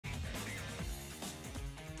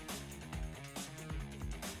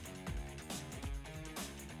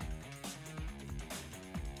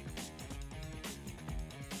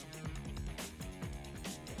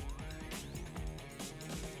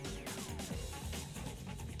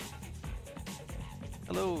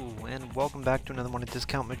Hello, and welcome back to another one of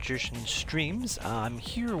Discount Magician streams. I'm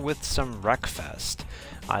here with some Wreckfest.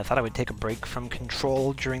 I thought I would take a break from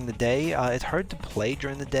Control during the day. It's hard to play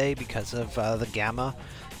during the day because of the gamma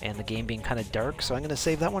and the game being kind of dark, so I'm going to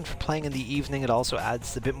save that one for playing in the evening. It also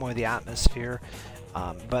adds a bit more of the atmosphere.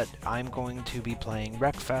 But I'm going to be playing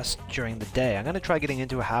Wreckfest during the day. I'm going to try getting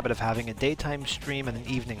into a habit of having a daytime stream and an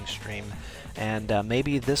evening stream, and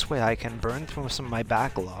maybe this way I can burn through some of my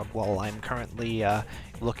backlog while I'm currently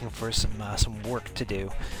looking for some work to do.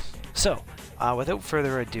 So, without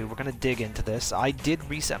further ado, we're going to dig into this. I did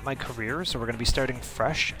reset my career, so we're going to be starting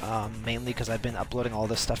fresh, mainly because I've been uploading all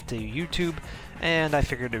this stuff to YouTube, and I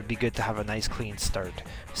figured it would be good to have a nice clean start.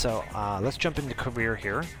 So, let's jump into career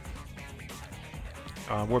here.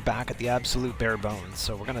 We're back at the absolute bare bones,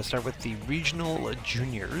 so we're going to start with the regional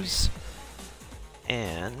juniors,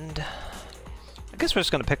 and I guess we're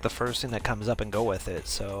just going to pick the first thing that comes up and go with it.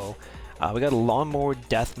 So we got a lawnmower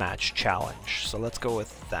deathmatch challenge, so let's go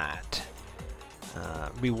with that.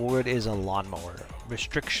 Reward is a lawnmower.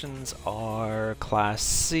 Restrictions are Class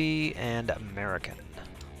C and American.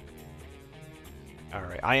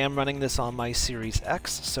 Alright, I am running this on my Series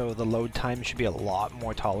X, so the load time should be a lot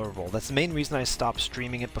more tolerable. That's the main reason I stopped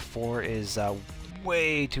streaming it before, is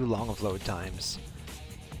way too long of load times.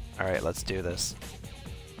 Alright, let's do this.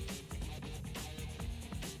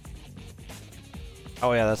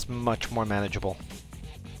 Oh yeah, that's much more manageable.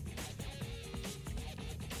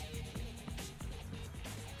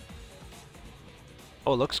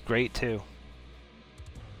 Oh, it looks great too.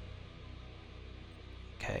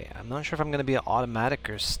 Okay, I'm not sure if I'm going to be automatic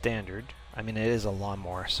or standard. I mean, it is a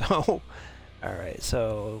lawnmower, so... Alright,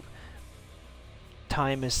 so...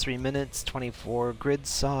 Time is 3 minutes, 24 grid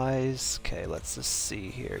size. Okay, let's just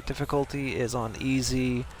see here. Difficulty is on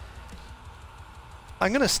easy.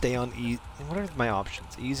 I'm going to stay on easy. What are my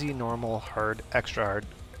options? Easy, normal, hard, extra hard,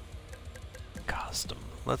 custom.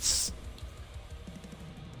 Let's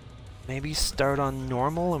maybe start on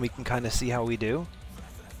normal and we can kind of see how we do.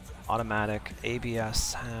 Automatic,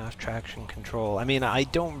 ABS, half, traction control. I mean, I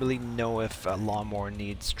don't really know if a lawnmower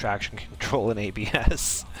needs traction control and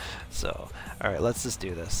ABS. So, alright, let's just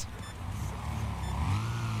do this.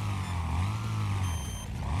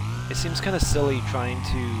 It seems kind of silly trying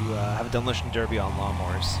to have a demolition derby on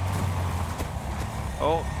lawnmowers.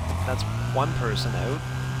 Oh, that's one person out.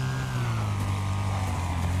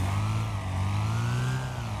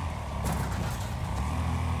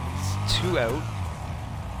 It's 2 out.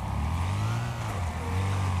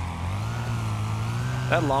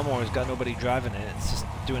 That lawnmower's got nobody driving it, it's just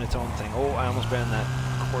doing its own thing. Oh, I almost ran that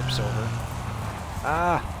corpse over.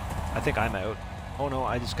 Ah! I think I'm out. Oh no,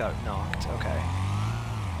 I just got knocked. Okay.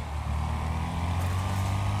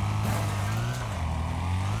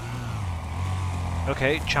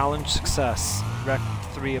 Okay, challenge success. Wrecked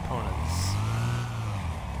 3 opponents.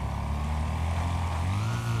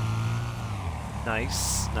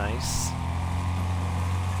 Nice, nice.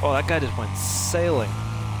 Oh, that guy just went sailing.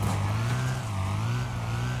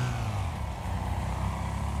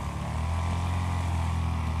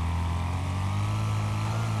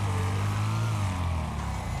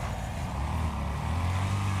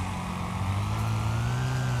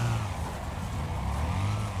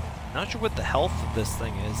 Not sure what the health of this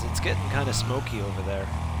thing is. It's getting kind of smoky over there.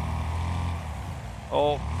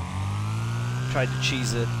 Oh, tried to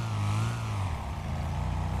cheese it.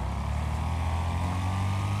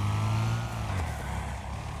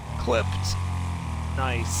 Clipped.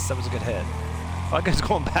 Nice, that was a good hit. Oh, that guy's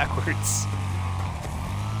going backwards.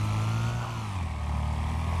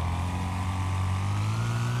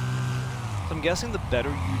 So I'm guessing the better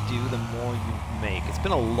you do, the more you make. It's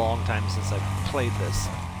been a long time since I've played this.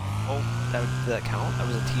 Oh, did that count? That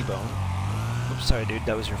was a T-bone. Oops, sorry dude,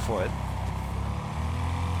 that was your foot.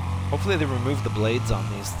 Hopefully they remove the blades on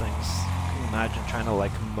these things. Can you imagine trying to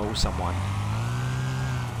like mow someone?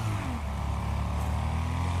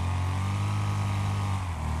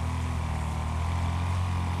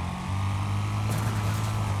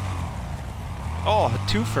 Oh, a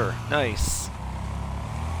twofer. Nice.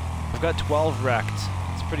 I've got 12 wrecked.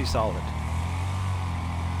 It's pretty solid.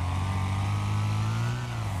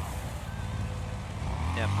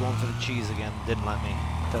 Yeah, I'm going for the cheese again. Didn't let me.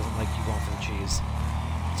 Doesn't like you going for the cheese.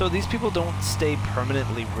 So these people don't stay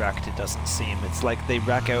permanently wrecked, it doesn't seem. It's like they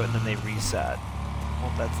wreck out and then they reset.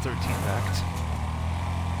 Well, that's 13 wrecked.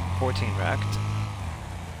 14 wrecked.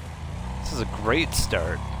 This is a great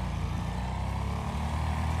start.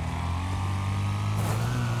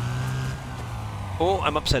 Oh,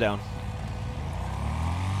 I'm upside down.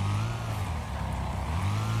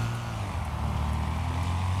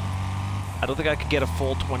 I don't think I could get a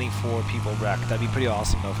full 24 people wrecked. That'd be pretty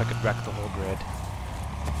awesome, though, if I could wreck the whole grid.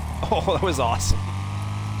 Oh, that was awesome.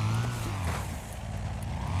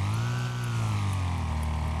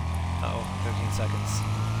 Uh-oh, 13 seconds.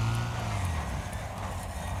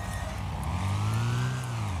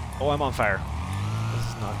 Oh, I'm on fire. This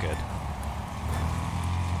is not good.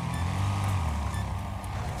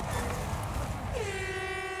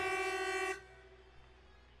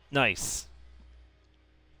 Nice.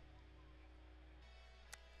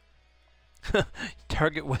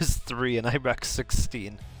 Target was 3 and I wrecked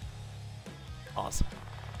 16. Awesome.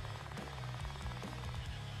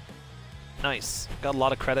 Nice. Got a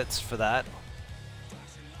lot of credits for that.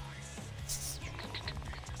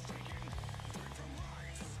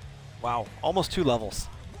 Wow, almost 2 levels.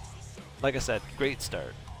 Like I said, great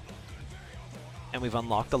start. And we've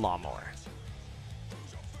unlocked the lawnmower.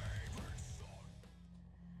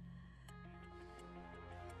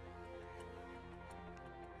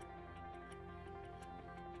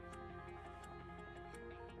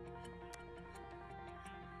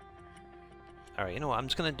 Alright, you know what? I'm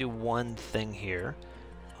just going to do one thing here.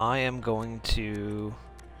 I am going to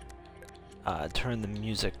turn the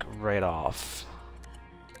music right off.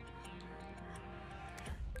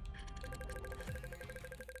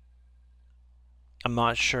 I'm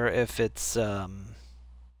not sure if it's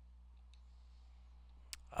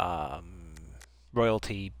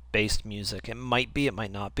royalty-based music. It might be, it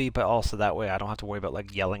might not be, but also that way I don't have to worry about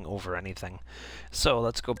like yelling over anything. So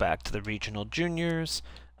let's go back to the regional juniors.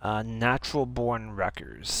 Natural born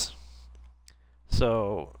wreckers.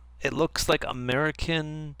 So it looks like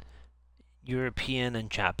American, European, and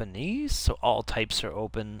Japanese. So all types are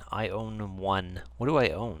open. I own 1. What do I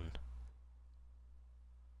own?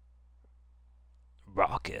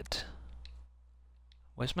 Rocket.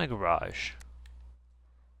 Where's my garage?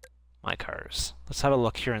 My cars. Let's have a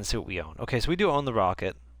look here and see what we own. Okay, so we do own the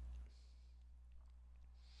Rocket.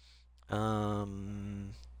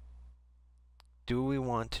 Do we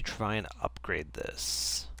want to try and upgrade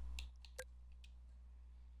this?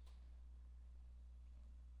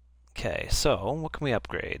 Okay, so what can we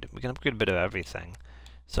upgrade? We can upgrade a bit of everything.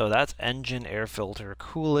 So that's engine, air filter,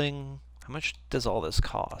 cooling. How much does all this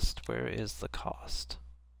cost? Where is the cost?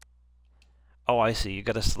 Oh, I see. You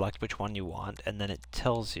gotta select which one you want, and then it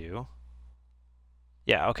tells you.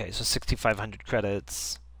 Yeah, okay, so 6,500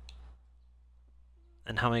 credits.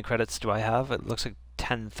 And how many credits do I have? It looks like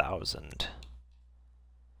 10,000.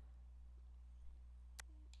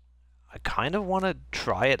 I kind of want to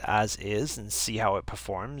try it as is and see how it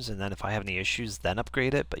performs, and then if I have any issues, then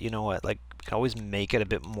upgrade it. But you know what? Like, we can always make it a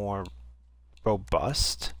bit more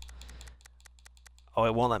robust. Oh,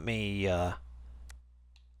 it won't let me, that's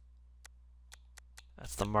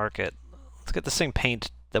the market. Let's get this thing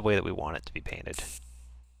painted the way that we want it to be painted.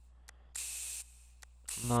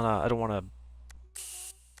 I don't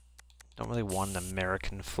really want an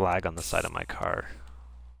American flag on the side of my car.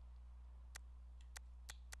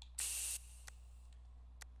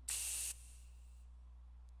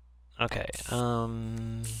 Okay, I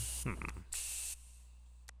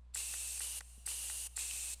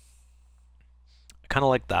kind of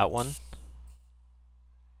like that one.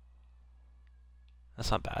 That's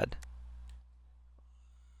not bad.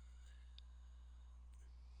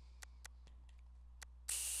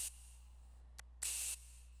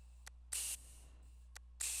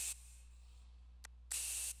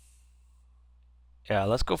 Yeah,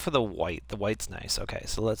 let's go for the white. The white's nice. Okay,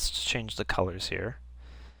 so let's change the colors here.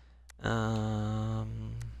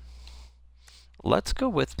 Let's go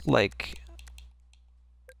with, like...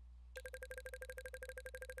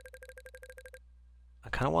 I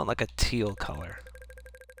kind of want, like, a teal color.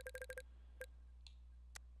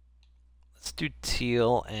 Let's do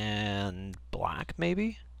teal and black,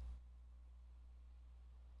 maybe?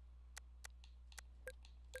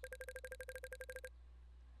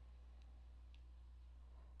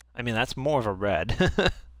 I mean, that's more of a red.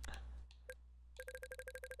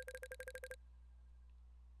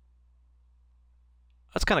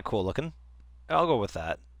 That's kind of cool looking. I'll go with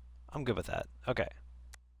that. I'm good with that. Okay.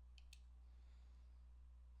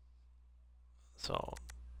 So,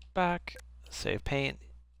 back, save paint.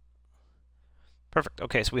 Perfect.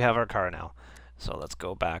 Okay, so we have our car now. So let's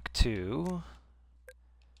go back to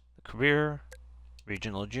the career,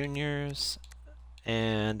 regional juniors,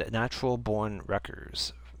 and natural born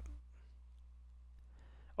wreckers.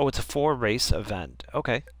 Oh, it's a 4-race event.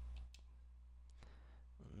 Okay.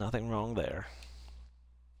 Nothing wrong there.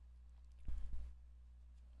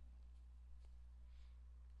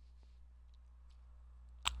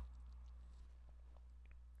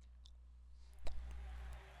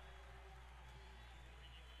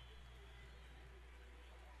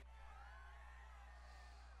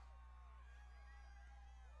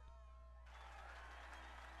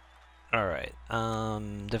 Alright,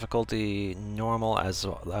 difficulty normal as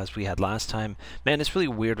we had last time. Man, it's really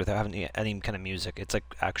weird without having any kind of music. It's like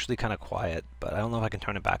actually kind of quiet, but I don't know if I can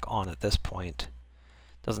turn it back on at this point.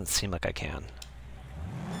 Doesn't seem like I can.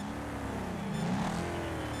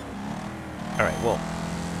 Alright, well,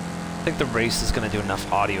 I think the race is going to do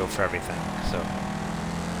enough audio for everything, so...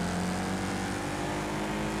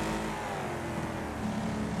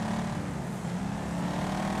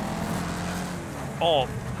 Oh,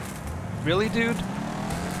 really, dude?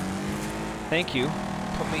 Thank you.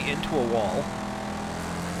 Put me into a wall.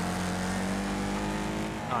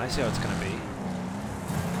 Oh, I see how it's gonna be.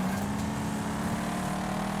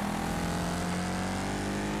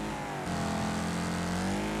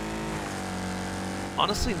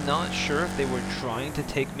 Honestly, not sure if they were trying to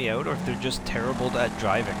take me out or if they're just terrible at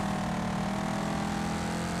driving.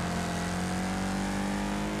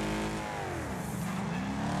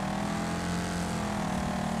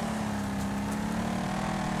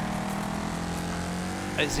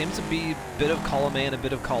 It seems to be a bit of column A and a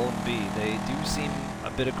bit of column B. They do seem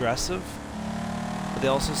a bit aggressive, but they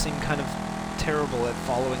also seem kind of terrible at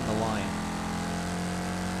following the line.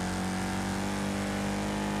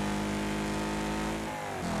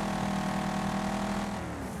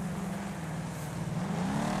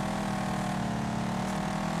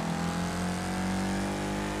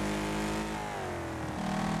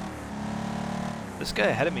 This guy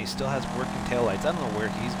ahead of me still has working taillights. I don't know where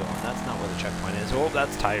he's going. That's not where the checkpoint is. Oh,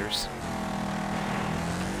 that's tires.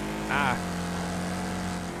 Ah.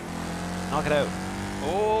 Knock it out.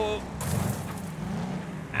 Oh.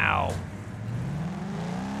 Ow.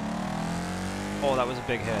 Oh, that was a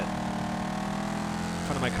big hit.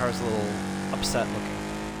 Front of my car's a little upset looking.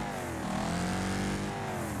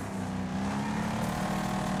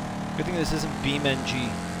 Good thing this isn't Beam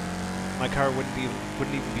NG. My car wouldn't even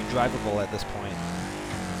be drivable at this point.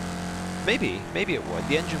 Maybe it would.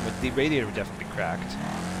 The radiator would definitely be cracked.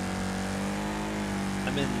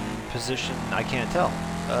 I'm in position, I can't tell.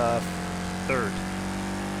 Third.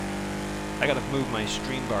 I gotta move my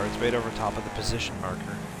stream bar, it's right over top of the position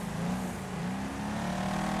marker.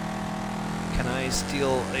 Can I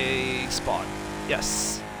steal a spot?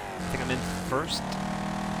 Yes. I think I'm in first.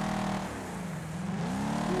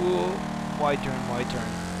 Ooh, wide turn, wide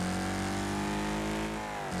turn.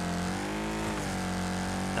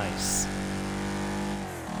 Nice.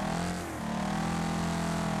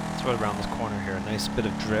 Let's go around this corner here. A nice bit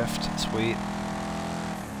of drift. Sweet.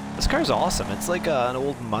 This car's awesome. It's like an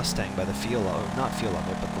old Mustang by the feel of, not feel of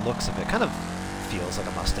it, but the looks of it. Kind of feels like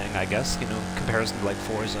a Mustang, I guess, you know, in comparison to like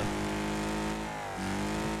Forza.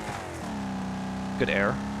 Good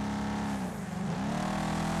air.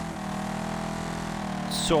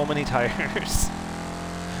 So many tires.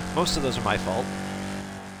 Most of those are my fault.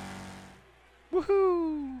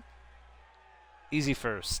 Woohoo! Easy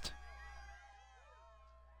first.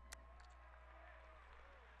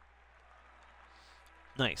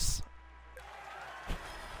 Nice.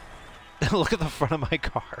 Look at the front of my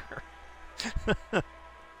car.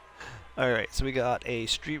 Alright, so we got a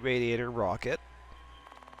street radiator rocket.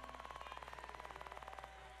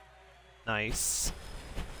 Nice.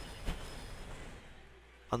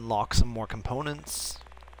 Unlock some more components.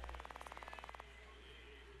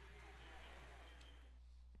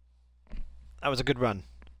 That was a good run.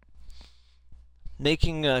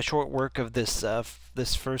 Making short work of this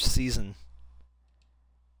this first season.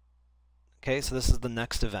 Okay, so this is the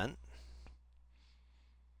next event.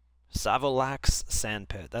 Savolax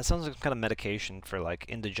Sandpit. That sounds like some kind of medication for like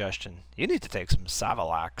indigestion. You need to take some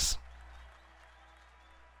Savolax.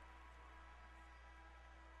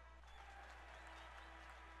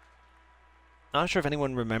 Not sure if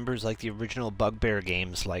anyone remembers like the original Bugbear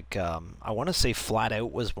games. Like I want to say Flat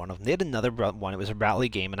Out was one of them. They had another one. It was a rally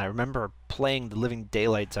game, and I remember playing the living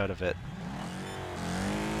daylights out of it.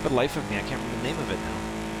 For the life of me, I can't remember the name of it now.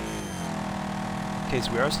 Okay,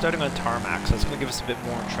 so we are starting on tarmac, so that's going to give us a bit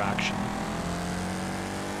more traction.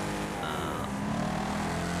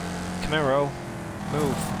 Camaro,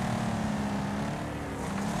 move.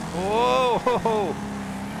 Whoa! I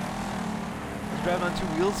was driving on two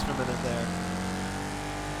wheels for a minute there.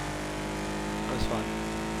 That was fun.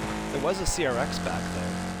 There was a CRX back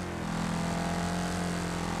there.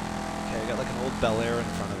 Okay, I got like an old Bel Air in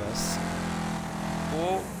front of us.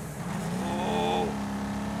 Whoa!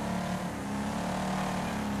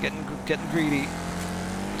 Getting greedy.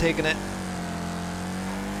 Taking it.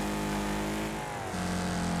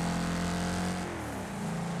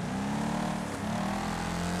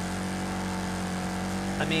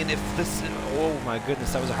 I mean, if this... Oh my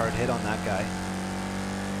goodness, that was a hard hit on that guy.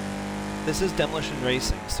 This is demolition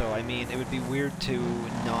racing, so I mean, it would be weird to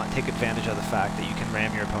not take advantage of the fact that you can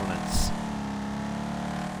ram your opponents.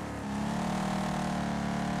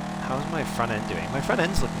 How's my front end doing? My front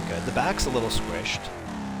end's looking good. The back's a little squished.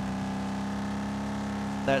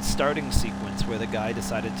 That starting sequence where the guy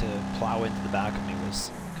decided to plow into the back of me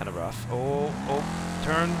was kind of rough. Oh,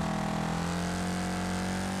 turn.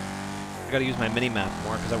 I gotta use my mini-map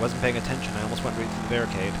more because I wasn't paying attention. I almost went right through the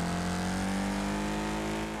barricade.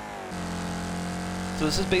 So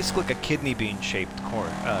this is basically like a kidney bean shaped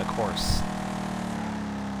course.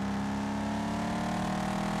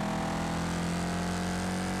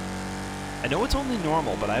 I know it's only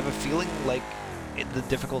normal, but I have a feeling like the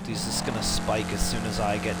difficulty is just gonna spike as soon as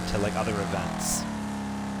I get to like other events.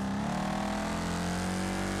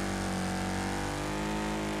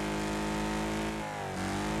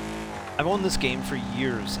 I've owned this game for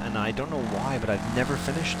years, and I don't know why, but I've never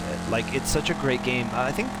finished it. Like, it's such a great game.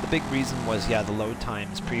 I think the big reason was, yeah, the load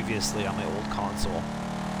times previously on my old console.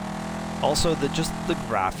 Also, just the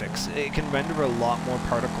graphics. It can render a lot more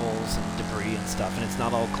particles and debris and stuff, and it's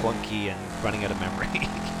not all clunky and running out of memory.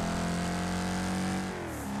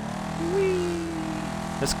 Whee!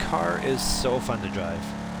 This car is so fun to drive.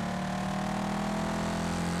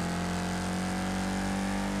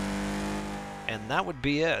 And that would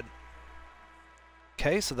be it.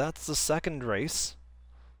 Okay, so that's the second race.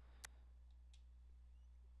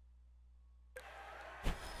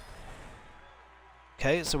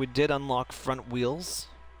 Okay, so we did unlock front wheels.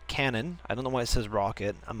 Cannon. I don't know why it says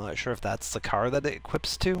rocket. I'm not sure if that's the car that it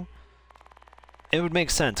equips to. It would make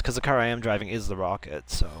sense, because the car I am driving is the rocket,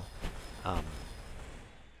 so...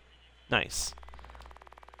 nice.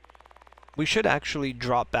 We should actually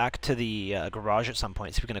drop back to the garage at some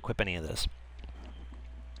point, see if we can equip any of this.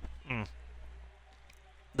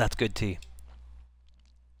 That's good tea.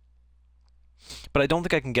 But I don't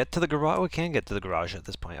think I can get to the garage. Oh, I can get to the garage at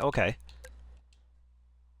this point. Okay.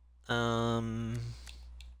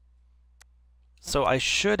 So I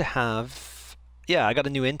should have... Yeah, I got a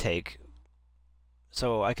new intake.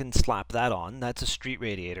 So I can slap that on. That's a street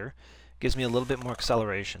radiator. Gives me a little bit more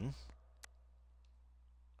acceleration.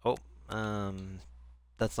 Oh,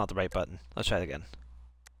 that's not the right button. Let's try it again.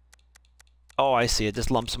 Oh, I see. It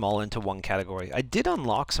just lumps them all into one category. I did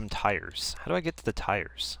unlock some tires. How do I get to the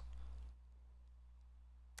tires?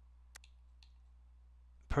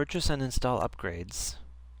 Purchase and install upgrades.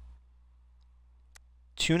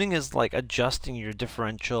 Tuning is like adjusting your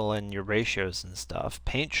differential and your ratios and stuff.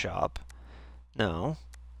 Paint shop. No.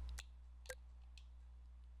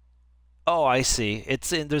 Oh, I see.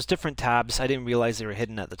 There's different tabs. I didn't realize they were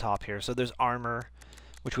hidden at the top here. So there's armor,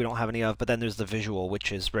 which we don't have any of, but then there's the visual,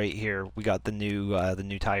 which is right here. We got the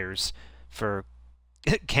new tires for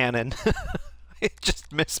Canon. It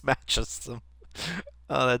just mismatches them.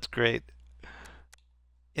 Oh, that's great.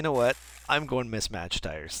 You know what? I'm going mismatched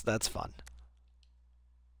tires. That's fun.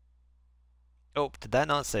 Oh, did that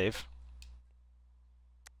not save?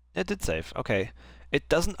 It did save. Okay. It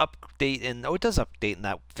doesn't update in... Oh, it does update in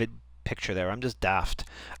that picture there. I'm just daft.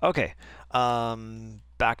 Okay.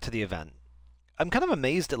 Back to the event. I'm kind of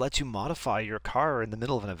amazed it lets you modify your car in the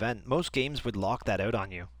middle of an event. Most games would lock that out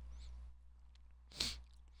on you.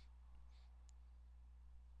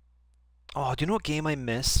 Oh, do you know what game I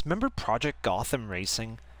miss? Remember Project Gotham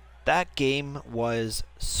Racing? That game was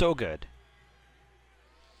so good.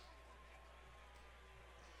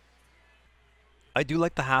 I do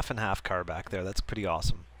like the half and half car back there. That's pretty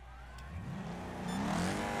awesome.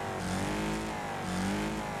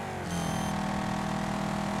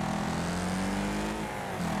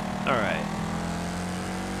 Alright.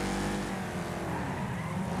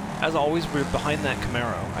 As always, we're behind that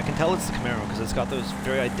Camaro. I can tell it's the Camaro because it's got those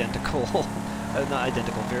very identical, not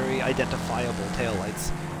identical, very identifiable taillights.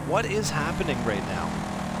 What is happening right now?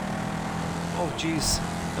 Oh, jeez.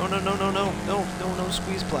 No, no, no, no, no, no, no, no,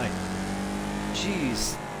 squeeze play.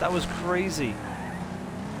 Jeez, that was crazy.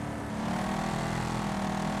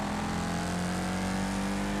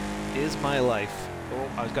 Is my life. Oh,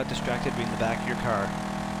 I got distracted being in the back of your car.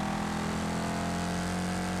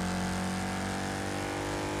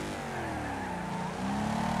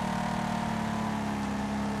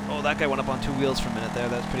 Oh, that guy went up on two wheels for a minute there.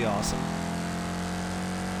 That's pretty awesome.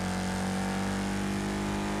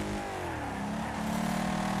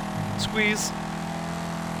 Squeeze.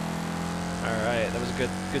 Alright, that was a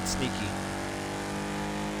good sneaky.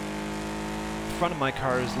 The front of my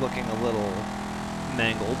car is looking a little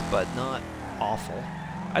mangled, but not awful.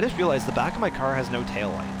 I just realized the back of my car has no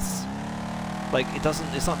taillights. Like,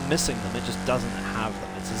 it's not missing them, it just doesn't have them.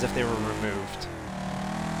 It's as if they were removed.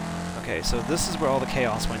 Okay, so this is where all the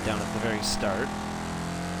chaos went down at the very start.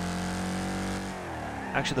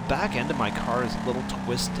 Actually, the back end of my car is a little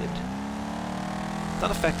twisted. It's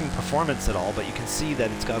not affecting performance at all, but you can see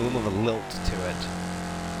that it's got a little of a lilt to it.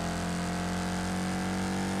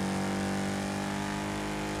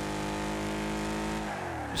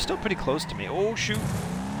 You're still pretty close to me. Oh, shoot.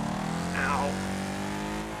 Ow.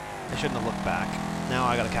 I shouldn't have looked back. Now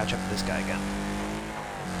I gotta catch up to this guy again.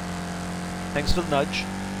 Thanks for the nudge.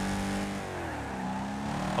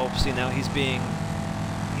 Oh, see, now he's being...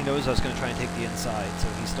 He knows I was going to try and take the inside, so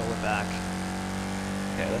he stole it back.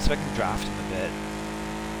 Okay, let's see if I can draft him a bit.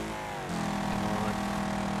 Come on.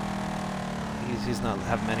 He's not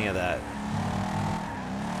having many of that.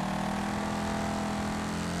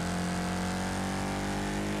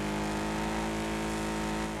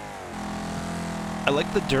 I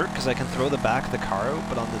like the dirt because I can throw the back of the car out,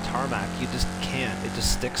 but on the tarmac you just can't. It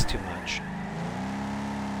just sticks too much.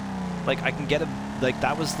 Like, I can get a... Like,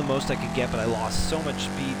 that was the most I could get, but I lost so much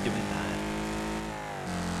speed doing that.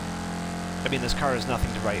 I mean, this car is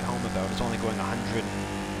nothing to write home about. It's only going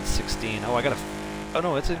 116. Oh, I gotta... Oh,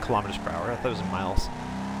 no, it's in kilometers per hour. I thought it was in miles.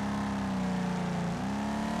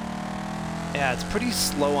 Yeah, it's pretty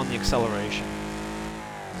slow on the acceleration.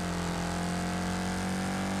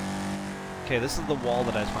 Okay, this is the wall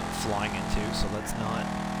that I just went flying into, so let's not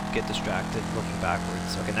get distracted looking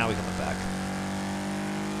backwards. Okay, now we can look back.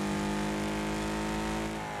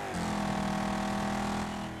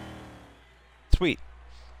 Sweet.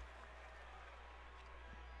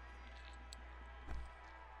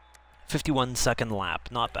 "51-second lap,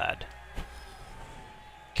 not bad."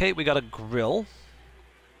 Okay, we got a grill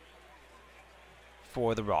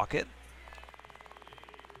for the rocket.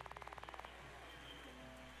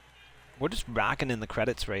 We're just racking in the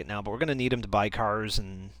credits right now, but we're gonna need them to buy cars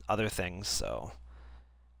and other things, so...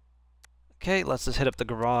 Okay, let's just hit up the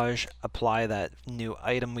garage, apply that new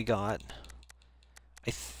item we got. I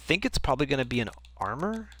think it's probably going to be an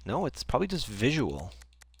armor? No, it's probably just visual.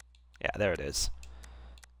 Yeah, there it is.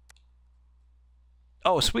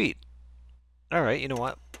 Oh, sweet. Alright, you know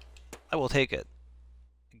what? I will take it.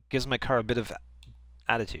 It gives my car a bit of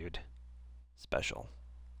attitude. Special.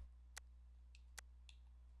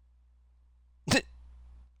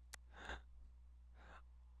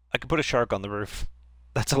 I could put a shark on the roof.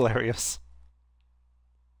 That's hilarious.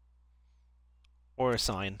 Or a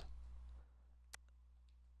sign.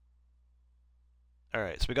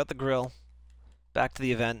 Alright, so we got the grill. Back to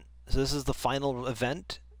the event. So this is the final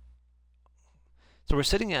event. So we're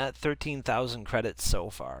sitting at 13,000 credits so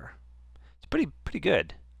far. It's pretty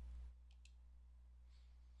good.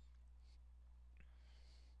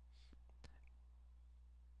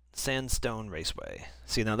 Sandstone Raceway.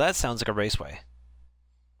 See, now that sounds like a raceway.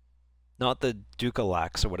 Not the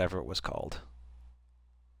Ducalax or whatever it was called.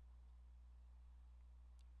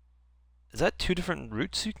 Is that two different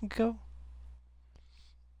routes you can go?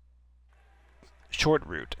 Short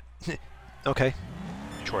route. Okay.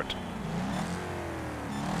 Short.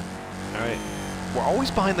 Alright. We're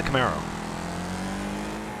always behind the Camaro.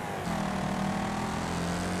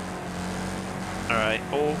 Alright.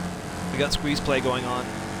 Oh, we got squeeze play going on.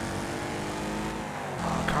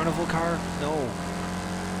 Carnival car? No.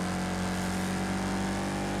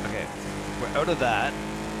 Okay. We're out of that.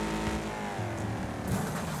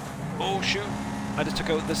 Oh, shoot. I just took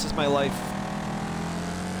out This Is My Life.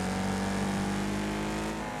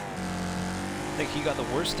 I think he got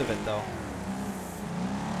the worst of it, though.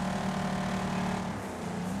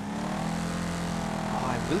 Oh,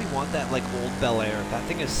 I really want that, like, old Bel Air. That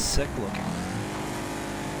thing is sick looking.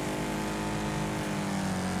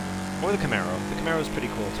 Or the Camaro. The Camaro's pretty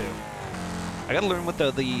cool, too. I gotta learn what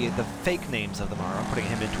the fake names of them are. I'm putting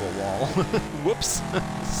him into a wall. Whoops.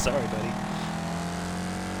 Sorry, buddy.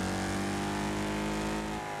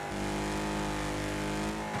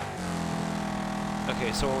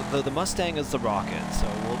 Okay, so the Mustang is the Rocket, so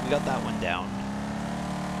we got that one down.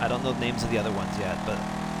 I don't know the names of the other ones yet, but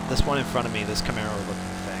this one in front of me, this Camaro-looking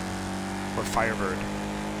thing. Or Firebird.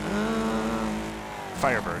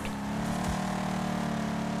 Firebird.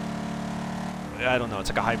 I don't know, it's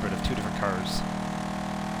like a hybrid of two different cars.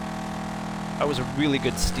 That was a really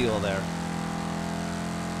good steal there.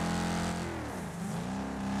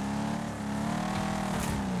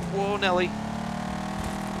 Whoa, Nelly.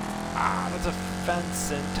 Ah, that's a fence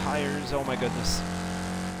and tires. Oh my goodness.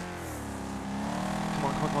 Come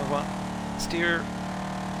on, come on, come on, come on. Steer.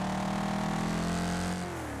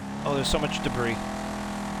 Oh, there's so much debris.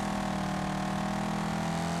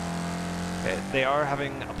 Okay, they are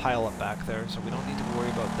having a pile up back there, so we don't need to worry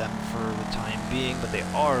about them for the time being, but they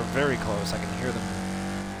are very close. I can hear them.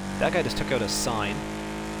 That guy just took out a sign.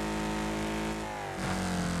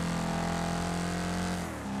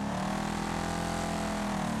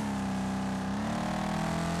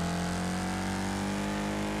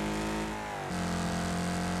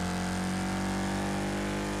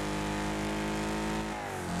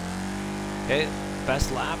 Okay,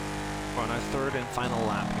 best lap. We're on our third and final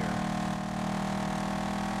lap here.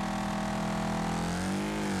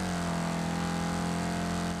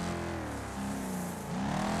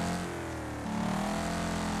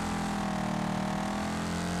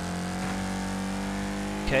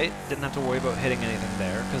 Okay, didn't have to worry about hitting anything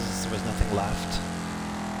there because there was nothing left.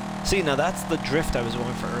 See, now that's the drift I was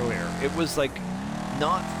going for earlier. It was like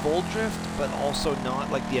not full drift, but also not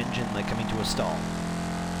like the engine like coming to a stall.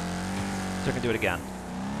 So I can do it again.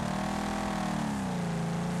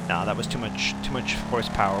 Nah, that was too much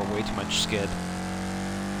horsepower, way too much skid.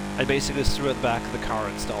 I basically just threw it at the back of the car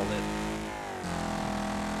and stalled it.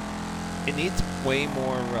 It needs way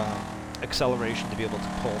more acceleration to be able to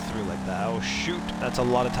pull through like that. Oh shoot, that's a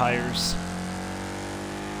lot of tires.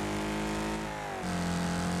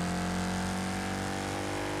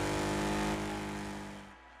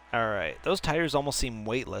 Alright, those tires almost seem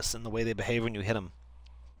weightless in the way they behave when you hit them.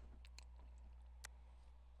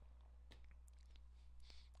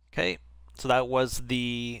 Okay, so that was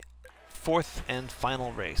the fourth and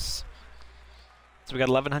final race. So we got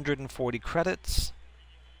 1,140 credits.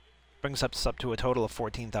 Brings us up to a total of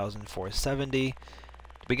 14,470. Did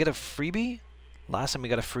we get a freebie? Last time we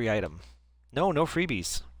got a free item. No, no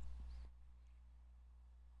freebies.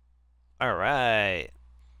 Alright.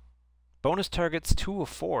 Bonus targets 2 of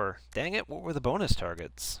 4. Dang it, what were the bonus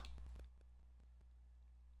targets?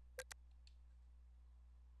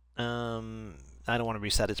 I don't want to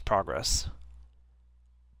reset its progress.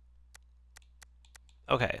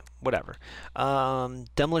 Okay, whatever.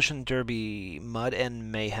 Demolition Derby, Mud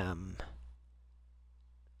and Mayhem.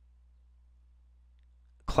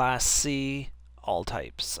 Class C, all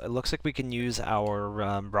types. It looks like we can use our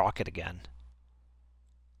rocket again.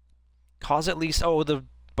 Cause at least, oh, the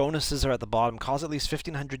bonuses are at the bottom. Cause at least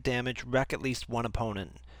 1,500 damage, wreck at least one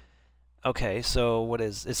opponent. Okay, so what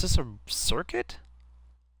is this a circuit?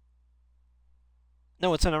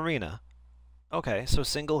 No, it's an arena. Okay, so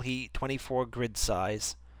single heat, 24 grid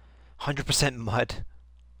size, 100% mud.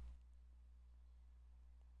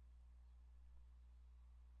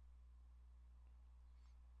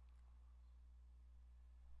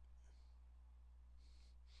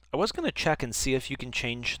 I was going to check and see if you can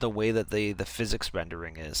change the way that the physics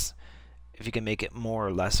rendering is. If you can make it more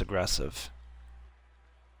or less aggressive.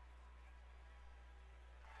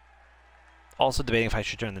 Also debating if I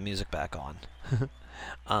should turn the music back on.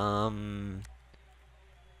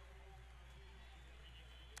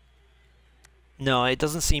 No, it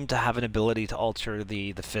doesn't seem to have an ability to alter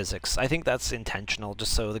the physics. I think that's intentional,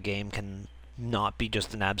 just so the game can not be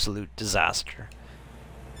just an absolute disaster.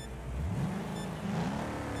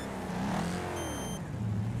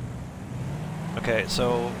 Okay,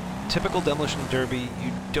 so typical Demolition Derby,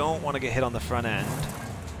 you don't want to get hit on the front end.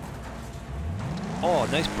 Oh,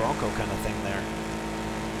 nice Bronco kind of thing there.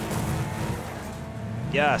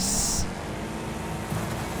 Yes!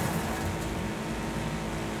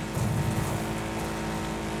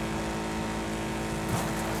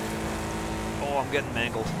 Oh, I'm getting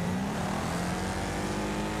mangled.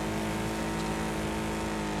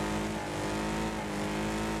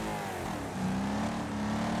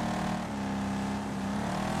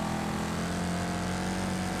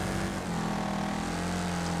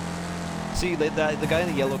 See, the guy in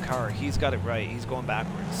the yellow car, he's got it right. He's going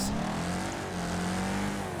backwards.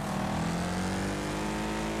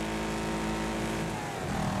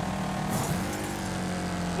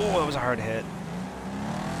 Oh, that was a hard hit.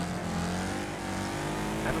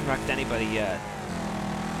 I haven't wrecked anybody yet.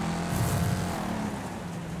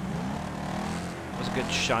 That was a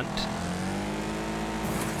good shunt.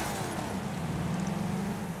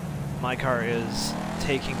 My car is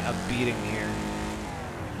taking a beating here.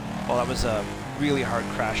 Well, that was a really hard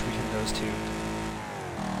crash between those two.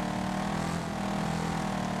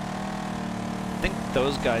 I think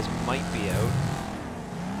those guys might be out.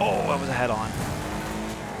 Oh, that was a head-on.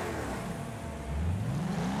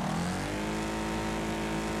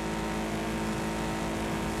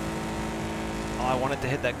 Oh, I wanted to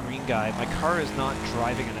hit that green guy. My car is not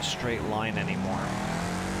driving in a straight line anymore.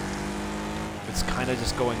 It's kind of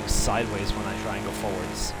just going sideways when I try and go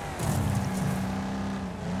forwards.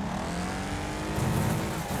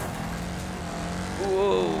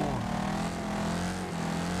 Whoa!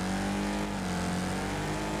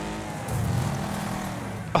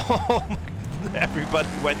 Oh, everybody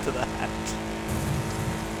went to that.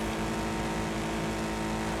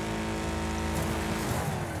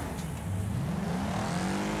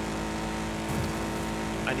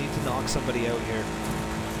 I need to knock somebody out here.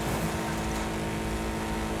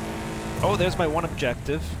 Oh, there's my one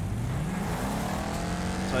objective.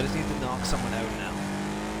 So I just need to knock someone out now.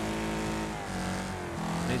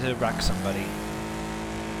 to wreck somebody.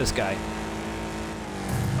 This guy.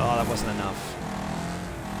 Oh, that wasn't enough.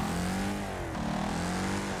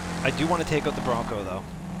 I do want to take out the Bronco, though.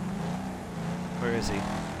 Where is he?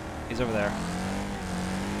 He's over there.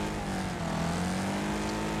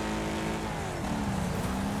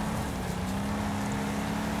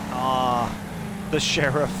 Ah, the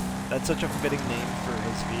Sheriff. That's such a fitting name for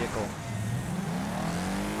his vehicle.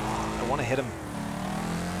 Oh, I want to hit him.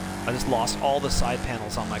 I just lost all the side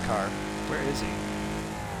panels on my car. Where is he?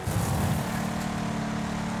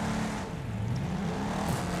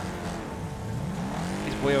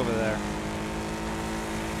 He's way over there.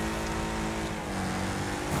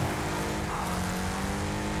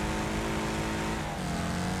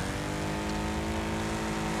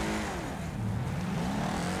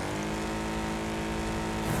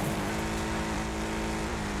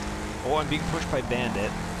 Oh, I'm being pushed by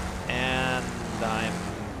Bandit, and I'm...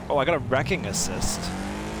 Oh, I got a wrecking assist.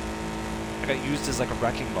 I got used as like a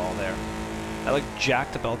wrecking ball there. I like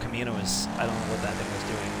jacked up El Camino as... I don't know what that thing was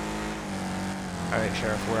doing. Alright,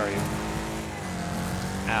 Sheriff, where are you?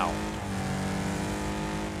 Ow.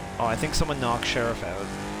 Oh, I think someone knocked Sheriff out.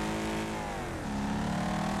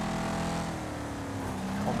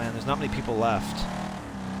 Oh man, there's not many people left.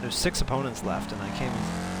 There's 6 opponents left, and I came...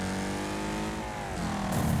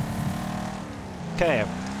 Okay,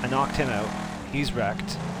 I knocked him out. He's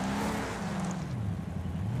wrecked.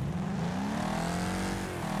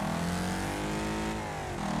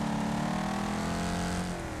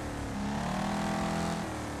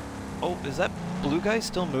 Oh, is that blue guy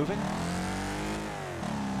still moving?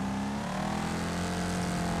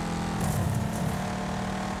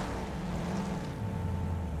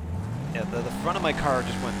 Yeah, the front of my car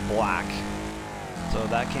just went black, so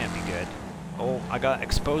that can't be good. Oh, I got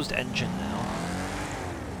exposed engine now.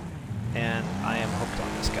 And I am hooked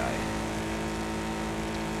on this guy.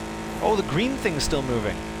 Oh, the green thing's still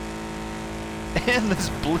moving. And this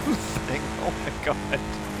blue thing. Oh my god.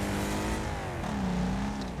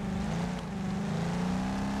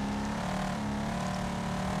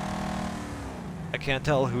 I can't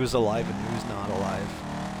tell who's alive and who's not alive.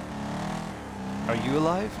 Are you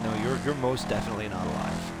alive? No, you're most definitely not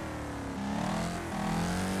alive.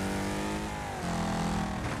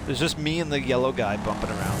 There's just me and the yellow guy bumping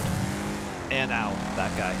around. And ow,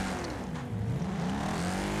 that guy.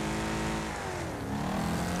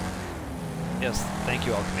 Yes, thank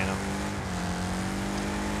you, El Camino.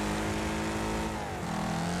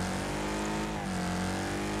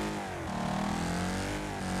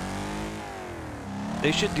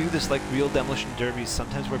 They should do this like real demolition derbies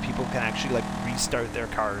sometimes where people can actually like restart their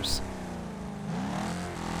cars.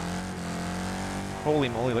 Holy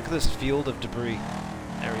moly, look at this field of debris.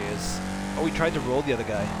 There he is. Oh, he tried to roll the other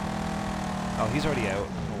guy. Oh, he's already out.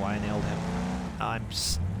 I don't know why I nailed him. I'm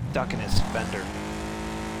stuck in his fender.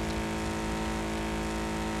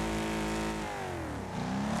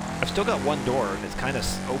 I've still got one door, and it's kind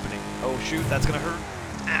of opening. Oh shoot, that's gonna hurt.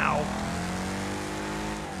 Ow!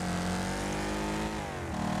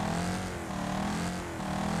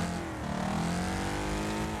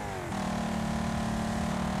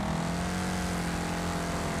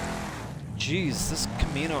 Jeez, this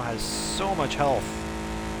Camino has so much health.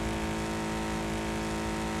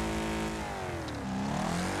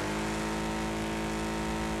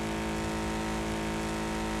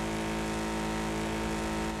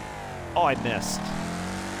 Oh, I missed.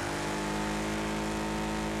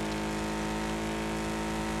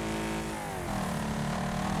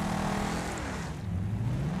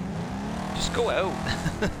 Just go out.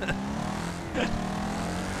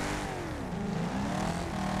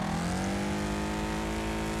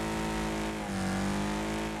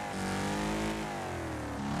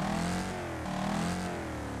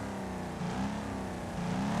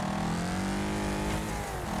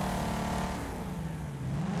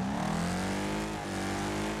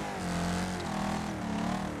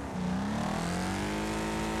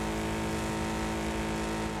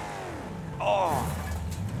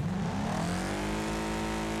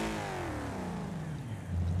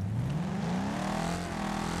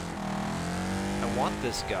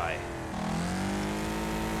 This guy.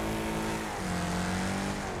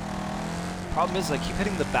 Problem is I keep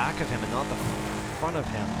hitting the back of him and not the front of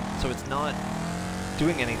him, so it's not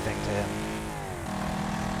doing anything to him.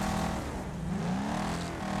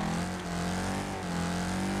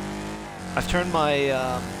 I've turned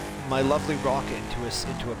my my lovely rocket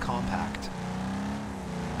into a compact.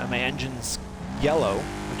 My engine's yellow,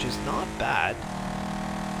 which is not bad.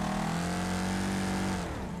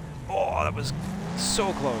 Oh, that was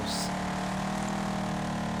so close.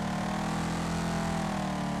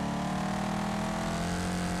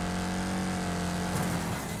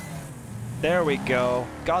 There we go.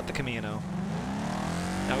 Got the Camino.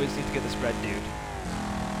 Now we just need to get this red dude.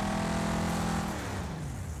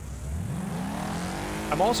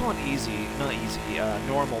 I'm also on easy, not easy,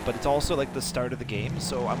 normal, but it's also like the start of the game,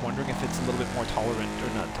 so I'm wondering if it's a little bit more tolerant, or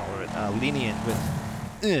not tolerant, lenient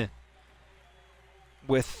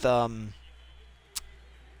with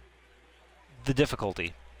the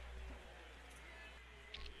difficulty.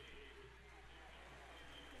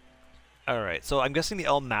 Alright, so I'm guessing the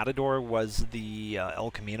El Matador was the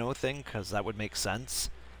El Camino thing, because that would make sense.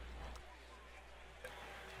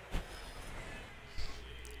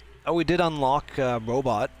 Oh, we did unlock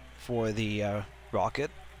Robot for the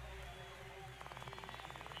rocket.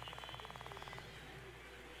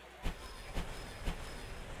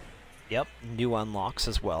 Yep, new unlocks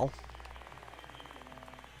as well.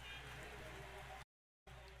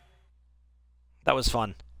 That was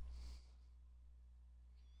fun.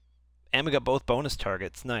 And we got both bonus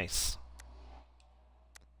targets, nice.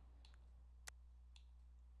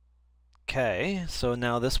 Okay, so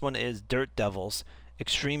now this one is Dirt Devils.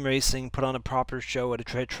 Extreme racing, put on a proper show at a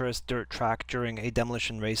treacherous dirt track during a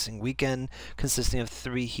demolition racing weekend, consisting of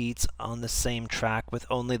 3 heats on the same track, with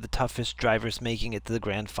only the toughest drivers making it to the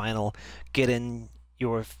grand final. Get in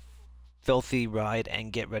your filthy ride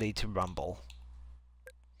and get ready to rumble.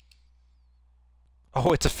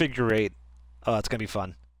 Oh, it's a figure 8. Oh, that's gonna be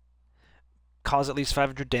fun. Cause at least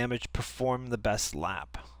 500 damage, perform the best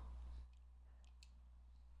lap.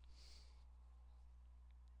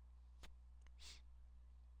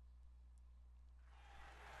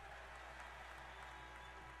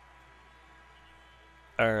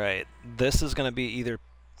 Alright, this is going to be either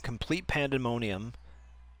complete pandemonium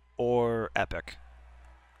or epic.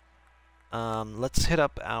 Let's hit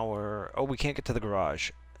up our... Oh, we can't get to the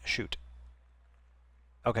garage. Shoot.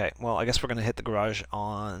 Okay, well, I guess we're going to hit the garage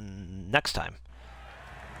on next time.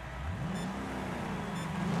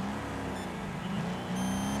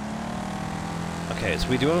 Okay, so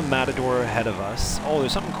we do have a Matador ahead of us. Oh,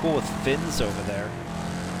 there's something cool with fins over there.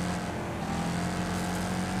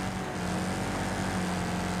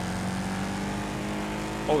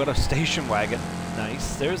 Oh, got a station wagon.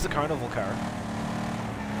 Nice. There's the carnival car.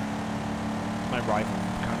 My rival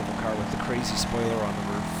carnival car with the crazy spoiler on the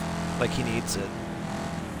roof. Like he needs it.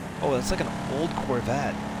 Oh, that's like an old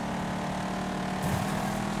Corvette.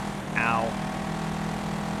 Ow.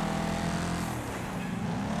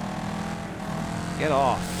 Get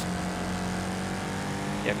off.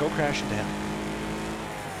 Yeah, go crash into him.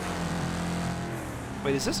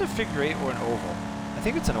 Wait, is this a figure 8 or an oval? I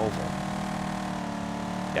think it's an oval.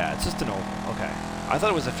 Yeah, it's just an oval. Okay. I thought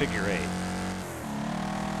it was a figure 8.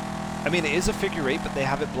 I mean, it is a figure 8, but they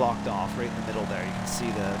have it blocked off right in the middle there. You can see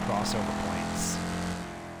the crossover points.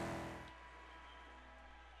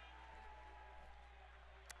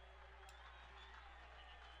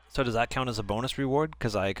 So does that count as a bonus reward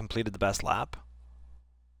because I completed the best lap?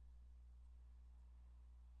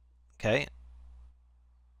 Okay.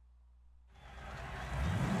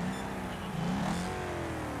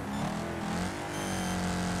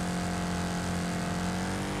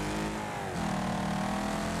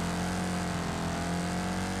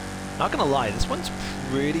 Not gonna lie, this one's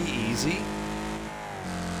pretty easy,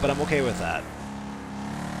 but I'm okay with that.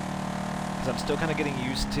 Because I'm still kind of getting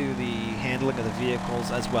used to the handling of the vehicles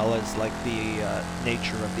as well as like the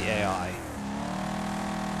nature of the AI.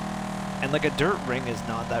 And like a dirt ring is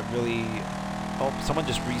not that really... Oh, someone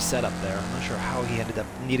just reset up there. I'm not sure how he ended up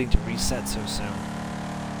needing to reset so soon.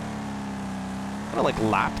 I'm gonna like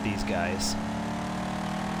lap these guys.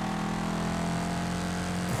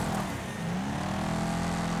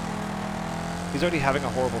 He's already having a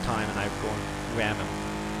horrible time and I go and ram him.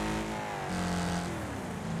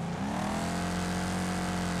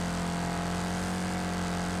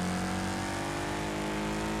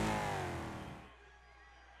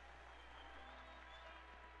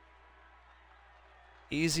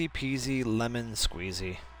 Easy peasy lemon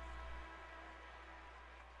squeezy.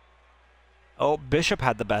 Oh, Bishop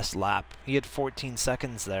had the best lap. He had 14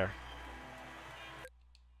 seconds there.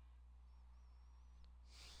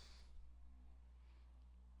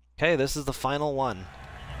 Okay, this is the final one.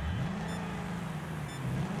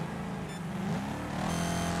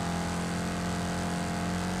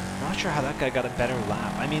 I'm not sure how that guy got a better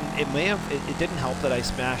lap. I mean, it may have... It didn't help that I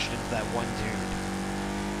smashed into that one dude.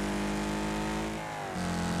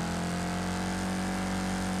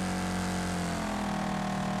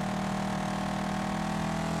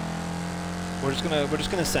 We're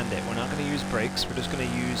just gonna send it. We're not gonna use brakes. We're just gonna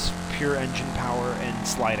use pure engine power and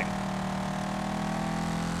sliding.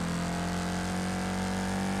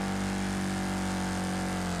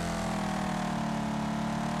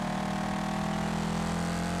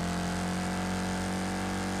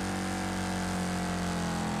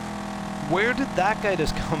 Where did that guy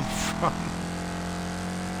just come from?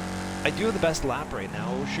 I do have the best lap right now.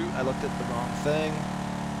 Oh shoot, I looked at the wrong thing.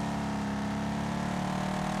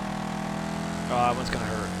 Oh, that one's gonna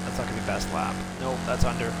hurt. That's not gonna be best lap. Nope, that's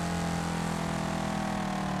under.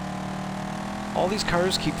 All these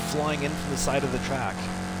cars keep flying in from the side of the track.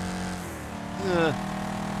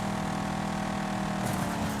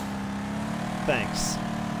 Thanks.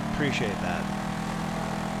 Appreciate that.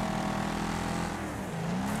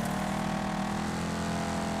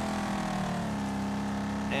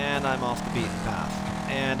 And I'm off the beaten path.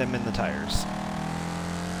 And I'm in the tires.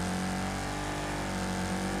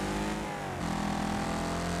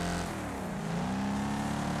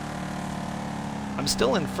 I'm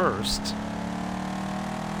still in first.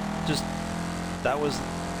 Just, that was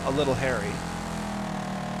a little hairy.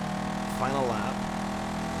 Final lap.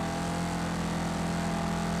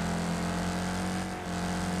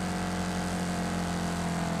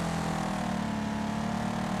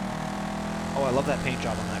 Oh, I love that paint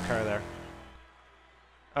job on that car there.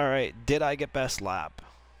 Alright, did I get best lap?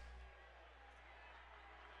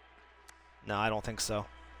 No, I don't think so.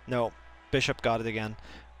 No, Bishop got it again.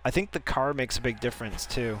 I think the car makes a big difference,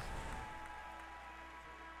 too.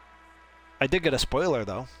 I did get a spoiler,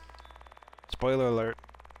 though. Spoiler alert.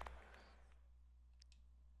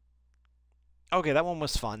 Okay, that one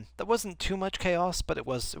was fun. That wasn't too much chaos, but it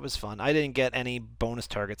was fun. I didn't get any bonus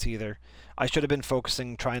targets either. I should have been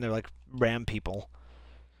focusing trying to like ram people.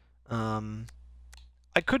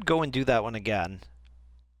 I could go and do that one again.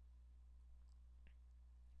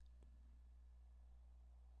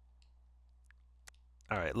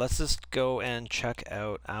 Alright, let's just go and check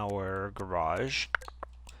out our garage.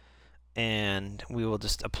 And we will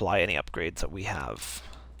just apply any upgrades that we have.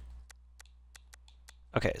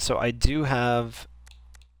 Okay, so I do have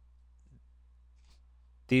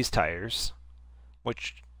these tires,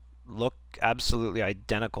 which look absolutely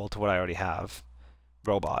identical to what I already have.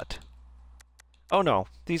 Robot. Oh no,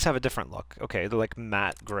 these have a different look. Okay, they're like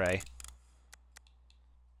matte gray.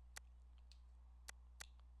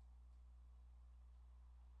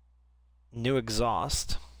 New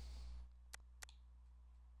exhaust.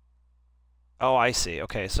 Oh, I see.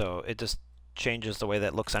 Okay, so it just changes the way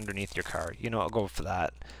that looks underneath your car. You know, I'll go for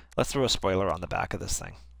that. Let's throw a spoiler on the back of this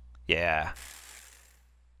thing. Yeah.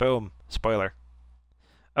 Boom. Spoiler.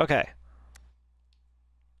 Okay.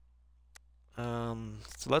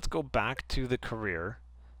 So let's go back to the career.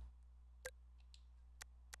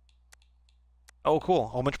 Oh, cool. A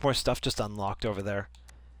whole bunch more stuff just unlocked over there.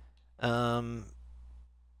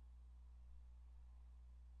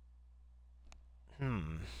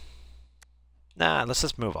 Nah, let's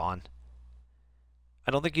just move on.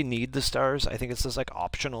 I don't think you need the stars. I think it's just like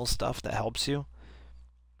optional stuff that helps you.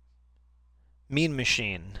 Mean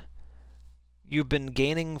Machine. You've been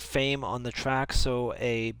gaining fame on the track, so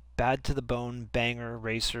a bad-to-the-bone banger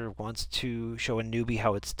racer wants to show a newbie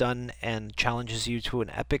how it's done and challenges you to an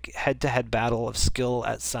epic head-to-head battle of skill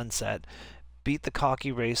at sunset. Beat the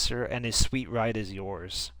cocky racer and his sweet ride is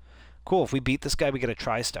yours. Cool, if we beat this guy, we get a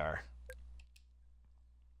tri-star.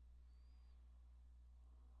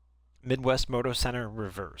 Midwest Moto Center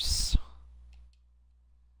reverse.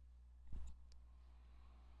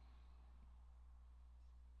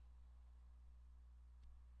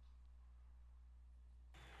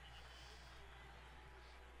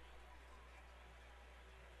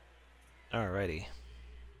 Alrighty.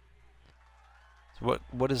 So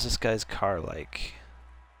what is this guy's car like?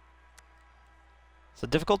 So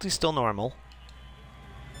difficulty's still normal.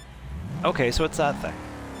 Okay, so it's that thing.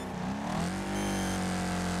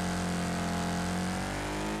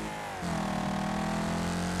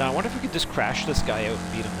 Now I wonder if we could just crash this guy out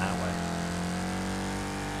and beat him that way.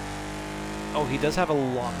 Oh, he does have a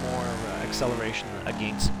lot more acceleration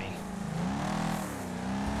against me.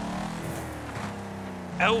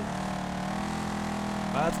 Ow!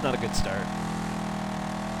 That's not a good start.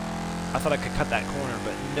 I thought I could cut that corner,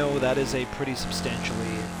 but no, that is a pretty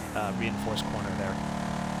substantially reinforced corner there.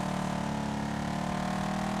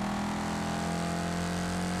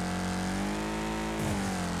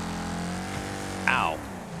 Ow.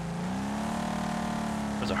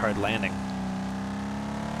 That was a hard landing.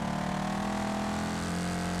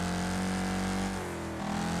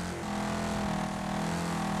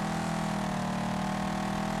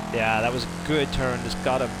 Yeah, that was a good turn. Just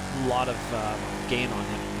got a lot of gain on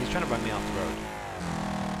him. He's trying to run me off the road.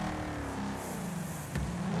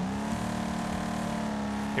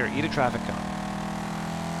 Here, eat a traffic cone.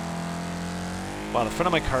 Wow, the front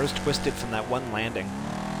of my car is twisted from that one landing.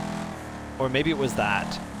 Or maybe it was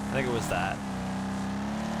that. I think it was that.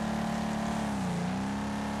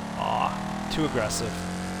 Aw, too aggressive.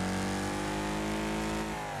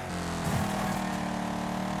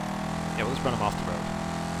 run them off the road.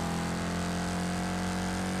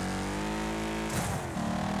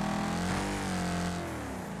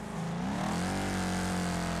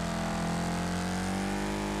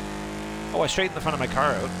 Oh, I straightened the front of my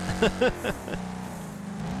car out.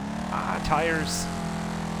 Ah, tires.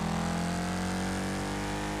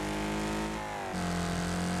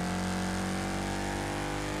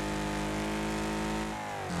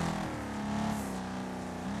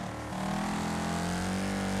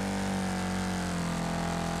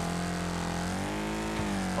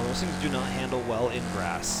 Oh, those things do not handle well in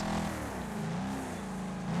grass.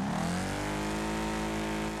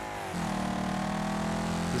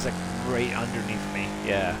 He's like right underneath me.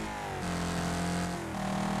 Yeah.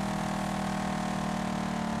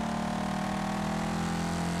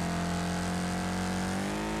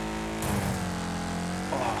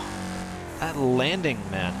 Oh, that landing,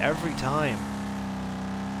 man, every time.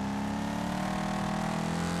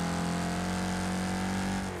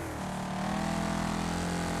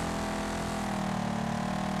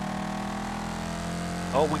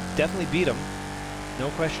 Oh, we definitely beat him. No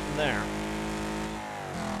question there.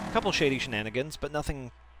 A couple shady shenanigans, but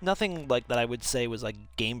nothing like that I would say was like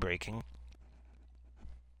game breaking.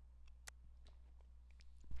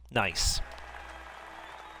 Nice.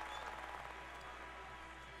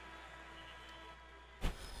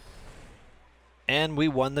 And we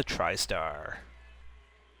won the TriStar.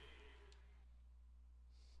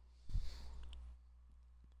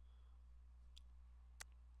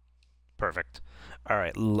 Perfect. All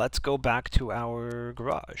right, let's go back to our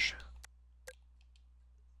garage.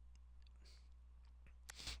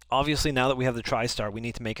 Obviously, now that we have the TriStar, we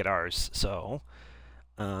need to make it ours. So,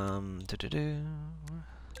 paint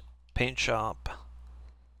shop.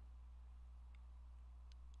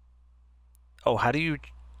 Oh, how do you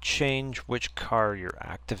change which car you're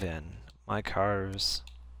active in? My car's...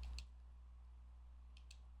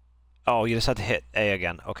 Oh, you just have to hit A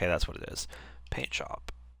again. Okay, that's what it is. Paint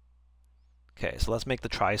shop. Okay, so let's make the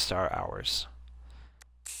TriStar ours.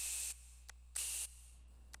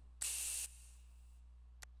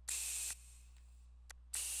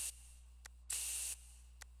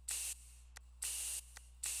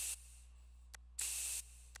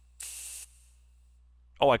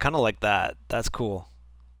 Oh, I kind of like that. That's cool.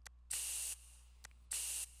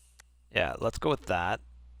 Yeah, let's go with that.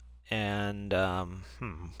 And,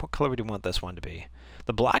 what color do we want this one to be?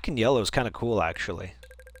 The black and yellow is kind of cool, actually.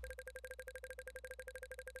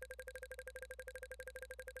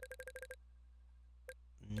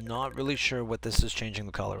 Not really sure what this is changing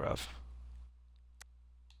the color of.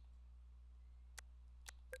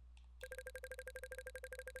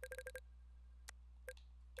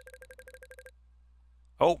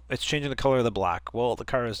 Oh, it's changing the color of the black. Well, the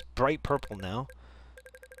car is bright purple now.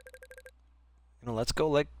 You know, let's go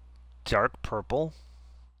like dark purple.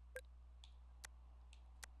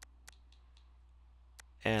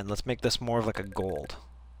 And let's make this more of like a gold.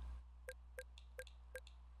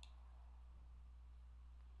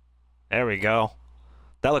 There we go.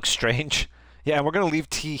 That looks strange. Yeah, and we're going to leave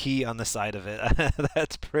tee-hee on the side of it.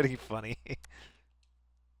 That's pretty funny.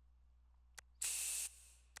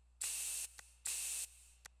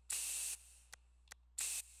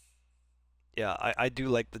 Yeah, I do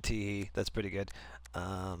like the tee-hee. That's pretty good.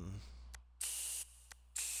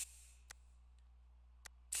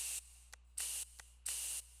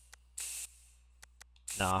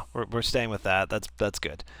 Nah, we're staying with that. That's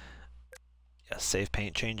good. Yeah, save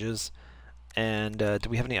paint changes. And do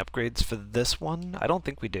we have any upgrades for this one? I don't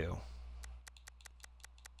think we do.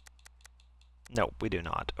 Nope, we do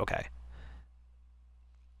not. Okay.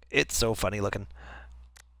 It's so funny looking.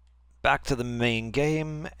 Back to the main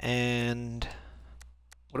game, and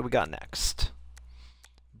what do we got next?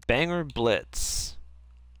 Banger Blitz.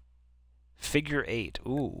 Figure 8.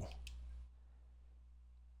 Ooh.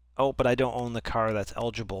 Oh, but I don't own the car that's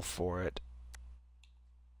eligible for it.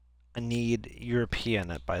 I need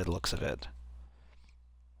European by the looks of it.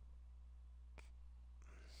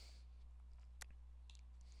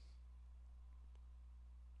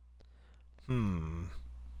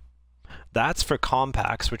 That's for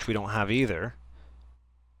compacts, which we don't have either.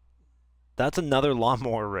 That's another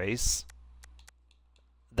lawnmower race.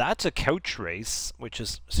 That's a couch race, which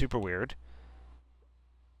is super weird.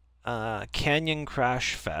 Canyon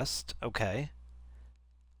Crash Fest. Okay.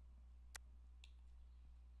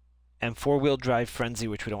 And four-wheel drive frenzy,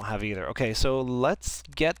 which we don't have either. Okay, so let's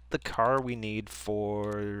get the car we need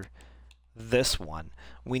for this one.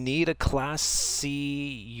 We need a Class C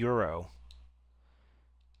Euro.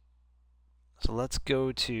 So let's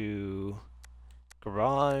go to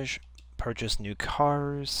Garage, purchase new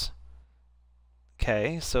cars.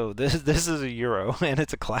 Okay, so this is a Euro and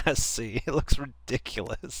it's a Class C. It looks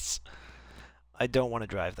ridiculous. I don't want to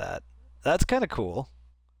drive that. That's kind of cool.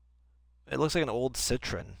 It looks like an old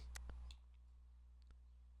Citroen.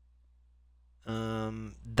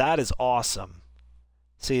 That is awesome.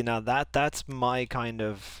 See, now that's my kind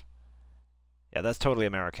of... Yeah, that's totally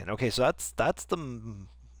American. Okay, so that's the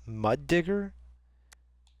mud digger.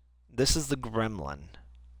 This is the gremlin.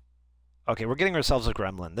 Okay, we're getting ourselves a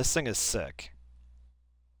gremlin. This thing is sick.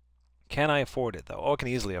 Can I afford it, though? Oh, I can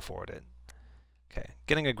easily afford it. Okay,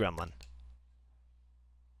 getting a gremlin.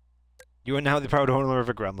 You are now the proud owner of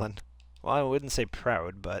a gremlin. Well, I wouldn't say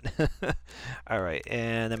proud, but... Alright,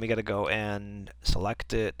 and then we gotta go and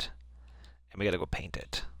select it, and we gotta go paint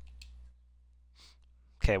it.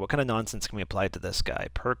 Okay, what kind of nonsense can we apply to this guy?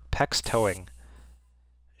 Pex towing.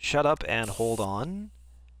 Shut up and hold on.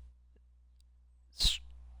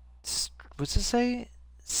 What's it say?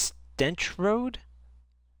 Stench road?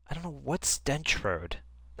 I don't know what's stench road.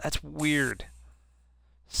 That's weird.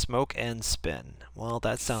 Smoke and spin. Well,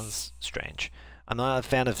 that sounds strange. I'm not a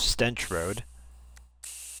fan of stench road.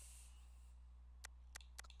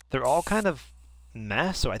 They're all kind of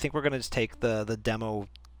meh, so I think we're gonna just take the demo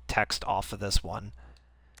text off of this one.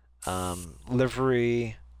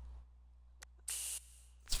 Livery.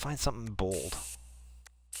 Let's find something bold.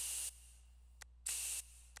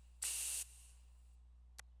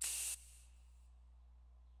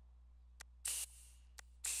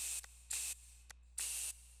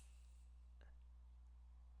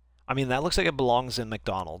 I mean, that looks like it belongs in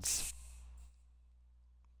McDonald's.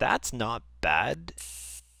 That's not bad.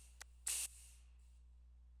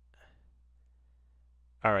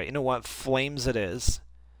 Alright, you know what? Flames it is.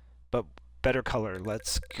 But better color.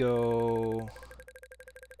 Let's go...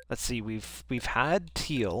 Let's see, we've had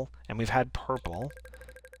teal, and we've had purple.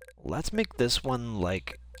 Let's make this one,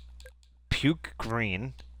 like, puke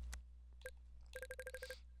green.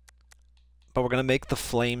 But we're gonna make the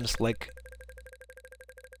flames, like...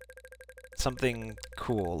 something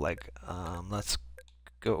cool, like, let's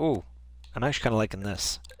go... Ooh, I'm actually kind of liking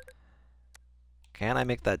this. Can I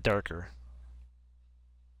make that darker?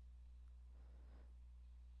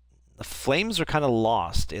 The flames are kind of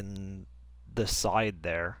lost in the side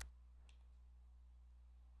there.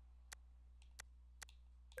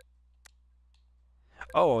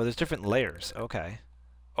 Oh, there's different layers. Okay.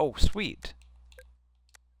 Oh, sweet.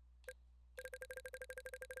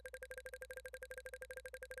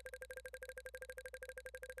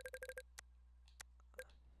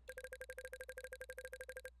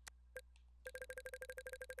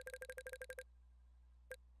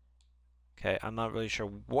 Okay, I'm not really sure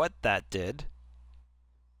what that did,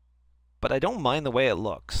 but I don't mind the way it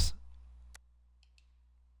looks.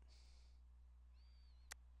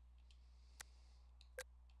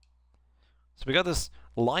 So we got this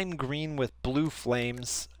lime green with blue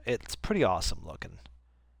flames. It's pretty awesome looking.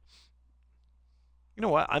 You know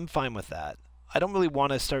what? I'm fine with that. I don't really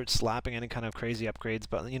want to start slapping any kind of crazy upgrades,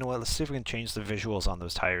 but you know what? Let's see if we can change the visuals on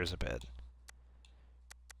those tires a bit.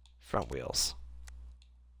 Front wheels.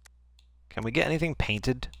 Can we get anything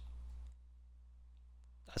painted?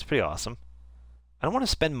 That's pretty awesome. I don't want to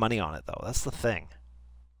spend money on it, though. That's the thing.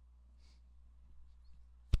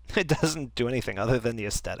 It doesn't do anything other than the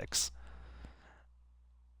aesthetics.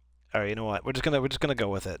 All right, you know what? We're just gonna go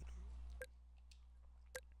with it.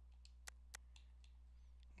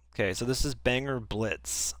 Okay, so this is Banger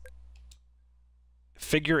Blitz.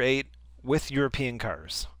 Figure 8 with European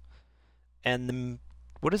cars. And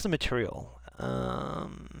what is the material?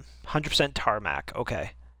 100% tarmac.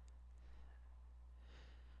 Okay.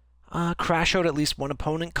 Crash out at least one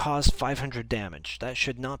opponent, cause 500 damage. That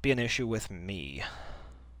should not be an issue with me.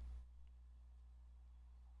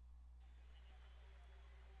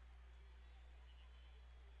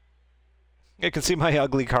 You can see my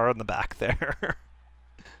ugly car in the back there.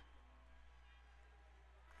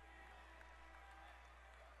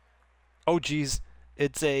 Oh, geez.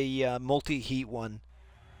 It's a multi-heat one.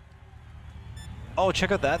 Oh,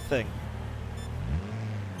 check out that thing.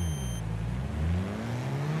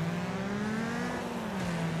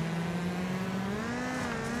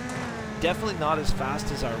 Definitely not as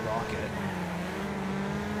fast as our rocket.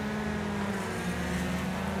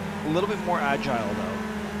 A little bit more agile, though.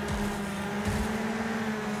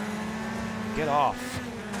 Get off.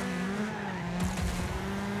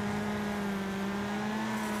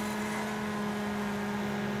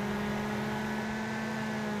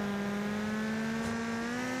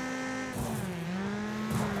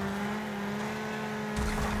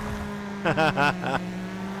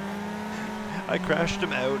 I crashed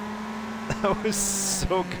him out. That was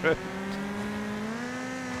so good.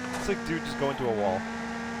 It's like, dude, just go into a wall.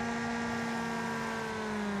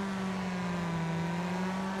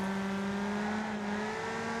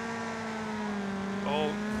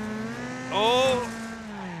 Oh. Oh!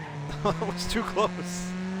 That was too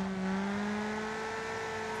close.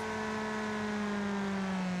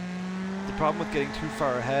 The problem with getting too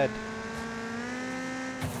far ahead.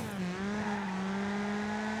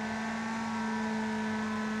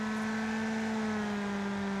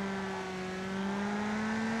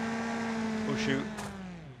 Oh shoot.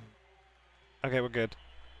 Okay, we're good.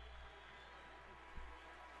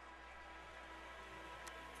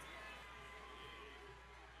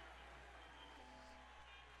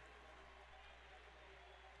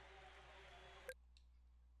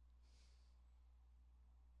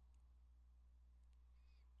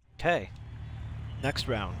 Okay. Next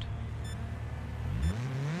round.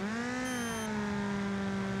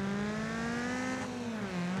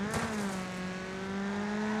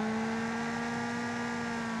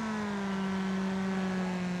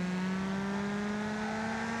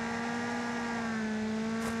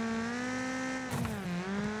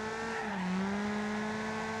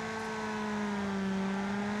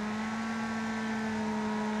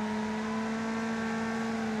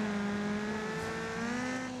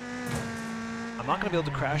 I'm not going to be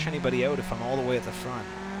able to crash anybody out if I'm all the way at the front.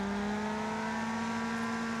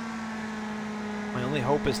 My only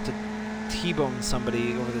hope is to T-bone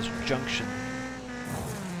somebody over this junction.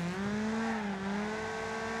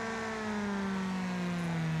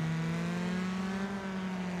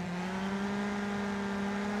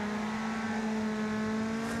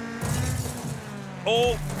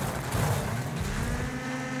 Oh!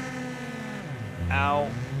 Ow.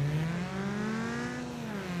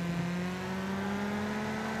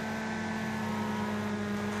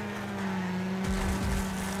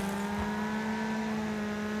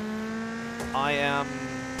 I am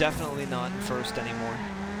definitely not in first anymore.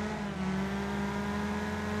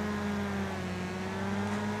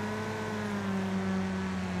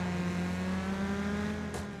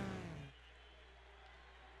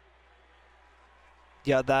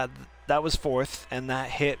 Yeah, that was fourth, and that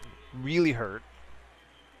hit really hurt.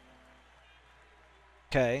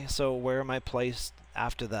 Okay, so where am I placed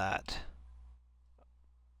after that?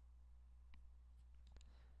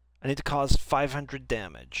 I need to cause 500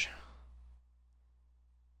 damage.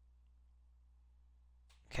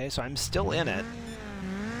 Okay, so I'm still in it.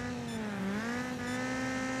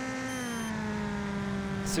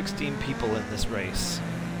 16 people in this race.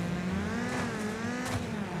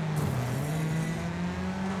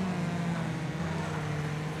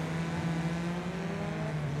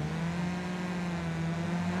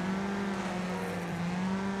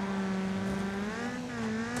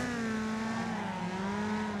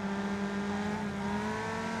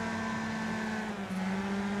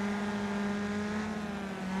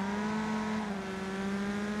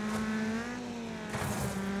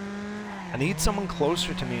 I need someone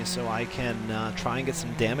closer to me so I can try and get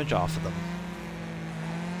some damage off of them.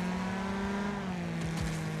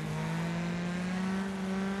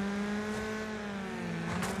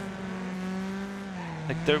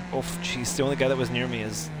 Like they're... Oh, jeez, the only guy that was near me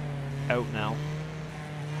is out now.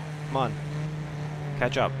 Come on.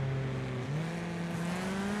 Catch up.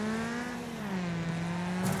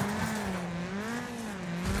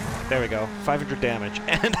 There we go. 500 damage.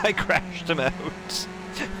 And I crashed him out.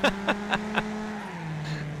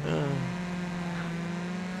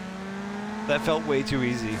 That felt way too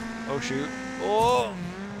easy. Oh shoot. Oh!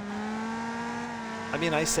 I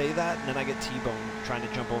mean, I say that and then I get T-boned trying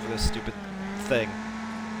to jump over this stupid thing.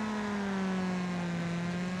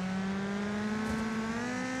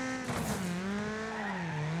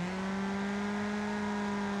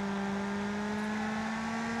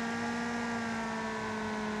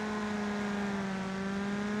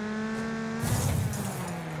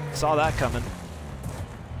 Saw that coming.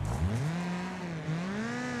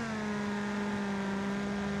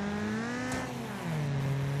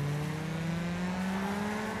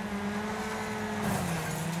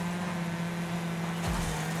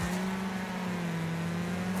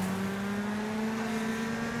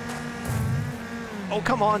 Oh,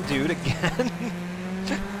 come on, dude, again.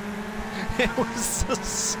 It was the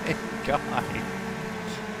same guy.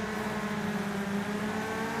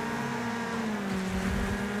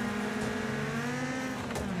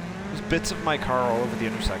 There's bits of my car all over the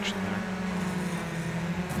intersection there.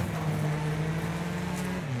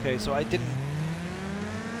 Okay, so I didn't...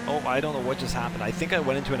 Oh, I don't know what just happened. I think I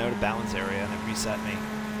went into an out of balance area and it reset me.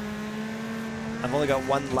 I've only got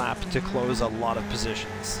one lap to close a lot of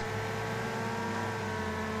positions.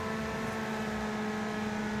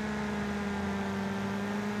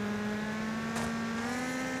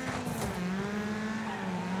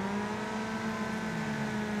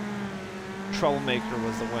 Troublemaker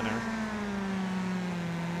was the winner.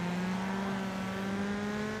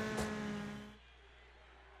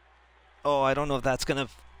 Oh, I don't know if that's gonna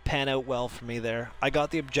pan out well for me there. I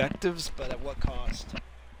got the objectives, but at what cost?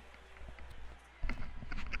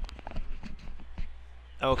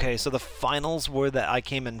 Okay, so the finals were that I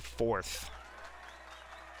came in 4th.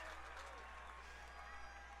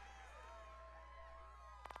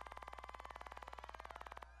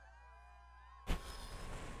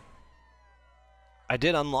 I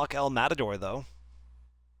did unlock El Matador, though.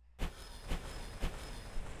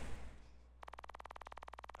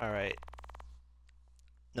 All right.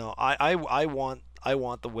 No, I want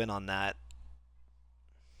the win on that.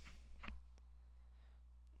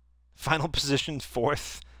 Final position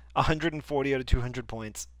 4th, 140 out of 200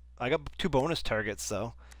 points. I got 2 bonus targets,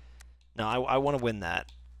 though. No, I want to win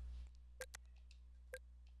that.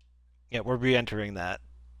 Yeah, we're re-entering that.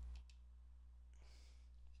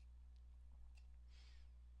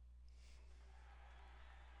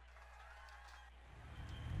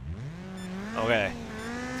 Okay.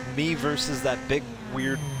 Me versus that big,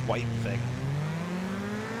 weird, white thing.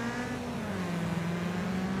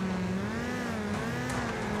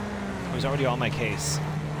 It was already on my case.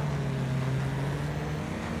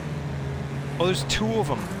 Oh, there's 2 of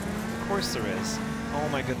them. Of course there is. Oh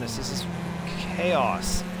my goodness, this is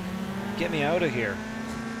chaos. Get me out of here.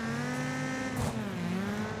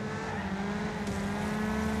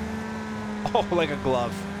 Oh, like a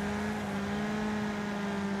glove.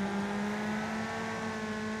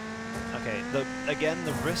 Okay, again,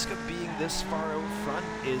 the risk of being this far out front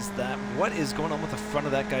is that what is going on with the front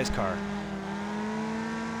of that guy's car?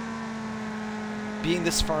 Being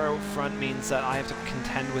this far out front means that I have to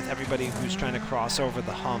contend with everybody who's trying to cross over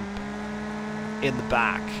the hump in the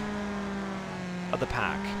back of the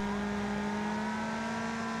pack.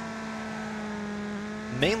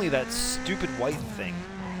 Mainly that stupid white thing,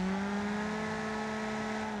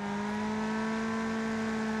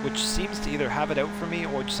 which seems to either have it out for me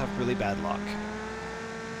or just have really bad luck.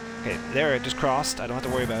 Okay, there, it just crossed. I don't have to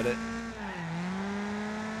worry about it.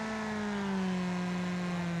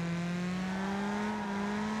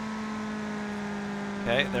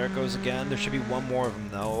 Okay, there it goes again. There should be one more of them,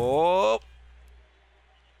 though. Oh!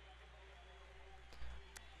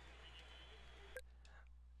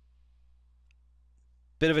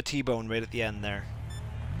 Bit of a T-bone right at the end there.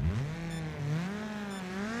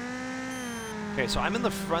 Okay, so I'm in the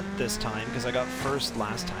front this time because I got first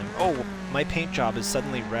last time. Oh, my paint job is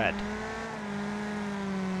suddenly red.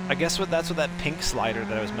 I guess that's what that pink slider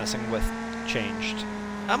that I was messing with changed.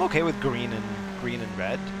 I'm okay with green and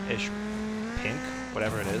red-ish. Pink,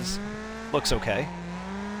 whatever it is. Looks okay.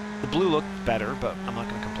 The blue looked better, but I'm not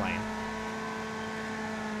going to complain.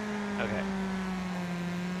 Okay.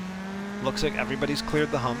 Looks like everybody's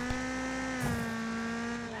cleared the hump.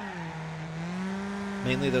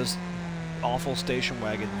 Mainly those awful station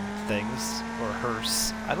wagon things, or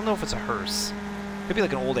hearse. I don't know if it's a hearse. Could be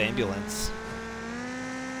like an old ambulance.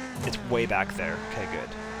 It's way back there. Okay, good.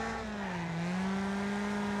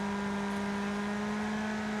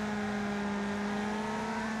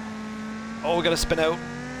 Oh, we gotta spin out.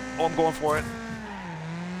 Oh, I'm going for it.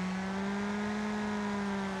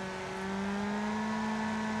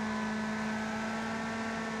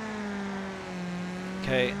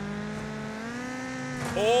 Okay.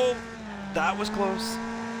 Oh, that was close.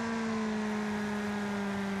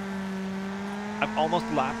 I've almost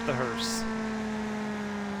lapped the hearse.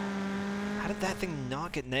 How did that thing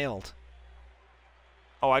not get nailed?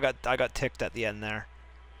 Oh, I got ticked at the end there.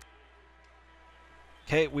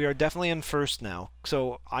 Okay, we are definitely in first now,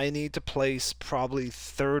 so I need to place probably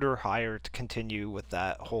third or higher to continue with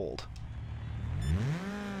that hold.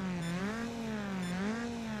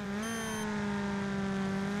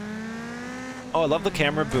 Oh, I love the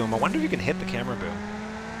camera boom. I wonder if you can hit the camera boom.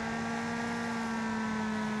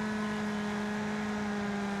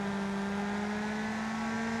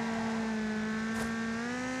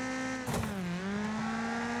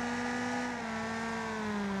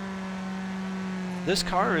 This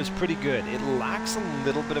car is pretty good. It lacks a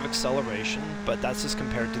little bit of acceleration, but that's just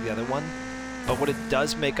compared to the other one. But what it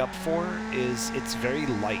does make up for is it's very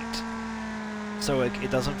light. So it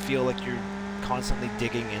doesn't feel like you're constantly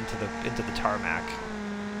digging into the tarmac.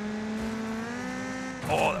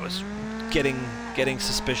 Oh, that was getting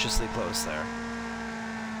suspiciously close there.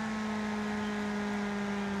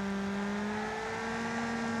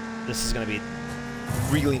 This is going to be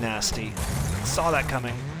really nasty. Saw that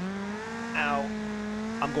coming. Ow.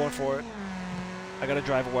 I'm going for it. I gotta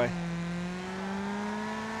drive away.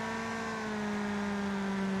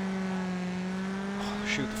 Oh,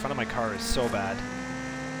 shoot, the front of my car is so bad.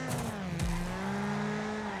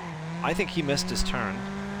 I think he missed his turn.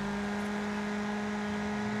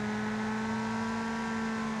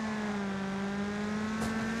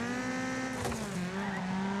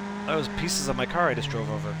 That was pieces of my car I just drove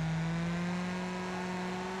over.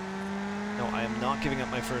 No, I am not giving up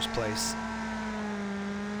my first place.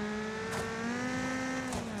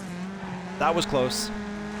 That was close.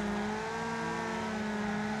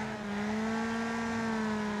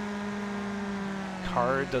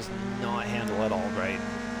 Car does not handle it all right.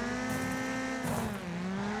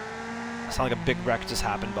 It sounded like a big wreck just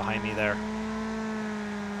happened behind me there.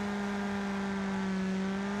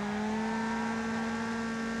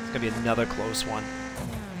 It's gonna be another close one.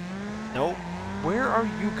 No, where are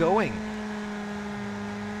you going?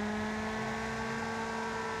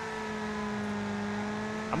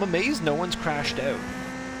 I'm amazed no one's crashed out.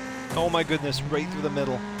 Oh my goodness, right through the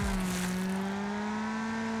middle.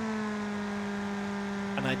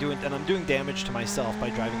 And I'm doing damage to myself by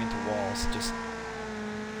driving into walls. Just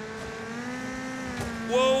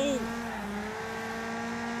whoa!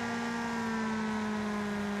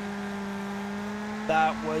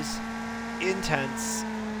 That was intense.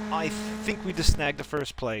 I think we just snagged the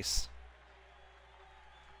first place.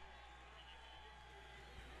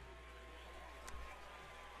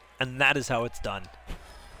 And that is how it's done.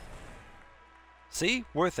 See?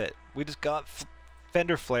 Worth it. We just got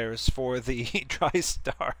fender flares for the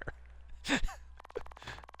TriStar.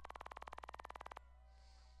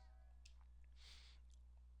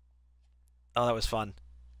 Oh, that was fun.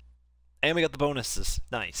 And we got the bonuses.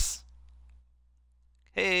 Nice.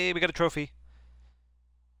 Hey, we got a trophy.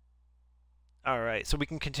 Alright, so we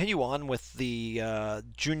can continue on with the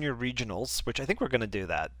junior regionals, which I think we're going to do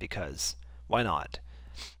that because why not?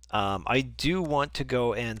 I do want to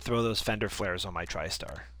go and throw those fender flares on my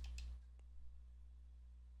TriStar.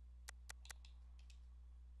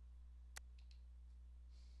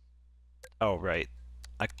 Oh, right.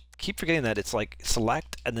 I keep forgetting that it's like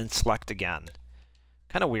select and then select again.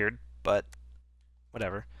 Kind of weird, but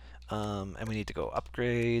whatever. And we need to go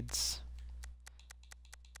upgrades.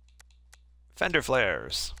 Fender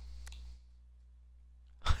flares.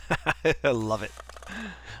 I love it.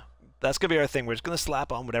 That's going to be our thing. We're just going to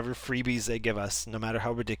slap on whatever freebies they give us, no matter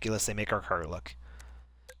how ridiculous they make our car look.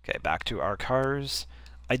 Okay, back to our cars.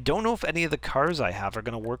 I don't know if any of the cars I have are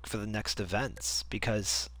going to work for the next events,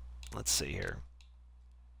 because, let's see here.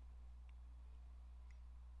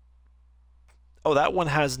 Oh, that one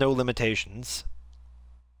has no limitations.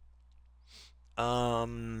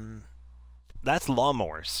 That's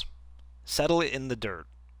lawnmowers. Settle it in the dirt.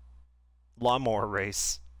 Lawnmower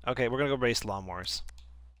race. Okay, we're going to go race lawnmowers.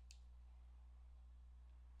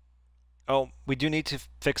 Oh, we do need to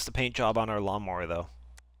fix the paint job on our lawnmower, though.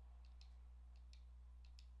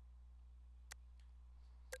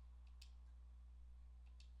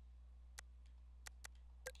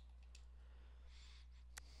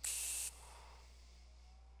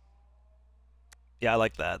 Yeah, I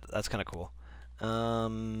like that. That's kind of cool.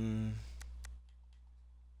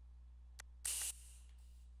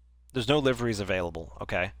 There's no liveries available.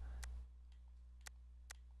 Okay.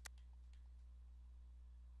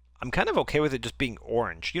 I'm kind of okay with it just being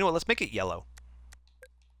orange. You know what? Let's make it yellow.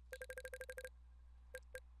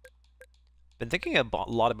 Been thinking a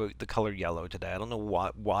lot about the color yellow today. I don't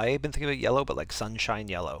know why I've been thinking about yellow, but like sunshine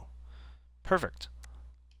yellow. Perfect.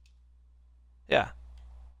 Yeah.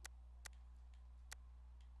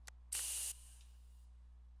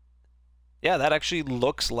 Yeah, that actually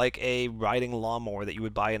looks like a riding lawnmower that you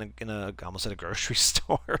would buy in a almost at a grocery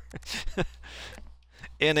store,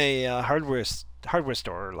 in a hardware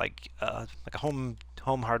store, like a home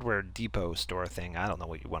hardware depot store thing. I don't know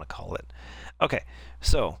what you want to call it. Okay,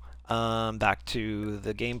 so back to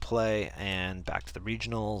the gameplay and back to the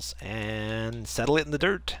regionals and settle it in the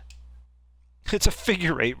dirt. It's a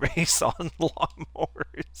figure 8 race on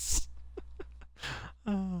lawnmowers.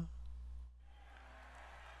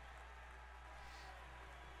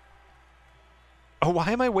 Oh,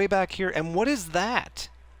 why am I way back here? And what is that?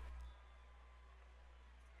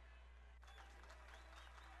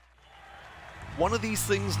 One of these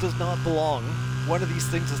things does not belong. One of these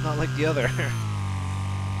things is not like the other. It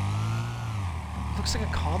looks like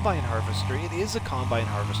a combine harvester. It is a combine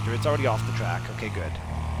harvester. It's already off the track. Okay, good.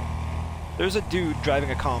 There's a dude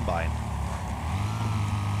driving a combine.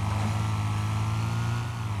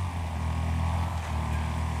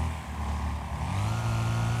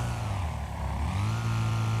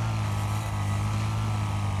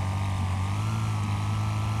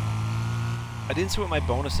 I didn't see what my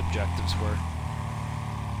bonus objectives were.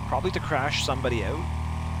 Probably to crash somebody out.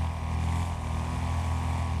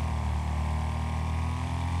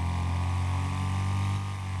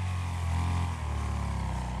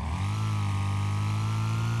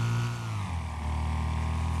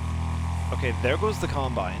 Okay, there goes the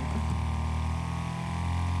combine.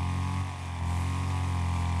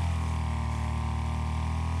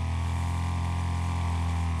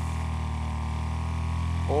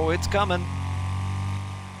 Oh, it's coming.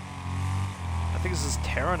 I think this is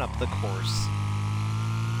tearing up the course.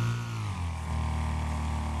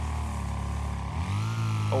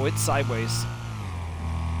 Oh, it's sideways.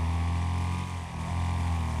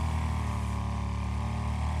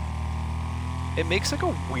 It makes like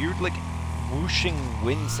a weird, like, whooshing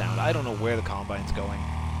wind sound. I don't know where the combine's going.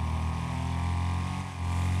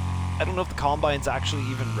 I don't know if the combine's actually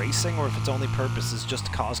even racing or if its only purpose is just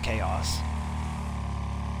to cause chaos.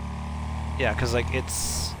 Yeah, because, like,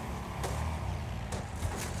 it's...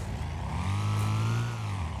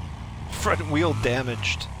 front wheel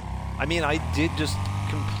damaged. I mean, I did just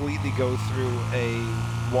completely go through a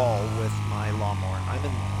wall with my lawnmower. I'm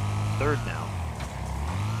in third now.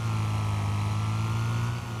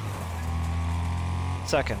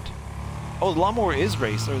 Second. Oh, the lawnmower is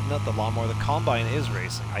racing. Or not the lawnmower, the combine is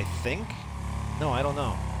racing. I think? No, I don't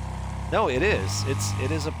know. No, it is.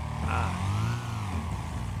 It is a... Ah.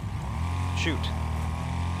 Shoot.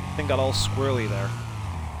 Thing got all squirrely there.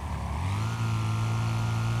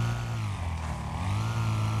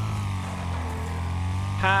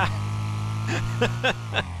 Ha!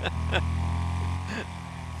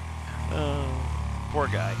 Poor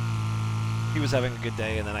guy. He was having a good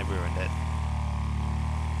day and then I ruined it.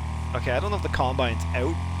 Okay, I don't know if the combine's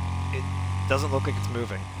out. It doesn't look like it's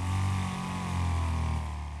moving.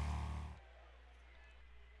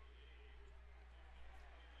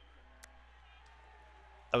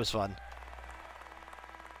 That was fun.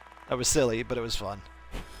 That was silly, but it was fun.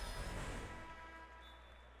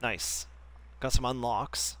 Nice. Got some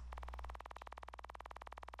unlocks.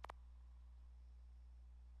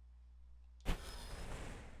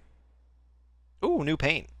 Ooh, new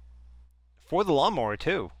paint. For the lawnmower,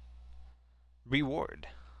 too. Reward.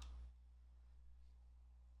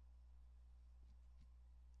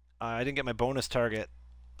 I didn't get my bonus target.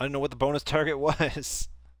 I don't know what the bonus target was.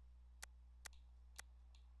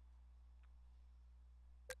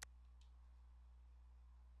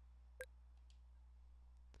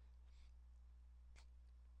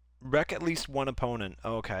 Wreck at least one opponent.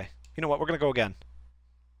 Oh, okay. You know what? We're going to go again.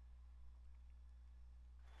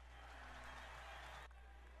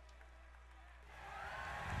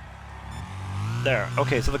 There.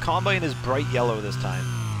 Okay, so the combine is bright yellow this time.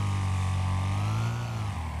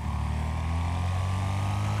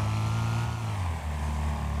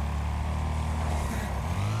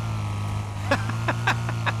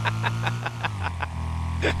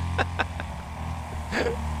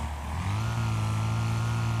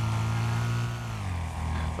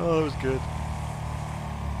 Oh, that was good.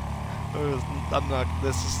 I'm not.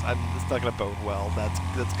 It's not gonna bode well.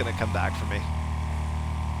 That's gonna come back for me.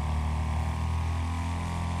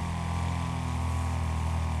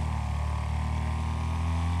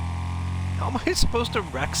 How am I supposed to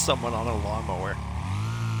wreck someone on a lawnmower?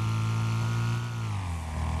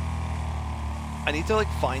 I need to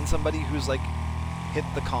like find somebody who's like hit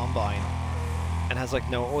the combine and has like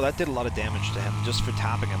no. Oh, that did a lot of damage to him just for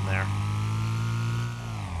tapping him there.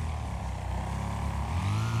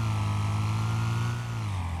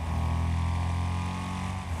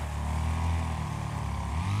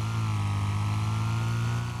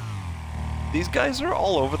 These guys are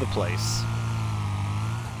all over the place.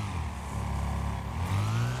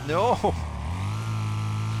 No!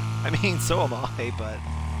 I mean, so am I, but...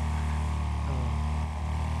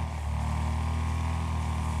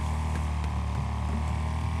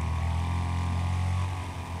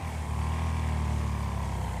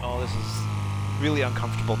 Oh, this is really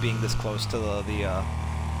uncomfortable being this close to the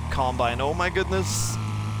combine. Oh my goodness!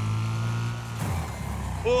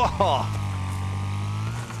 Oh!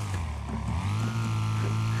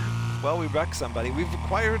 Well, we wrecked somebody. We've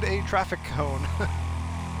acquired a traffic cone.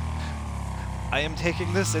 I am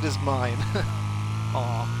taking this. It is mine.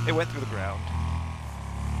 Aw, it went through the ground.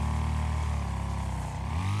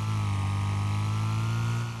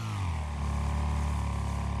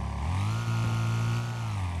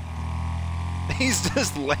 He's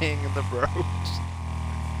just laying in the road.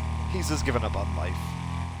 He's just given up on life.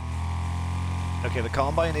 Okay, the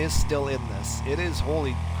combine is still in this. It is,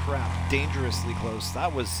 holy crap, dangerously close.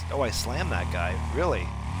 That was... Oh, I slammed that guy. Really?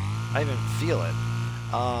 I didn't feel it.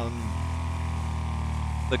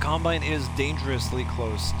 The combine is dangerously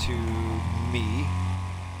close to me.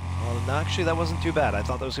 Well, actually, that wasn't too bad. I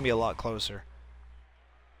thought that was going to be a lot closer.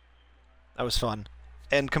 That was fun.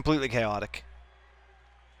 And completely chaotic.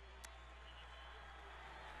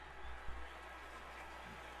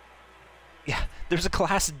 Yeah, There's a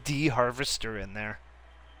Class D harvester in there.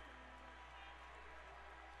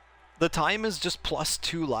 The time is just plus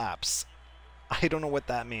 2 laps. I don't know what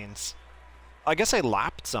that means. I guess I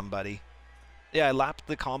lapped somebody. Yeah, I lapped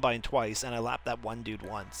the combine twice, and I lapped that one dude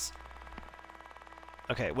once.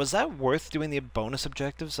 Okay, was that worth doing the bonus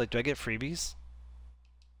objectives? Like, do I get freebies?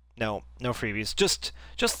 No, no freebies. Just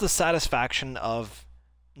the satisfaction of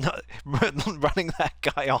running that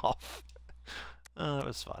guy off. That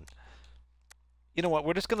was fun. You know what?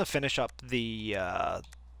 We're just gonna finish up the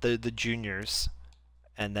juniors,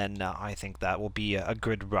 and then I think that will be a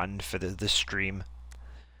good run for the stream.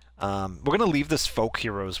 We're gonna leave this Folk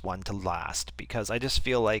Heroes one to last because I just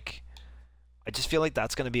feel like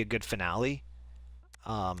that's gonna be a good finale.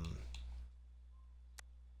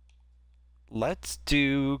 Let's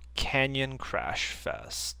do Canyon Crash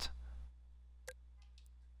Fest.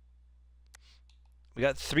 We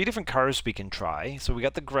got 3 different cars we can try. So we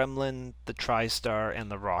got the Gremlin, the TriStar, and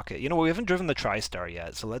the Rocket. You know, we haven't driven the TriStar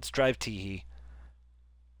yet, so let's drive Teehee.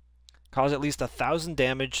 Cause at least 1,000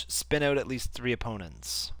 damage, spin out at least 3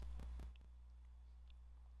 opponents.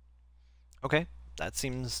 Okay, that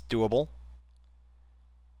seems doable.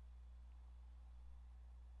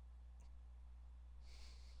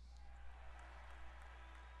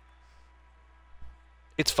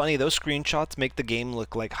 It's funny, those screenshots make the game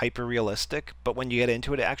look like hyper-realistic, but when you get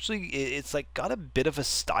into it, it's like got a bit of a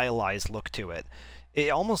stylized look to it.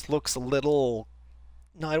 It almost looks a little,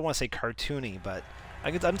 no, I don't want to say cartoony, but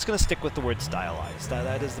I'm just going to stick with the word stylized.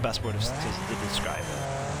 That is the best word to describe it.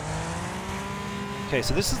 Okay,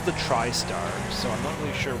 so this is the TriStar, so I'm not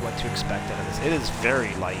really sure what to expect out of this. It is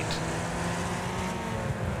very light.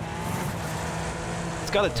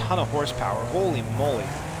 It's got a ton of horsepower, holy moly.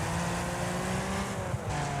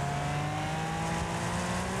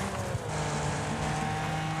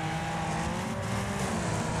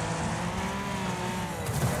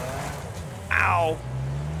 Ow!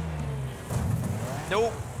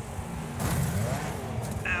 Nope.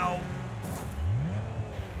 Ow.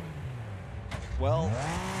 Well,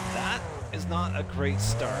 that is not a great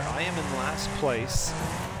start. I am in last place,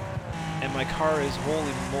 and my car is,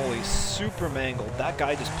 holy moly, super mangled. That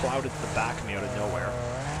guy just plowed into the back of me out of nowhere.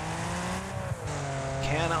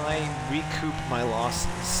 Can I recoup my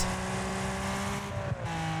losses?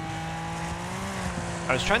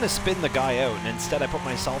 I was trying to spin the guy out, and instead I put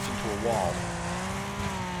myself into a wall.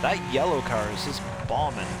 That yellow car is just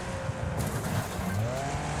bombing.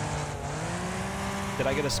 Did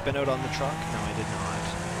I get a spin out on the truck? No, I did not.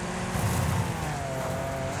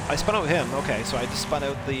 I spun out him. Okay, so I just spun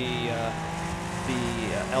out the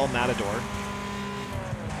El Matador.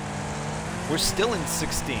 We're still in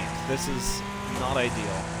 16th. This is not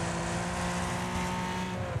ideal.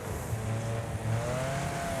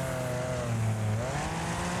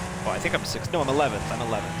 Oh, I think I'm 6th. No, I'm 11th. I'm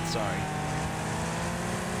 11th. Sorry.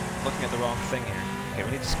 Looking at the wrong thing here. Okay,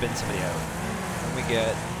 we need to spin somebody out. Then we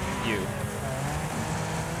get you.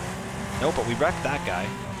 Nope, but we wrecked that guy.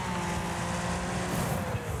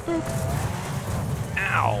 Boop.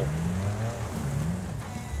 Ow!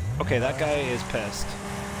 Okay, that guy is pissed.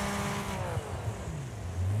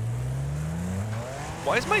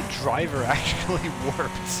 Why is my driver actually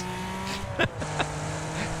warped?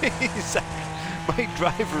 My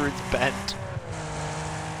driver is bent.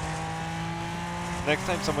 Next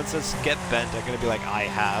time someone says get bent, I'm gonna be like, I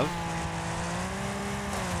have.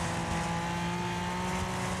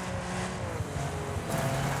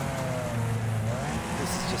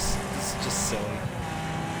 This is just silly.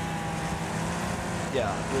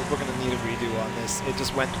 Yeah, we're gonna need a redo on this. It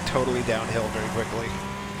just went totally downhill very quickly.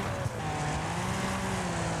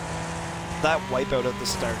 That wipeout at the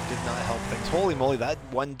start did not help things. Holy moly, that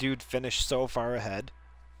one dude finished so far ahead.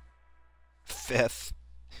 5th.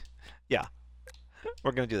 Yeah.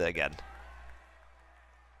 We're gonna do that again.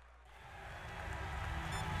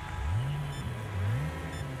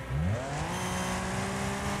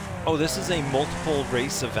 Oh, this is a multiple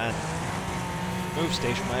race event. Move,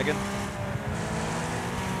 station wagon.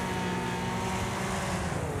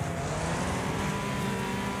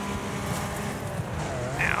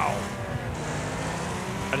 Ow.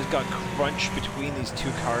 I just got crunched between these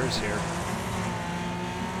 2 cars here.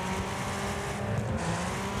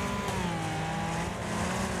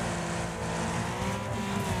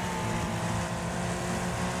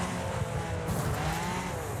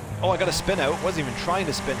 Oh, I got a spin out. Wasn't even trying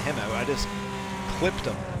to spin him out. I just clipped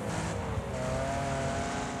him.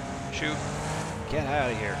 Shoot. Get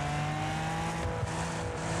out of here.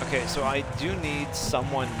 Okay, so I do need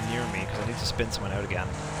someone near me because I need to spin someone out again.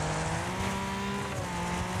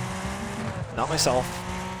 Not myself.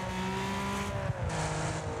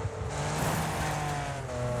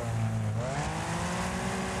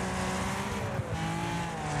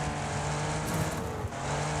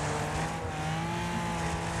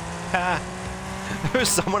 There's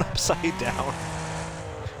someone upside down.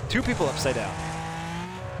 2 people upside down.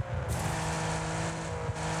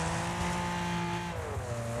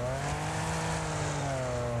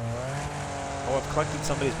 Oh, I've collected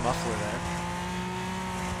somebody's muffler there.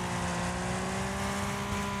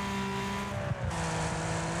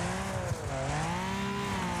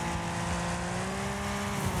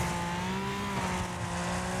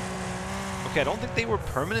 Okay, I don't think they were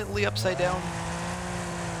permanently upside down.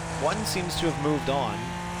 One seems to have moved on.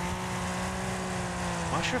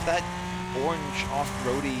 I'm not sure if that orange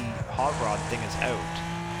off-roady hot rod thing is out.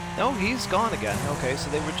 No, he's gone again. Okay,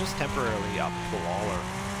 so they were just temporarily up the wall or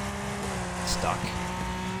stuck.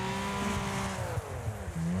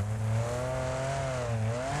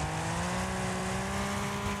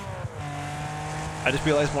 I just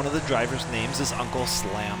realized one of the driver's names is Uncle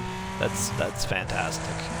Slam. That's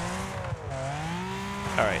fantastic.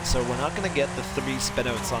 Alright, so we're not going to get the 3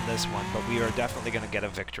 spinouts on this one, but we are definitely going to get a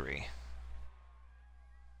victory.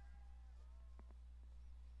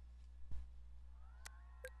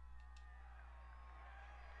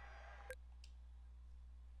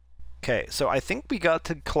 Okay, so I think we got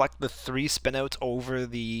to collect the 3 spinouts over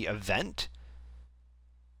the event.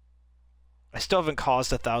 I still haven't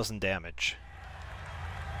caused 1,000 damage.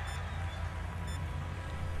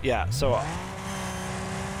 Yeah, so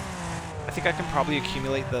I think I can probably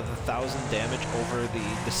accumulate the 1,000 damage over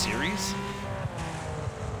the series.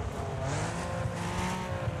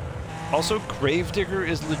 Also, Gravedigger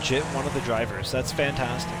is legit one of the drivers. That's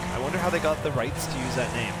fantastic. I wonder how they got the rights to use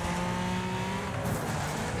that name.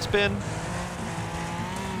 Spin.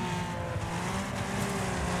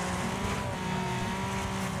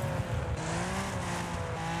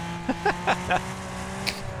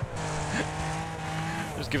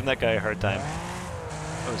 Just giving that guy a hard time.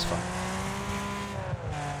 That was fun.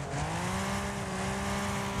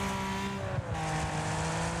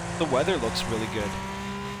 The weather looks really good.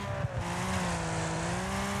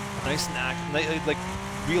 Nice and like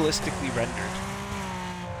realistically rendered.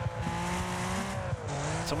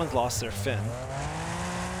 Someone's lost their fin.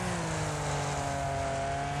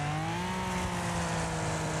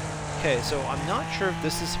 Okay, so I'm not sure if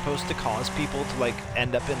this is supposed to cause people to like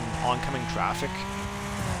end up in oncoming traffic.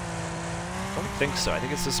 I don't think so. I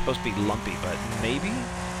think it's just supposed to be lumpy, but maybe?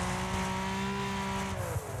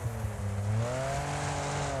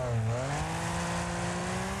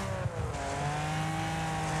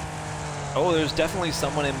 Oh, there's definitely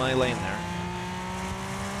someone in my lane there.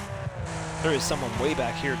 There is someone way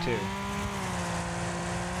back here, too.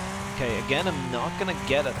 Okay, again, I'm not gonna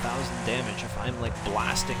get 1,000 damage if I'm, like,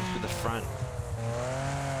 blasting through the front.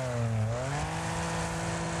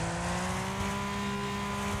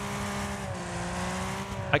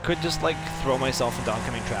 I could just, like, throw myself into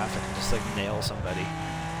oncoming traffic and just, like, nail somebody.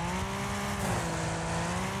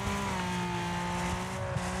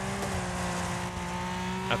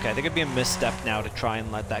 Okay, I think it'd be a misstep now to try and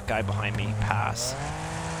let that guy behind me pass.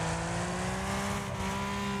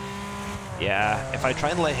 Yeah, if I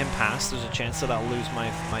try and let him pass, there's a chance that I'll lose my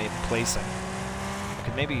placing. I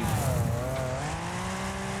could maybe...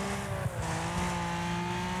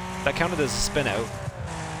 That counted as a spin out.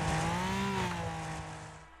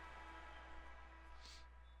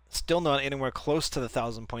 Still not anywhere close to the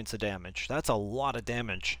 1,000 points of damage. That's a lot of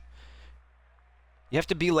damage. You have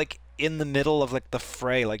to be, like, in the middle of, like, the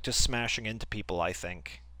fray, like, just smashing into people, I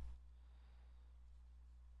think.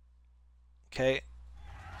 Okay.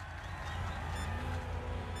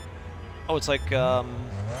 Oh, it's like,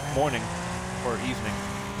 morning. Or evening.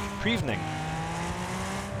 Prevening.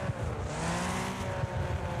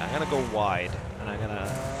 I'm gonna go wide, and I'm gonna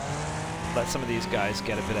let some of these guys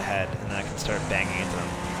get a bit ahead, and then I can start banging into them.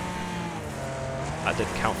 That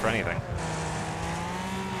didn't count for anything.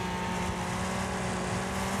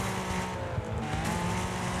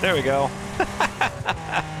 There we go.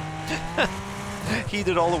 He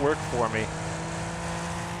did all the work for me.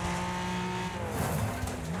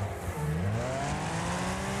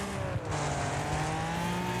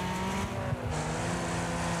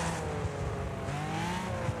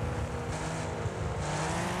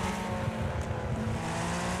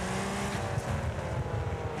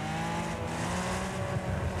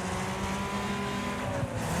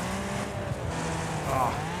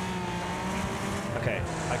 Okay,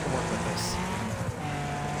 I can work with this.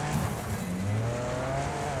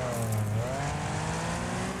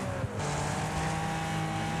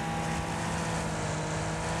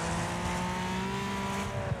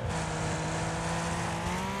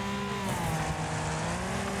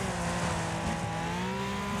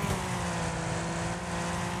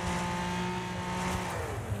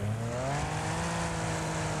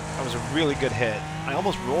 That was a really good hit. I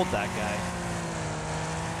almost rolled that guy.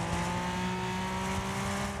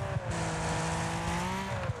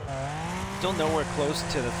 Still nowhere close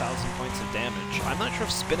to the 1,000 points of damage. I'm not sure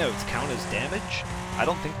if spinouts count as damage. I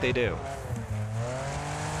don't think they do.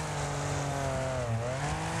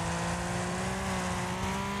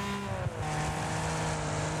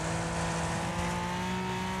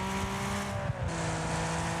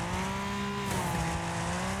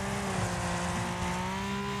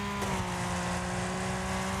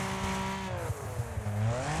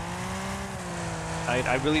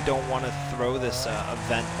 I really don't want to throw this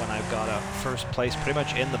event when I've got a first place pretty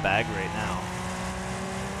much in the bag right now.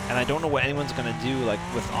 And I don't know what anyone's going to do like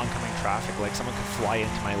with oncoming traffic. Like someone could fly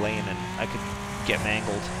into my lane and I could get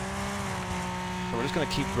mangled. So we're just going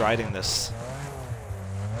to keep riding this.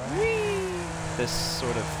 Whee! This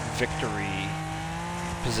sort of victory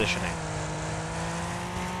positioning.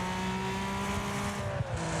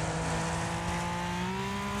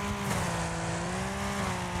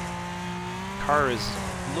 Car is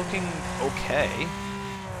looking okay.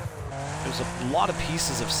 There's a lot of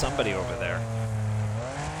pieces of somebody over there.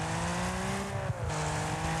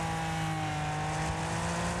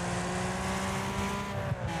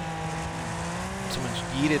 Someone's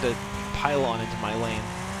yeeted a pylon into my lane.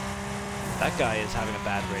 That guy is having a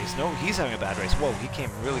bad race. No, he's having a bad race. Whoa, he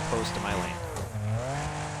came really close to my lane.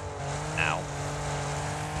 Ow.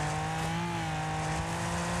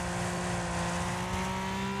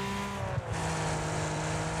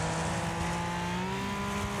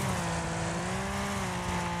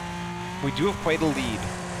 We do have quite a lead,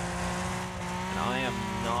 and I am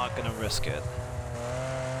not going to risk it.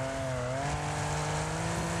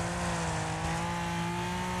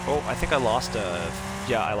 Oh, I think I lost a...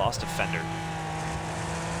 Yeah, I lost a fender.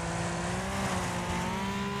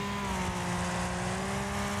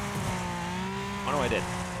 Oh no, I did.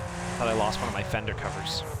 I thought I lost one of my fender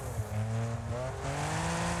covers.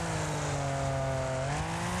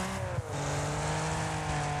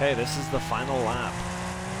 Okay, this is the final lap.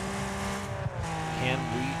 Can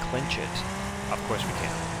we clinch it? Of course we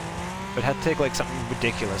can. But it had to take like something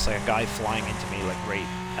ridiculous, like a guy flying into me like right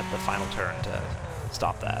at the final turn to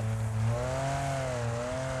stop that.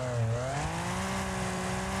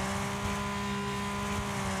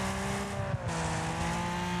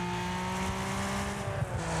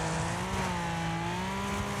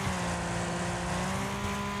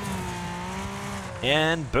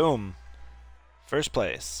 And boom. First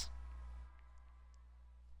place.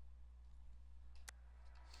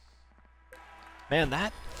 Man,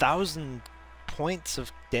 that 1,000 points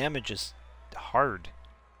of damage is hard.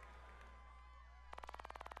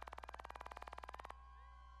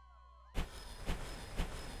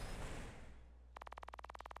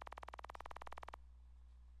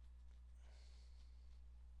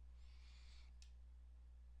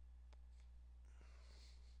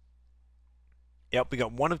 Yep, we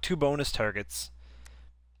got one of two bonus targets.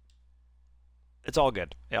 It's all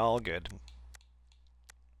good. Yeah, all good.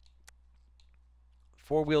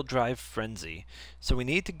 Four-wheel drive frenzy. So we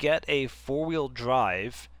need to get a four-wheel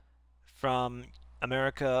drive from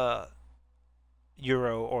America,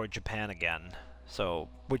 Euro, or Japan again. So,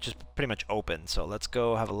 which is pretty much open. So let's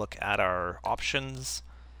go have a look at our options.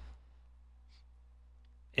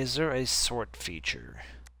 Is there a sort feature?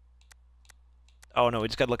 Oh no, we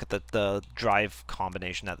just gotta look at the drive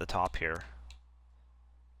combination at the top here.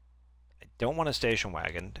 I don't want a station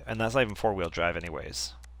wagon, and that's not even four-wheel drive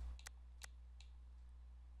anyways.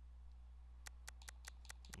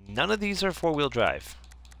 None of these are four-wheel drive.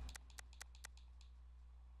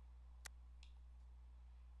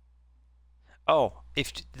 Oh,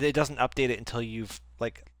 if it doesn't update it until you've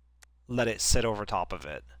like let it sit over top of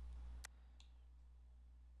it.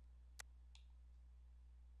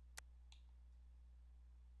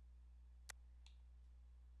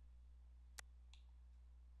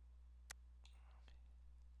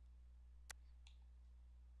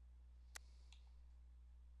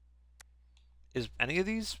 Is any of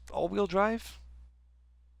these all-wheel drive?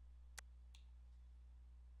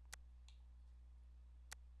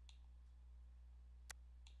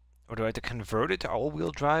 Or do I have to convert it to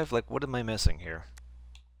all-wheel drive? Like, what am I missing here?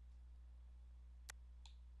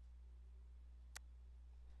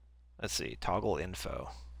 Let's see, toggle info.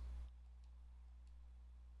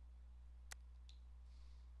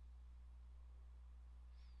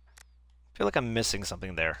 I feel like I'm missing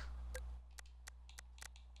something there.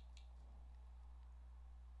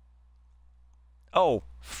 Oh,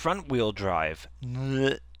 front-wheel drive.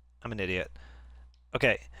 I'm an idiot.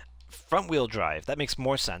 Okay, front-wheel drive. That makes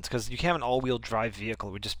more sense because you can't have an all-wheel drive vehicle.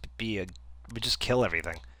 It would just be would just kill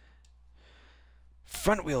everything.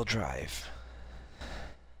 Front-wheel drive.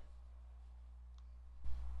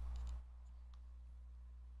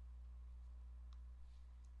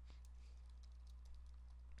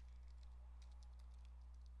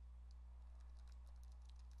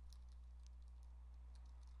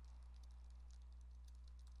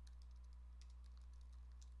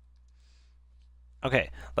 Okay,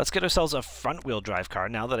 let's get ourselves a front-wheel drive car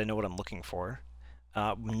now that I know what I'm looking for.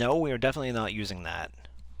 No, we are definitely not using that.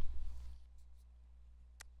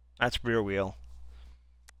 That's rear wheel.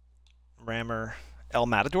 Rammer. El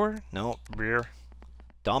Matador? No. Rear.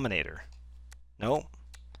 Dominator. No.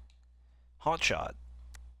 Hotshot.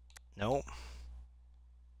 No.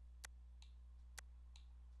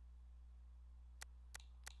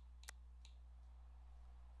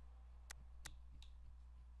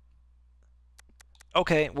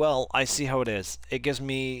 Okay, well, I see how it is. It gives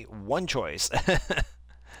me one choice.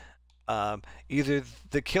 Either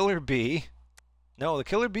the Killer Bee. No, the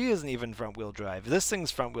Killer Bee isn't even front-wheel drive. This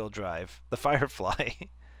thing's front-wheel drive. The Firefly.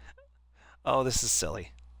 Oh, this is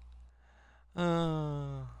silly.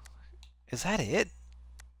 Is that it?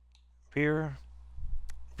 Rear,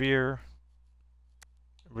 rear,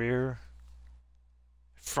 rear,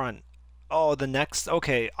 front. Oh, the next.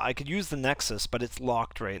 Okay, I could use the Nexus, but it's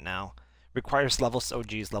locked right now. Requires level. Oh,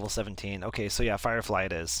 geez, level 17. Okay, so yeah, Firefly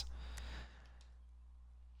it is.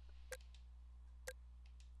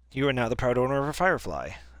 You are now the proud owner of a Firefly.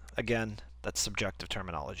 Again, that's subjective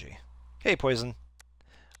terminology. Hey, Poison.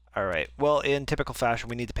 Alright, well, in typical fashion,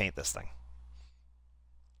 we need to paint this thing.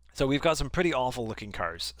 So we've got some pretty awful looking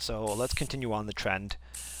cars. So let's continue on the trend.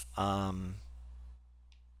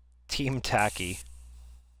 Team Tacky.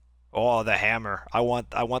 Oh, the hammer. I want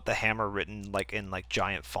the hammer written like in like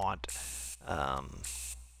giant font.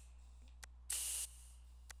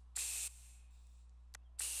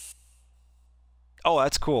 Oh,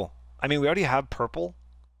 that's cool. I mean, we already have purple.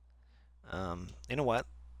 You know what?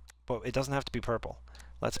 But it doesn't have to be purple.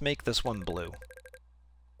 Let's make this one blue.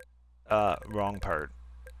 Wrong part.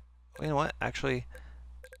 You know what? Actually,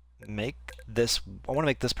 make this... I want to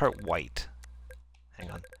make this part white. Hang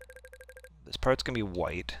on. This part's going to be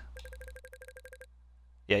white.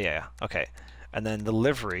 Yeah. Okay. And then the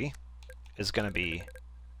livery is going to be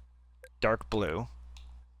dark blue.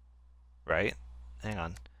 Right? Hang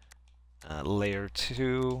on. Layer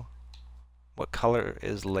 2. What color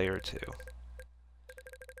is layer 2?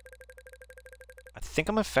 I think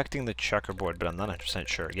I'm affecting the checkerboard, but I'm not 100%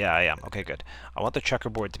 sure. Yeah, I am. Okay, good. I want the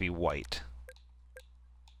checkerboard to be white.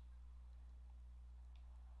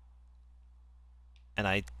 And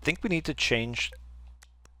I think we need to change...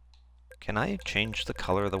 Can I change the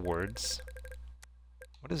color of the words?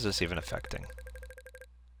 What is this even affecting?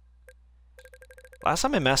 Last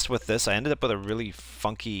time I messed with this, I ended up with a really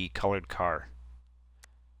funky colored car.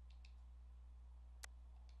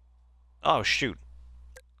 Oh, shoot.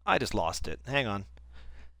 I just lost it. Hang on.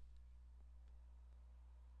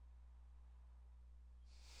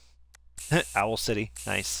 Owl City.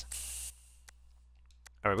 Nice.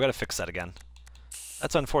 Alright, we gotta fix that again.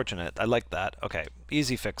 That's unfortunate. I like that. Okay,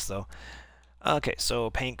 easy fix, though. Okay, so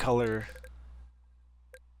paint color.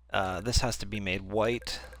 This has to be made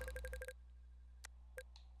white.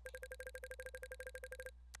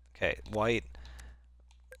 Okay, white.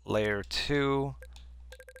 Layer 2.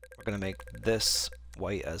 We're gonna make this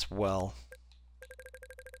white as well.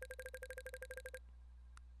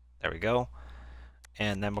 There we go.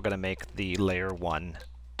 And then we're gonna make the layer 1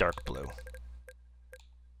 dark blue.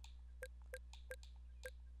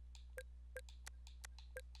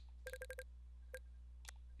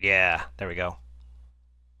 Yeah, there we go.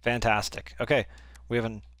 Fantastic. Okay, we have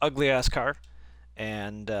an ugly-ass car,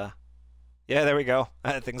 and yeah, there we go.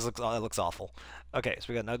 It looks awful. Okay, so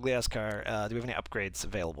we got an ugly-ass car. Do we have any upgrades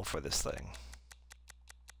available for this thing?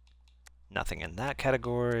 Nothing in that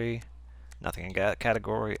category. Nothing in that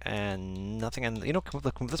category, and nothing in... You know,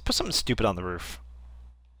 let's put something stupid on the roof.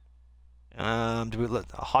 Do we let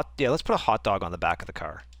a hot? Yeah, let's put a hot dog on the back of the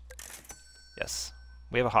car. Yes,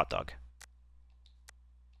 we have a hot dog.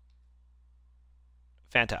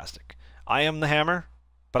 Fantastic. I am the hammer,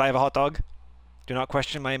 but I have a hot dog. Do not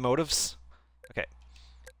question my motives. Okay.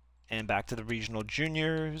 And back to the regional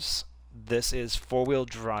juniors. This is four-wheel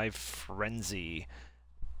drive frenzy.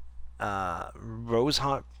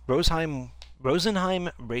 Rosenheim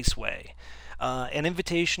Raceway. An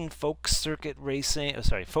invitation folk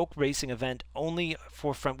racing event only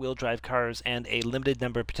for front-wheel drive cars and a limited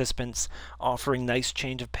number of participants, offering nice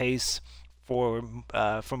change of pace for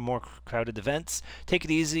more crowded events. Take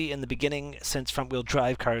it easy in the beginning since front-wheel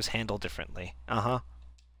drive cars handle differently.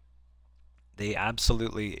 They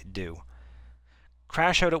absolutely do.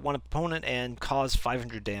 Crash out at one opponent and cause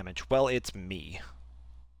 500 damage. Well, it's me.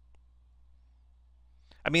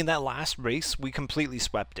 I mean, that last race, we completely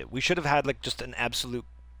swept it. We should have had, like, just an absolute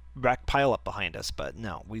wreck pile up behind us, but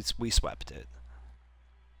no, we swept it.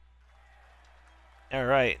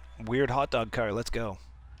 Alright, weird hot dog car, let's go.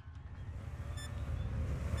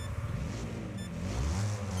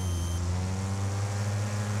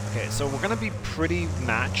 Okay, so we're gonna be pretty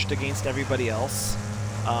matched against everybody else,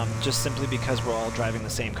 just simply because we're all driving the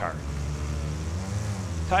same car.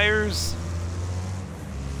 Tires!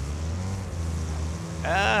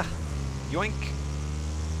 Yoink!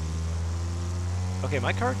 Okay,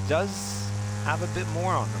 my car does have a bit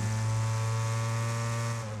more on them.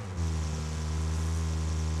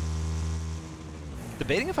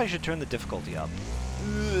 Debating if I should turn the difficulty up.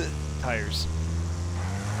 Ugh, tires.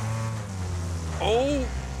 Oh!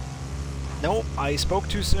 Nope, I spoke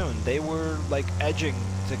too soon. They were, like, edging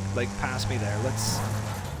to, like, pass me there. Let's...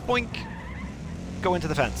 boink! Go into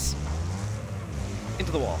the fence.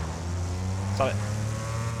 Into the wall. Stop it.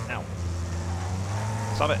 Ow.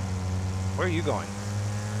 Stop it. Where are you going?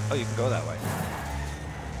 Oh, you can go that way.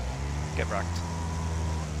 Get wrecked.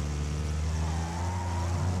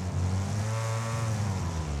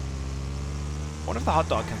 I wonder if the hot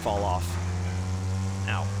dog can fall off.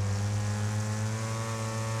 Ow.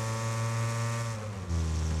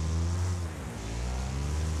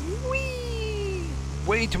 Whee!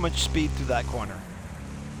 Way too much speed through that corner.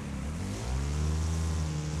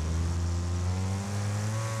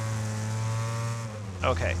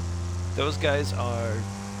 Okay. Those guys are...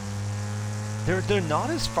 They're not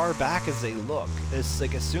as far back as they look. It's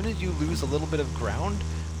like as soon as you lose a little bit of ground,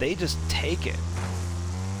 they just take it.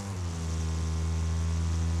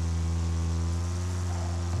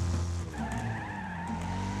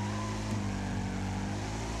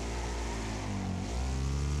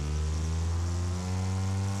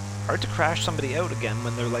 Hard to crash somebody out again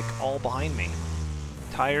when they're like all behind me.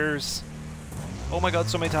 Tires. Oh my god,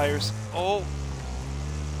 so many tires. Oh!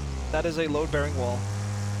 That is a load-bearing wall.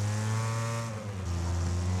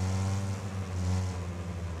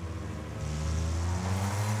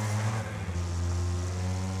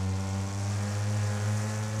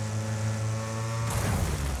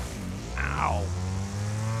 Ow.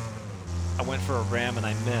 I went for a ram and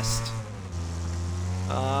I missed.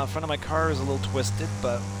 Front of my car is a little twisted,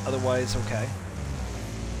 but otherwise okay.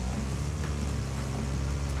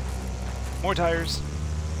 More tires.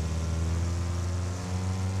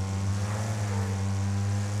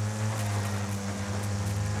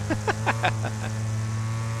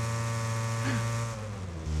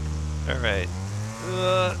 Alright.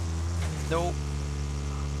 Nope.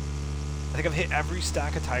 I think I've hit every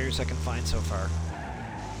stack of tires I can find so far.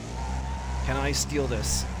 Can I steal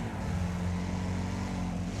this?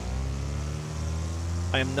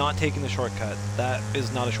 I am not taking the shortcut. That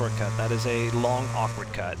is not a shortcut. That is a long,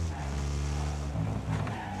 awkward cut.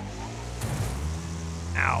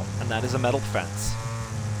 Ow. And that is a metal fence.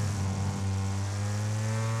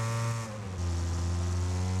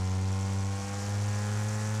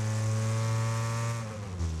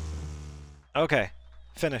 Okay.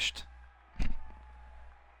 Finished.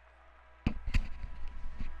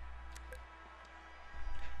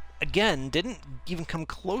 Again, didn't even come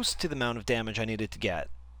close to the amount of damage I needed to get.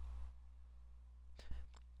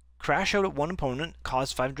 Crash out at one opponent,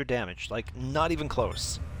 caused 500 damage. Like, not even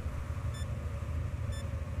close.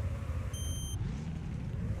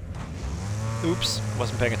 Oops,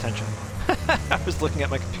 wasn't paying attention. I was looking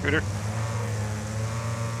at my computer.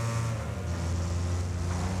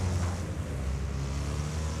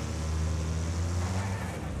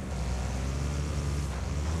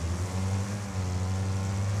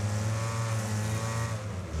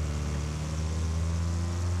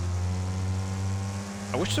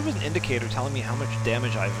 I wish there was an indicator telling me how much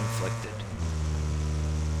damage I've inflicted.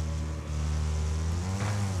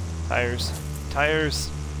 Tires. Tires!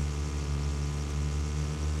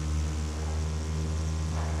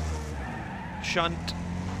 Shunt.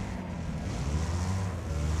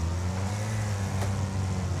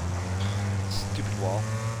 Stupid wall.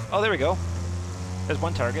 Oh, there we go. There's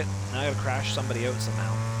one target. Now I gotta crash somebody out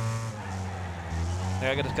somehow.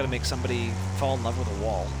 I just gotta make somebody fall in love with a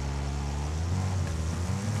wall.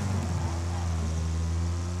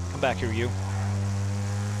 Come back here, you.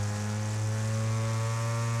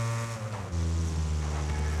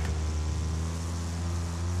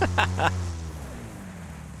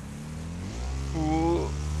 Ooh.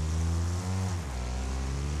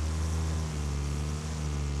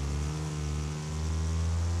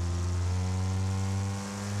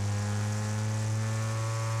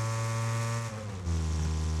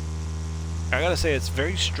 I gotta say, it's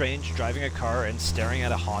very strange driving a car and staring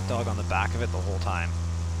at a hot dog on the back of it the whole time.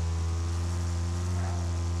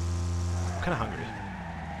 I'm kinda hungry.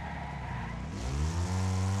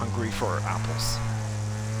 Hungry for apples.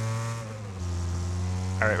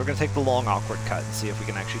 Alright, we're gonna take the long, awkward cut and see if we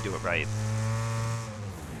can actually do it right.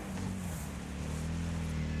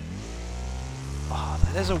 Oh,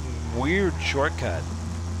 that is a weird shortcut.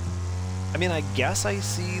 I mean, I guess I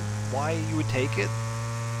see why you would take it.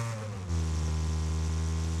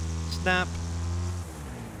 Snap.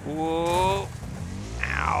 Whoa.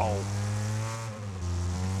 Ow.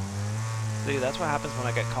 See, that's what happens when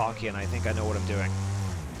I get cocky and I think I know what I'm doing.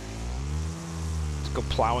 Let's go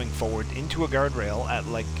plowing forward into a guardrail at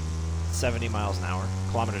like 70 miles an hour,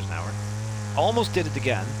 kilometers an hour. Almost did it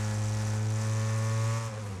again.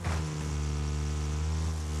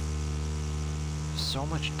 So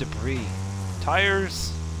much debris.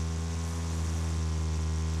 Tires.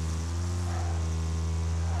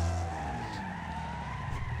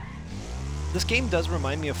 This game does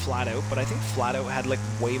remind me of Flat Out, but I think Flat Out had like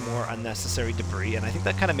way more unnecessary debris, and I think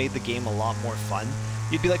that kind of made the game a lot more fun.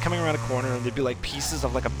 You'd be like coming around a corner and there'd be like pieces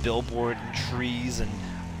of like a billboard and trees and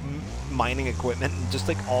mining equipment and just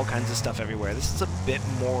like all kinds of stuff everywhere. This is a bit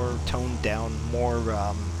more toned down, more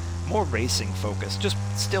racing focused, just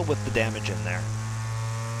still with the damage in there.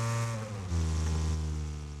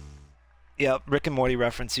 Yeah, Rick and Morty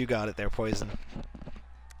reference, you got it there, Poison.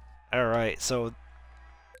 Alright, so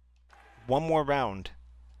one more round.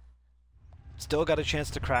 Still got a chance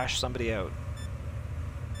to crash somebody out.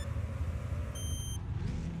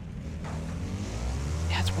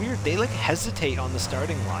 Yeah, it's weird. They like hesitate on the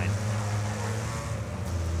starting line.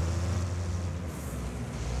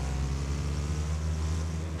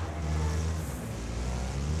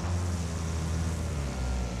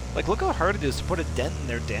 Like, look how hard it is to put a dent in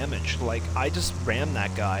their damage. Like, I just rammed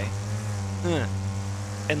that guy.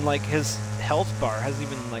 And like, his health bar hasn't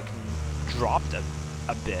even like dropped a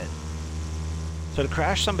bit. So to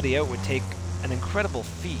crash somebody out would take an incredible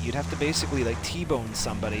feat. You'd have to basically like T-bone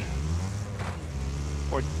somebody.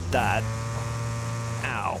 Or that.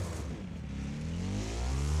 Ow.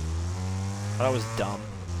 That was dumb.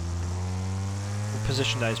 What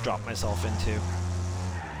position did I just drop myself into?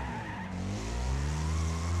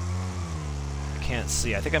 I can't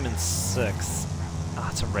see. I think I'm in 6th. Ah,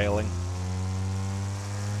 it's a railing.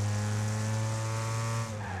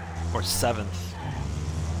 Or 7th.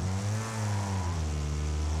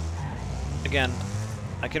 Again,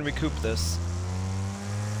 I can recoup this.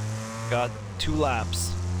 Got 2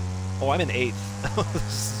 laps. Oh, I'm in 8th.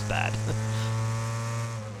 This is bad.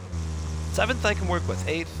 7th I can work with.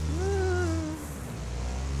 8th.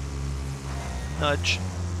 Nudge.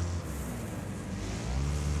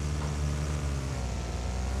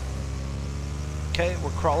 Okay, we're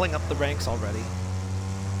crawling up the ranks already.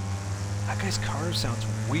 That guy's car sounds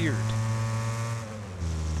weird.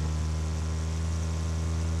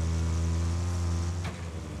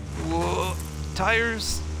 Whoa,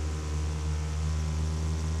 tires.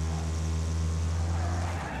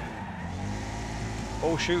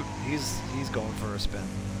 Oh shoot, he's going for a spin.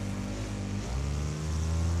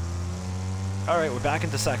 Alright, we're back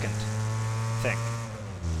into 2nd. I think.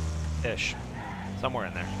 Ish. Somewhere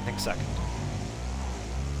in there. I think 2nd.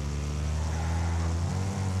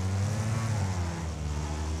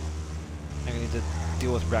 I need to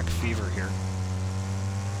deal with wreck fever here.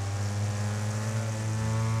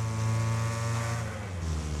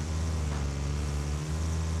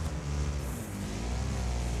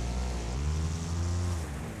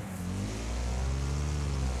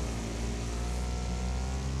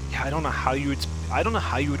 Yeah, I don't know how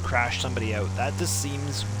you would crash somebody out. That just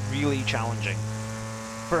seems really challenging.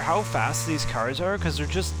 For how fast these cars are, because they're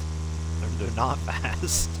not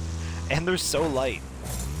fast. And they're so light.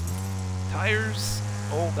 Tires.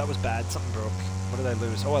 Oh, that was bad. Something broke. What did I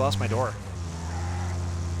lose? Oh, I lost my door.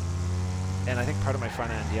 And I think part of my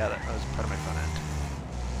front end. Yeah, that was part of my front end.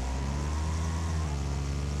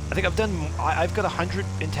 I think I've got 100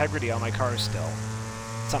 integrity on my car still.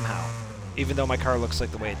 Somehow. Even though my car looks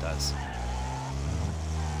like the way it does.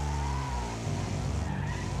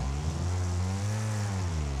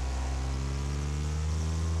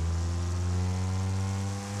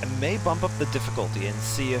 I may bump up the difficulty and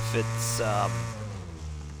see if it's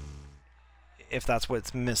if that's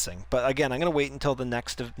what's missing. But again, I'm gonna wait until the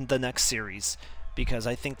next series, because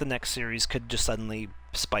I think the next series could just suddenly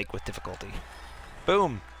spike with difficulty.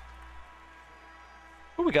 Boom.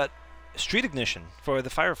 Oh, we got street ignition for the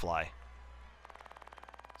Firefly.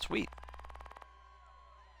 Sweet.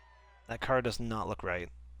 That car does not look right.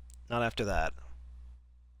 Not after that.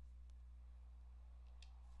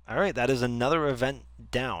 Alright, that is another event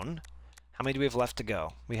down. How many do we have left to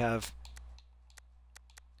go? We have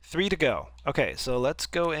 3 to go. Okay, so let's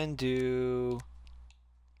go and do...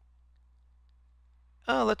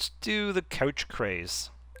 let's do the couch craze.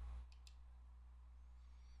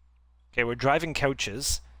 Okay, we're driving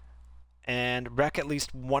couches, and wreck at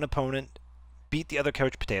least one opponent, beat the other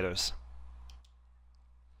couch potatoes.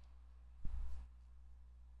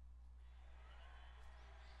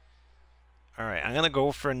 Alright, I'm gonna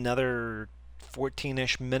go for another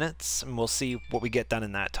 14-ish minutes, and we'll see what we get done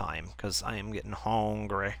in that time, because I am getting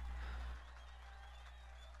hungry.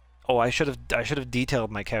 Oh, I should have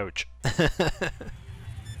detailed my couch.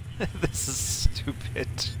 This is stupid.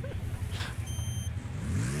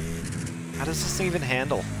 How does this thing even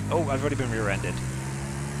handle? Oh, I've already been rear-ended.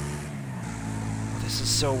 This is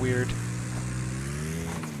so weird.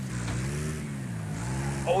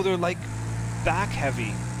 Oh, they're like back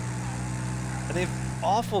heavy. And they have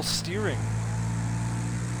awful steering.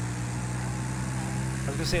 I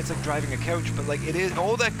was gonna say it's like driving a couch, but like it is.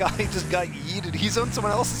 Oh, that guy just got yeeted. He's on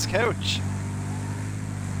someone else's couch.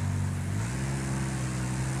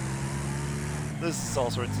 This is all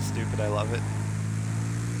sorts of stupid. I love it.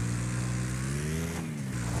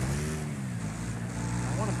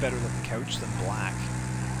 I want a better looking couch than black.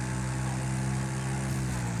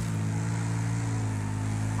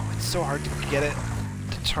 Oh, it's so hard to get it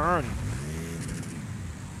to turn.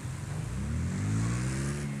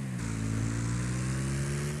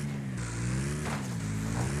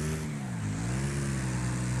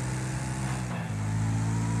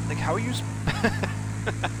 Like, how are you...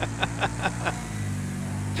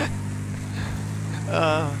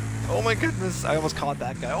 oh my goodness, I almost caught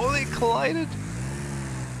that guy. Oh, they collided!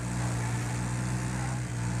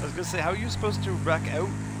 I was gonna say, how are you supposed to wreck out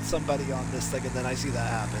somebody on this thing, and then I see that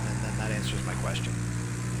happen, and then that answers my question.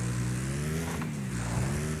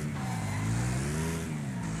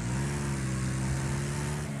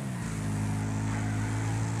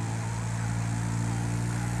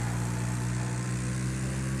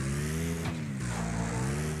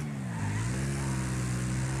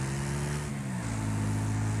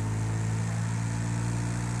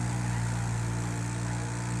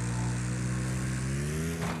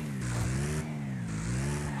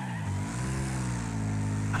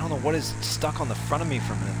 I don't know what is stuck on the front of me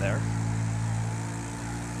for a minute there.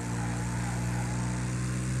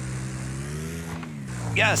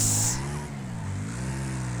 Yes!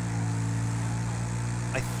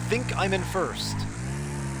 I think I'm in first.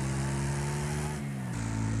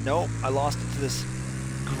 Nope, I lost it to this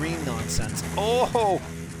green nonsense. Oh!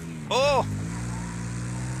 Oh!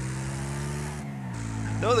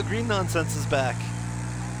 No, the green nonsense is back.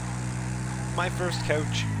 My first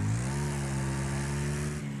couch.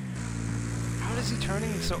 How is he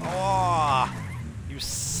turning so... Oh! You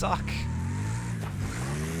suck.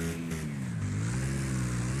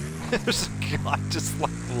 There's a guy just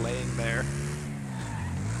like laying there.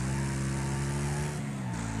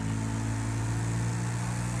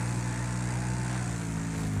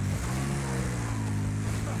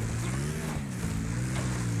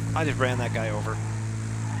 I just ran that guy over.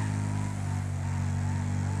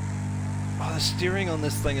 Oh, the steering on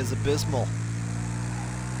this thing is abysmal.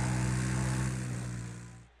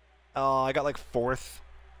 Oh, I got like 4th.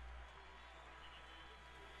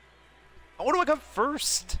 Oh, what do I got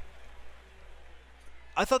first?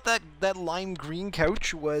 I thought that lime green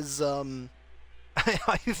couch was, I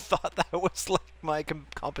thought that was like my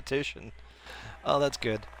competition. Oh, that's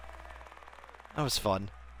good. That was fun.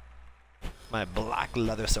 My black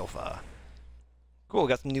leather sofa. Cool,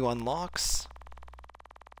 got some new unlocks.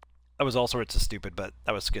 That was all sorts of stupid, but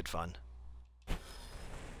that was good fun.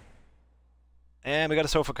 And we got a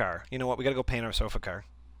sofa car. You know what? We gotta go paint our sofa car.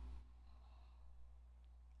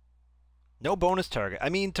 No bonus target. I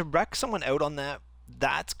mean, to wreck someone out on that,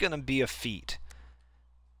 that's gonna be a feat.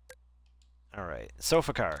 Alright,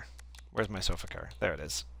 sofa car. Where's my sofa car? There it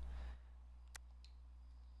is.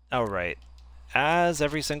 Alright. As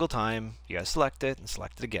every single time, you guys select it and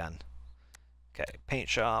select it again. Okay, paint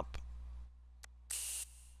shop.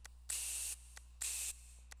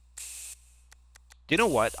 You know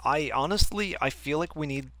what? I feel like we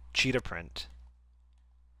need cheetah print.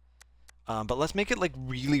 But let's make it like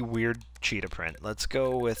really weird cheetah print. Let's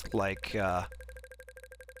go with like,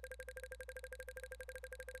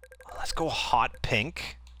 let's go hot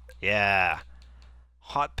pink. Yeah.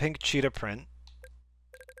 Hot pink cheetah print.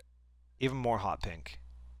 Even more hot pink.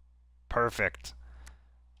 Perfect.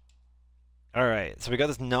 Alright, so we got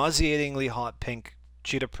this nauseatingly hot pink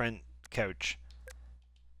cheetah print couch.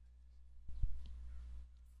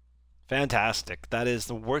 Fantastic. That is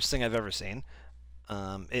the worst thing I've ever seen.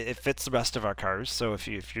 It fits the rest of our cars, so if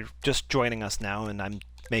you're just joining us now and I'm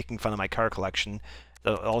making fun of my car collection,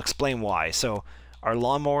 I'll explain why. So our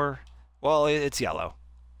lawnmower, well, it's yellow.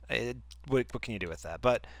 What can you do with that?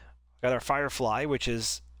 But we got our Firefly, which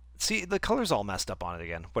is, see, the color's all messed up on it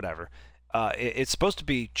again. Whatever. It's supposed to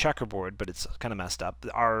be checkerboard, but it's kind of messed up.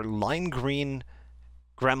 Our lime green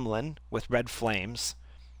Gremlin with red flames,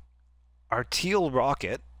 our teal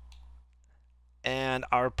Rocket, and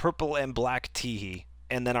our purple and black Teehee,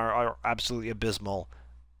 and then our absolutely abysmal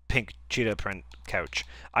pink cheetah print couch.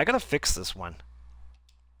 I gotta fix this one.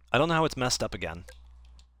 I don't know how it's messed up again.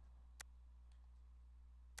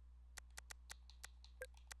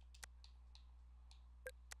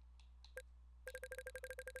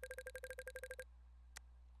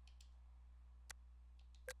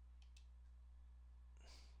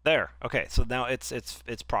 There. Okay, so now it's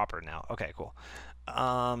proper now. Okay, cool.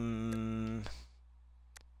 I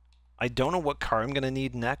don't know what car I'm gonna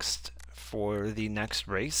need next for the next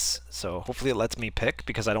race, so hopefully it lets me pick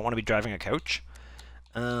because I don't want to be driving a couch.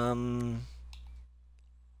 Yeah,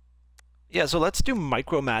 so let's do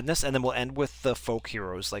Micro Madness and then we'll end with the folk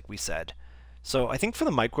heroes like we said. So I think for the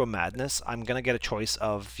Micro Madness, I'm gonna get a choice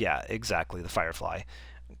of, yeah, exactly, the Firefly.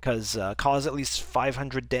 Because cause at least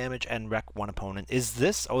 500 damage and wreck one opponent. Is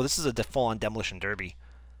this? Oh, this is a full-on Demolition Derby.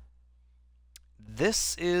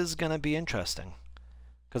 This is gonna be interesting.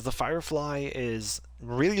 Because the Firefly is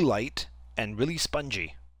really light and really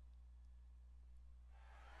spongy.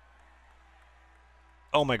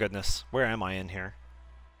 Oh my goodness, where am I in here?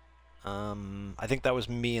 I think that was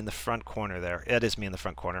me in the front corner there. It is me in the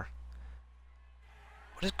front corner.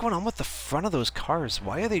 What is going on with the front of those cars?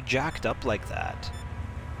 Why are they jacked up like that?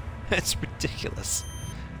 It's ridiculous.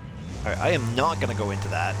 Alright, I am not going to go into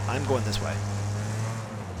that. I'm going this way.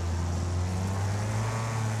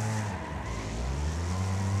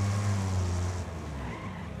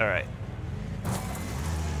 Alright.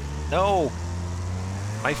 No!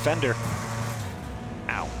 My fender.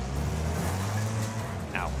 Ow.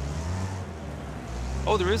 Ow.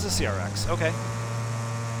 Oh, there is a CRX. Okay.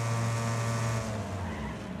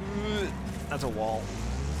 That's a wall.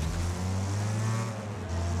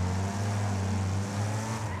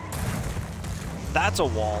 That's a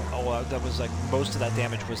wall. Oh, that was like, most of that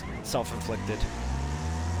damage was self-inflicted.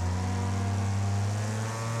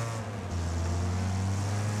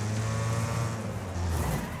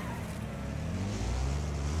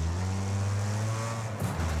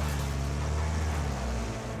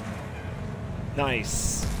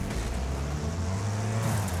 Nice.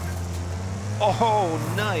 Oh,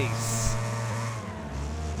 nice.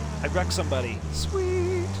 I wrecked somebody.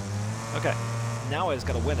 Sweet. Okay, now I just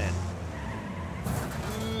gotta win it.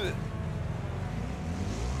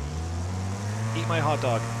 Eat my hot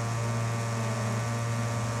dog.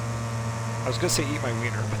 I was gonna say eat my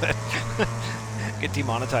wiener, but get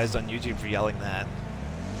demonetized on YouTube for yelling that.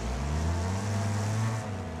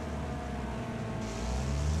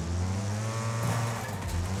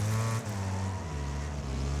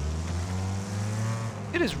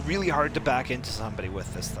 It is really hard to back into somebody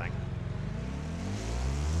with this thing.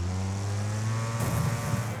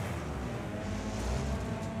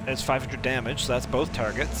 It's 500 damage, so that's both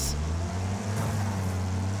targets.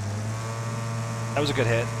 That was a good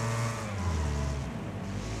hit.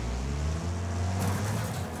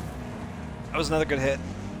 That was another good hit.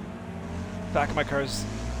 Back of my car's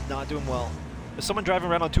not doing well. There's someone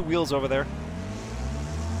driving around on two wheels over there.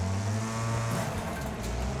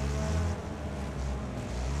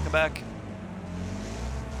 Come back.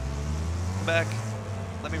 Come back.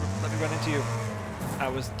 Let me run into you. I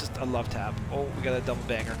was just a love tap. Oh, we got a double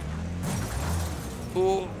banger.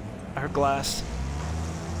 Oh, I heard glass.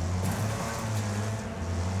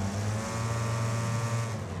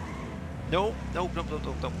 No, nope, nope, nope,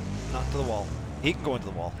 nope, nope. Not to the wall. He can go into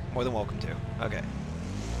the wall. More than welcome to. Okay.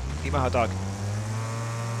 Eat my hot dog.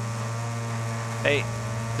 Hey.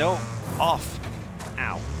 No. Off.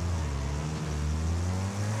 Ow.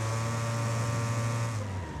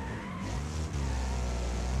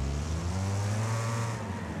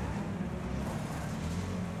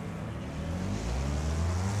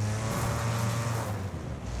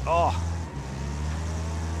 Oh.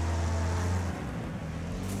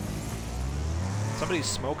 Somebody's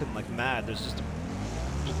smoking like mad. There's just a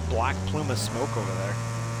black plume of smoke over there.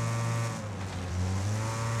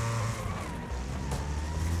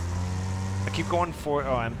 I keep going for...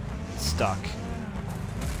 Oh, I'm stuck.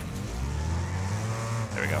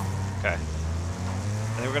 There we go. Okay.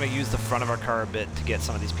 I think we're going to use the front of our car a bit to get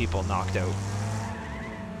some of these people knocked out.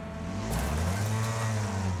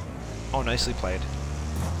 Oh, nicely played.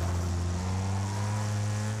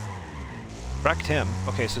 Wrecked him.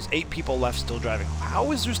 Okay, so there's 8 people left still driving.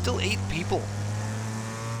 How is there still 8 people?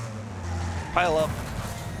 Pile up.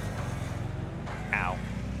 Ow.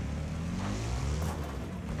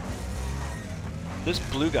 This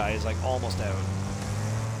blue guy is like almost out.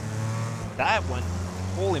 That one,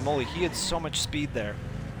 holy moly, he had so much speed there.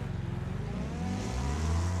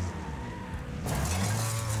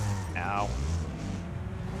 Ow.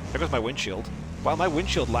 There goes my windshield. Wow, my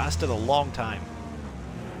windshield lasted a long time.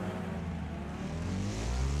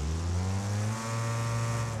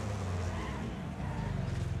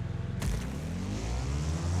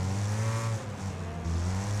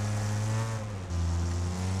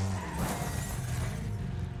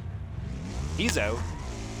 He's out.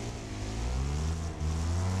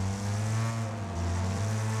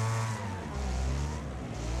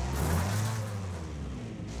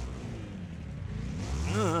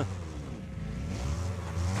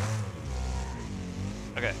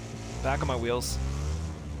 Okay, back on my wheels.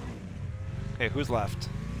 Okay, who's left?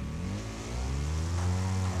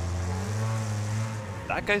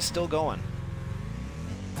 That guy's still going.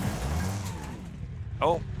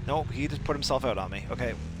 Oh, no, he just put himself out on me.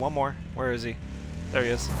 Okay, one more. Where is he? There he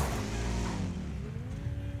is.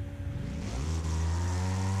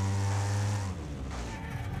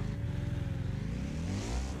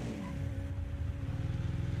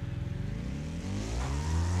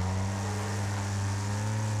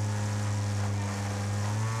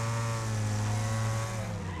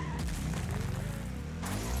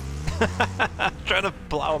 Trying to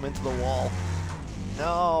plow him into the wall.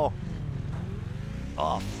 No.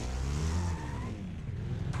 Off.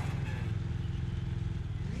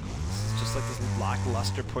 This is just like this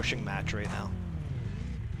lackluster pushing match right now.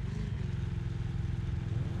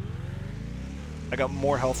 I got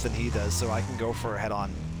more health than he does, so I can go for a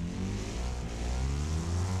head-on.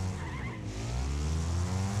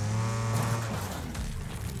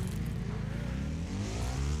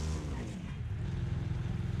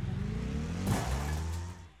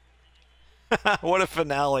 What a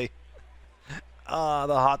finale. Ah,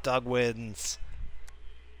 the hot dog wins.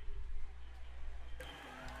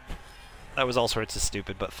 That was all sorts of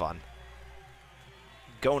stupid, but fun.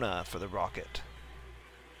 Gona for the rocket.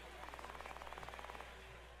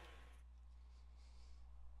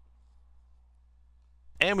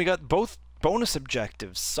 And we got both bonus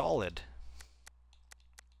objectives. Solid.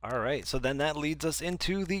 Alright, so then that leads us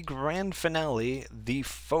into the grand finale, the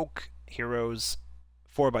Folk Heroes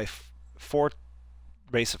 4x4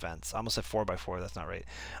 race events. I almost said 4x4, that's not right.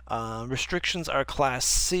 Restrictions are Class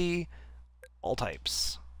C, all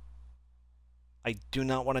types. I do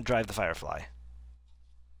not want to drive the Firefly.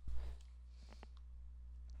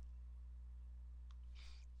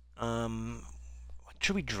 What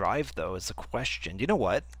should we drive, though, is the question. You know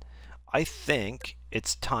what? I think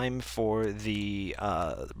it's time for the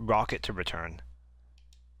rocket to return.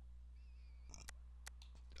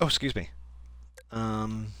 Oh, excuse me.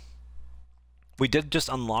 We did just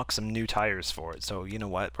unlock some new tires for it, so you know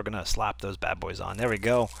what? We're gonna slap those bad boys on. There we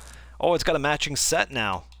go. Oh, it's got a matching set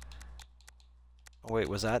now. Oh, wait,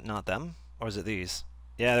 was that not them? Or is it these?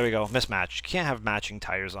 Yeah, there we go. Mismatched. You can't have matching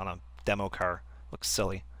tires on a demo car. Looks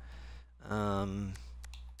silly. Can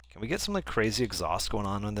we get some like crazy exhaust going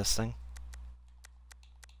on this thing?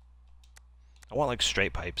 I want like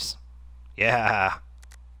straight pipes. Yeah.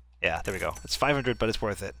 Yeah, there we go. It's 500, but it's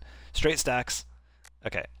worth it. Straight stacks.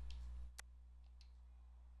 Okay.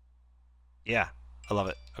 Yeah, I love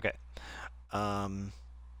it. Okay.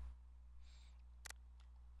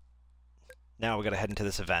 Now we gotta head into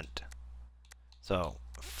this event. So,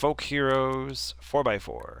 Folk Heroes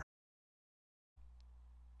 4x4.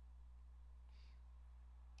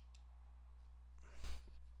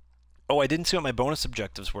 Oh, I didn't see what my bonus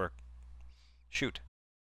objectives were. Shoot.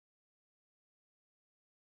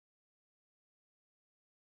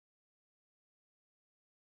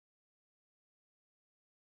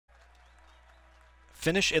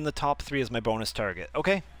 Finish in the top 3 is my bonus target.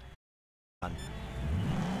 Okay. Done.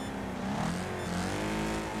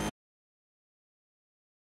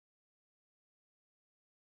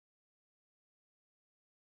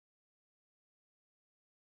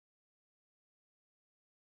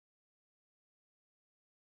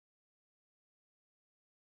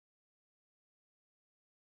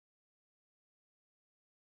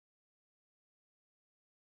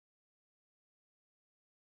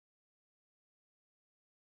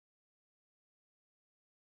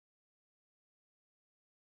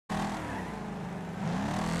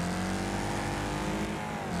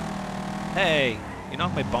 Hey, you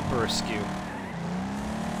knocked my bumper askew.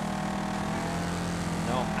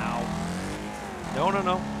 No, ow. No, no,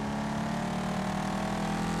 no.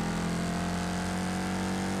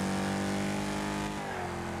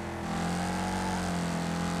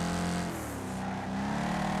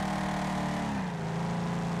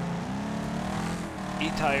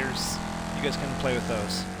 meat tires. You guys can play with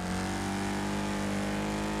those.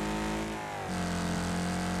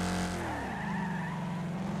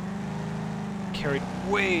 Carried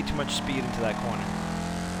way too much speed into that corner.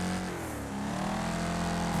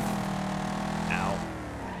 Ow.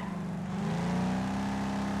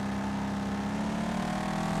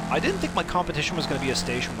 I didn't think my competition was going to be a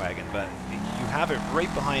station wagon, but you have it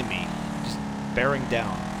right behind me, just bearing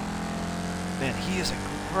down. Man, he is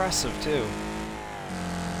aggressive too.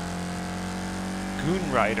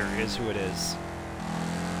 Goon Rider is who it is.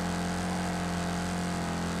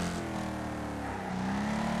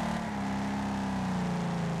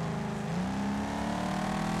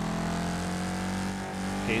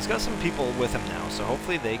 Okay, he's got some people with him now, so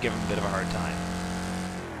hopefully they give him a bit of a hard time.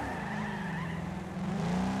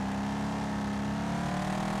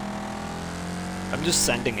 I'm just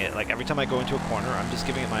sending it. Like, every time I go into a corner, I'm just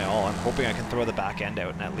giving it my all. I'm hoping I can throw the back end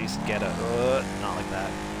out and at least get a... not like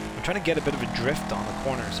that. I'm trying to get a bit of a drift on the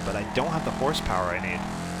corners, but I don't have the horsepower I need.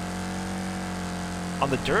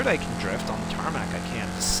 On the dirt I can drift, on the tarmac I can't.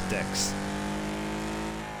 It just sticks.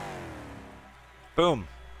 Boom.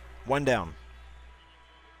 One down.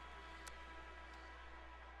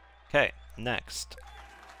 Okay, next.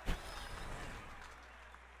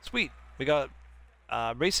 Sweet. We got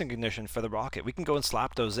racing ignition for the rocket. We can go and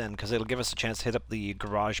slap those in because it'll give us a chance to hit up the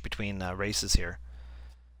garage between races here.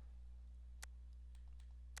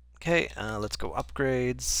 Okay, let's go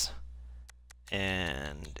upgrades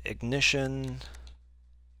and ignition.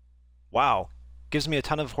 Wow, gives me a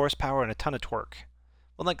ton of horsepower and a ton of torque.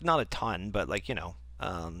 Well, like not a ton, but like, you know,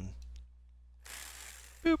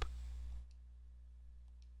 boop.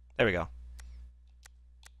 There we go.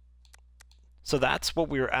 So that's what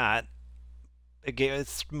we were at. Again,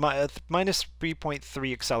 it's minus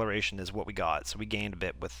 3.3 acceleration is what we got, so we gained a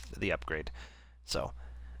bit with the upgrade. So,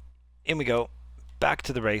 in we go, back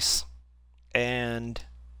to the race, and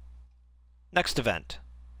next event.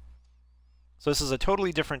 So this is a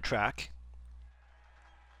totally different track.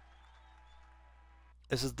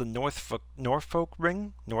 This is the Norfolk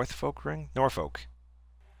Ring? Norfolk Ring? Norfolk.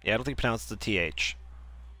 Yeah, I don't think you pronounce the TH.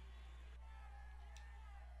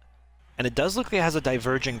 And it does look like it has a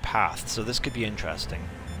diverging path, so this could be interesting.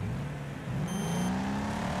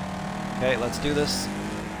 Okay, let's do this.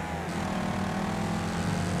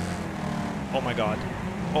 Oh my god.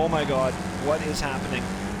 Oh my god, what is happening?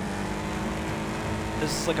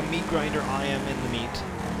 This is like a meat grinder. I am in the meat.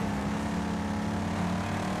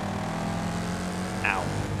 Ow.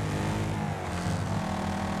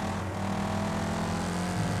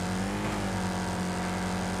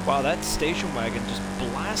 Wow, that station wagon just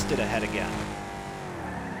blasted ahead again.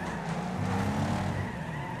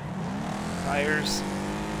 Tires.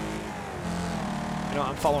 You know,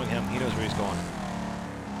 I'm following him. He knows where he's going.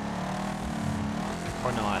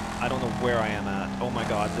 Or not. I don't know where I am at. Oh my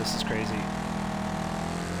god, this is crazy.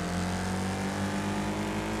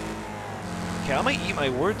 Okay, I might eat my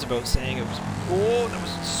words about saying it was... Oh, that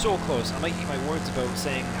was so close. I might eat my words about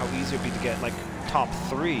saying how easy it would be to get, like, top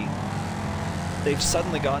 3. They've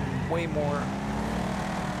suddenly gotten way more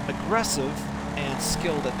aggressive and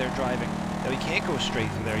skilled at their driving. Now, you can't go straight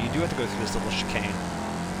through there. You do have to go through this little chicane.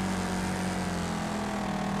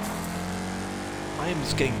 I am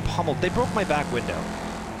just getting pummeled. They broke my back window.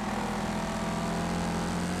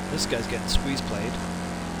 This guy's getting squeeze played.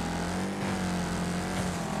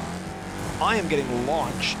 I am getting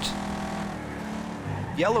launched.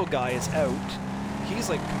 Yellow guy is out. He's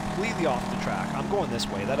like completely off the track. I'm going this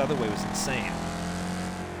way. That other way was insane.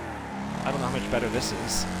 I don't know how much better this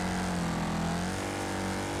is.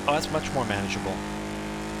 Oh, that's much more manageable.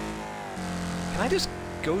 Can I just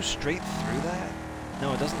go straight through that?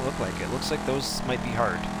 No, it doesn't look like it. It looks like those might be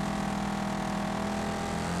hard.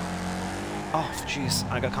 Oh, jeez.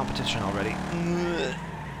 I got competition already.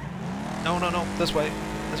 No, no, no. This way.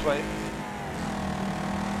 This way.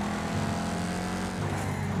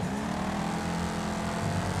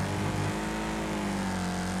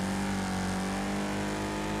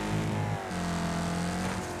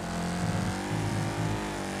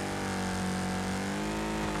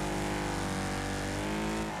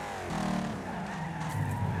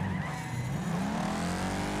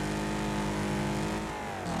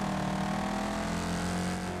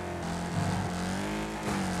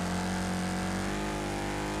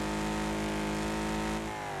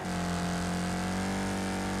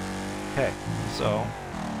 Okay, so,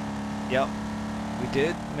 yep, we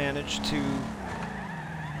did manage to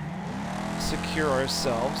secure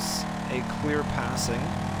ourselves a clear passing.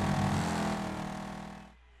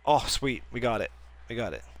 Oh, sweet, we got it. We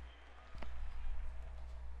got it.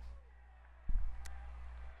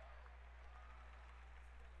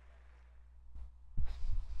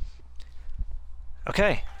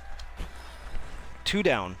 Okay. 2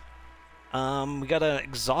 down. We got an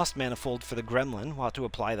exhaust manifold for the Gremlin. We'll have to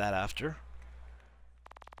apply that after.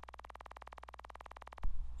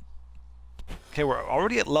 Okay, we're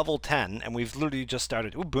already at level 10, and we've literally just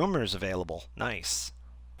started. Ooh, Boomer's available. Nice.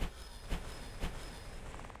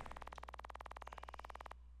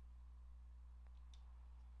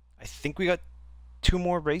 I think we got 2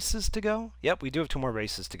 more races to go? Yep, we do have 2 more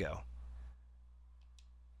races to go.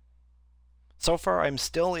 So far, I'm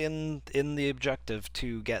still in the objective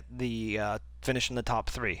to get the finish in the top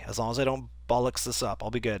 3. As long as I don't bollocks this up,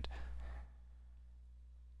 I'll be good.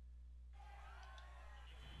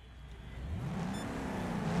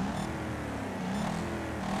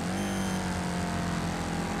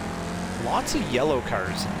 Lots of yellow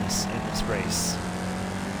cars in this race.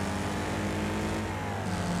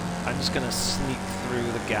 I'm just gonna sneak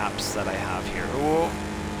through the gaps that I have here. Oh,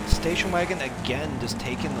 station wagon again, just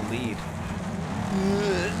taking the lead.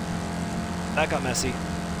 That got messy.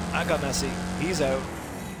 That got messy. He's out.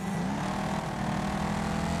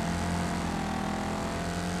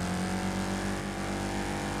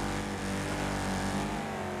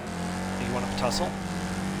 You want to tussle?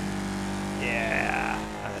 Yeah,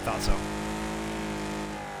 I thought so.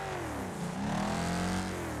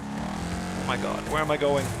 Oh my god, where am I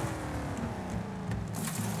going?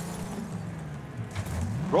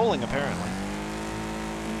 Rolling, apparently.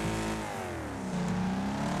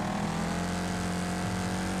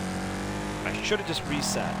 I should have just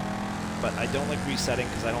reset, but I don't like resetting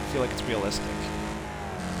because I don't feel like it's realistic.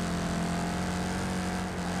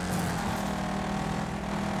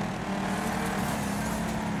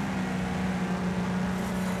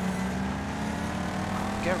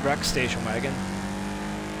 Get wrecked, station wagon.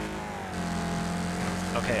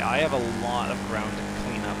 Okay, I have a lot of ground to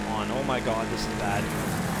clean up on. Oh my god, this is bad.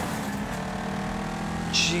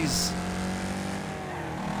 Jeez.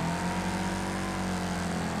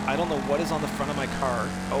 I don't know what is on the front of my car.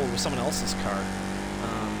 Oh, it was someone else's car.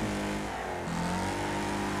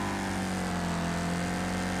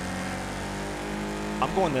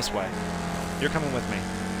 I'm going this way. You're coming with me.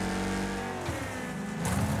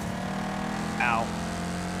 Ow.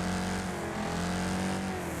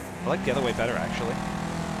 I like the other way better, actually.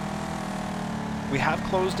 We have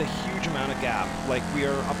closed a huge amount of gap. Like, we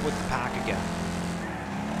are up with the pack again.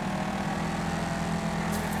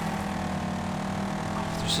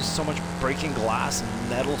 Oh, there's just so much breaking glass and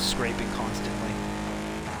metal scraping constantly.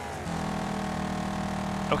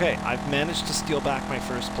 Okay, I've managed to steal back my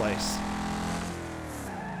first place.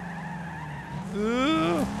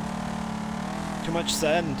 Ooh. Too much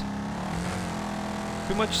sand.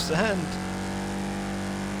 Too much sand.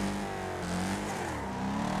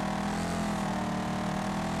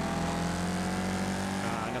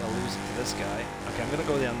 I'm gonna lose it to this guy. Okay, I'm gonna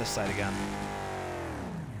go down this side again.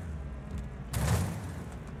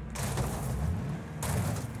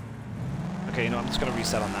 Okay, you know, I'm just gonna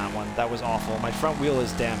reset on that one. That was awful. My front wheel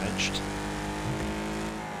is damaged.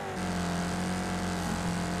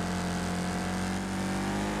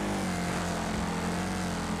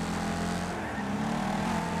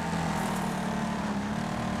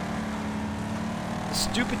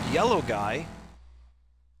 Stupid yellow guy.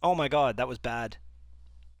 Oh my god, that was bad.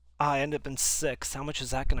 I ended up in 6th. How much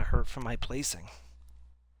is that going to hurt for my placing?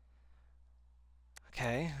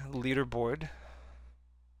 Okay, leaderboard.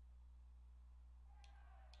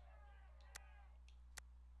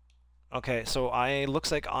 Okay, so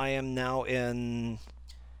looks like I am now in...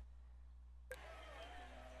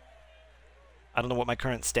 I don't know what my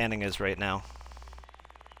current standing is right now.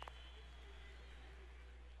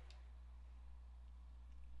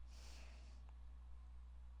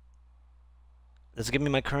 Does it give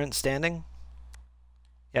me my current standing?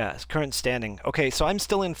 Yeah, it's current standing. Okay, so I'm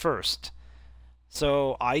still in 1st.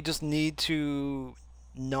 So I just need to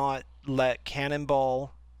not let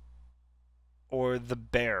Cannonball or the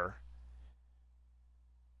Bear.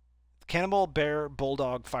 Cannonball, Bear,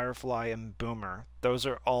 Bulldog, Firefly, and Boomer. Those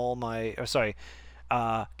are all my... Oh, sorry.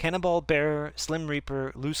 Cannonball, Bear, Slim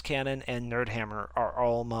Reaper, Loose Cannon, and Nerdhammer are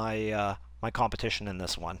all my my competition in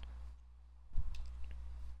this one.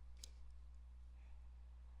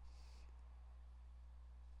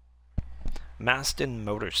 Maston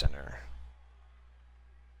Motor Center.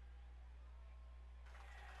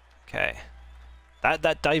 Okay.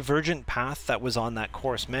 That divergent path that was on that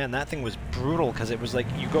course, man, that thing was brutal because it was like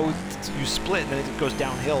you split and then it goes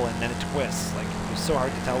downhill and then it twists. Like, it was so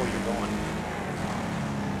hard to tell where you're going.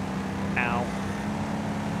 Ow.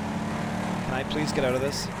 Can I please get out of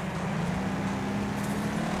this?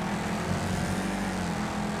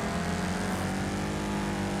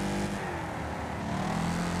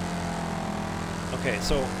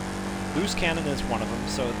 so Loose Cannon is one of them,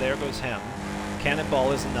 so there goes him.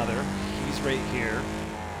 Cannonball is another. He's right here.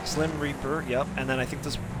 Slim Reaper, yep, and then I think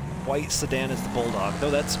this white sedan is the Bulldog. No,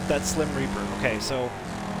 that's Slim Reaper. Okay, so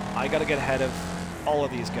I gotta get ahead of all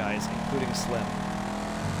of these guys, including Slim.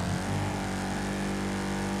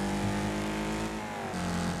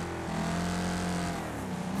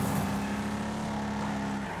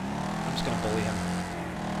 I'm just gonna bully him.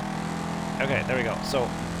 Okay, there we go. So,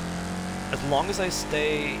 as long as I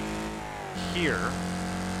stay here,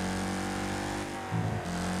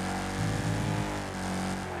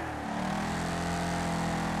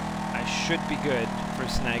 I should be good for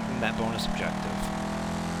snagging that bonus objective.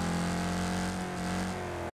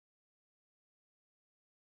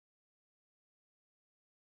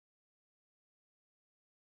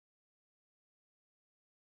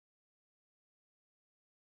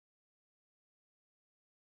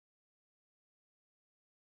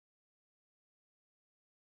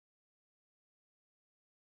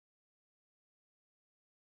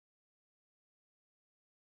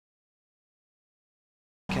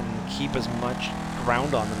 Keep as much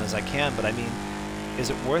ground on them as I can, but I mean, is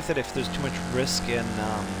it worth it if there's too much risk in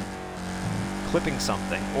clipping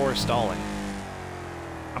something or stalling?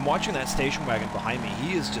 I'm watching that station wagon behind me.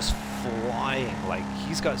 He is just flying. Like,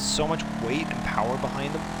 he's got so much weight and power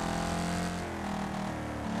behind him.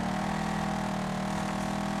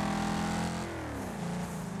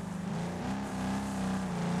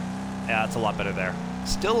 Yeah, it's a lot better there.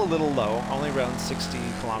 Still a little low, only around 60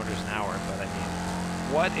 kilometers an hour, but I mean,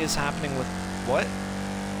 what is happening with... what?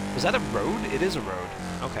 Was that a road? It is a road.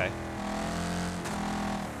 Okay.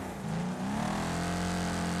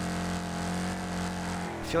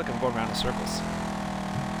 I feel like I'm going around in circles.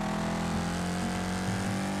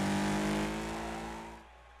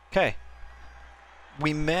 Okay.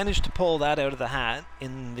 We managed to pull that out of the hat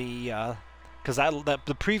in the... because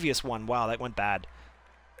the previous one, wow, that went bad.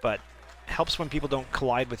 But it helps when people don't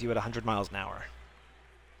collide with you at 100 miles an hour.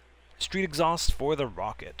 Street exhaust for the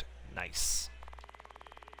rocket. Nice.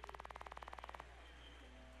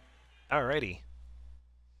 Alrighty.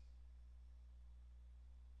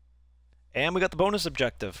 And we got the bonus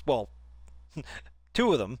objective. Well,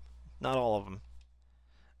 2 of them, not all of them.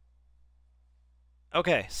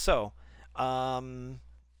 Okay, so,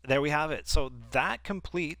 there we have it. So that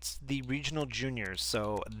completes the regional juniors.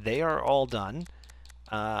 So they are all done.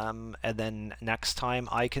 And then next time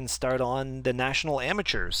I can start on the national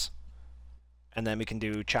amateurs. And then we can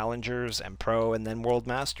do challengers and pro and then world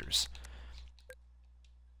masters.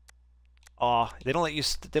 Aw, they don't let you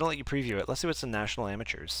preview it. Let's see what's in national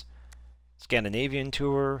amateurs. Scandinavian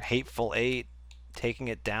Tour, Hateful Eight, Taking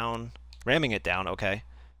It Down, Ramming It Down, okay.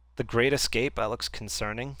 The Great Escape, that looks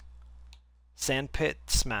concerning. Sandpit,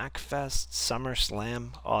 Smackfest,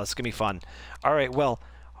 SummerSlam. Oh, it's gonna be fun. Alright, well,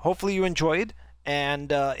 hopefully you enjoyed.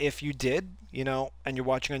 And if you did, you know, and you're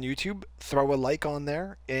watching on YouTube, throw a like on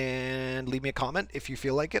there and leave me a comment if you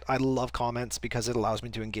feel like it. I love comments because it allows me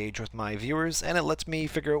to engage with my viewers and it lets me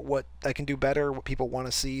figure out what I can do better, what people want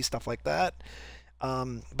to see, stuff like that.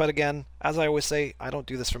 But again, as I always say, I don't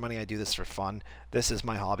do this for money, I do this for fun. This is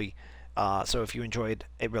my hobby. So if you enjoyed,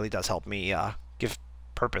 it really does help me give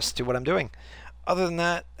purpose to what I'm doing. Other than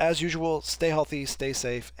that, as usual, stay healthy, stay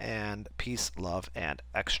safe, and peace, love, and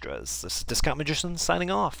extras. This is Discount Magician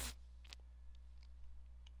signing off.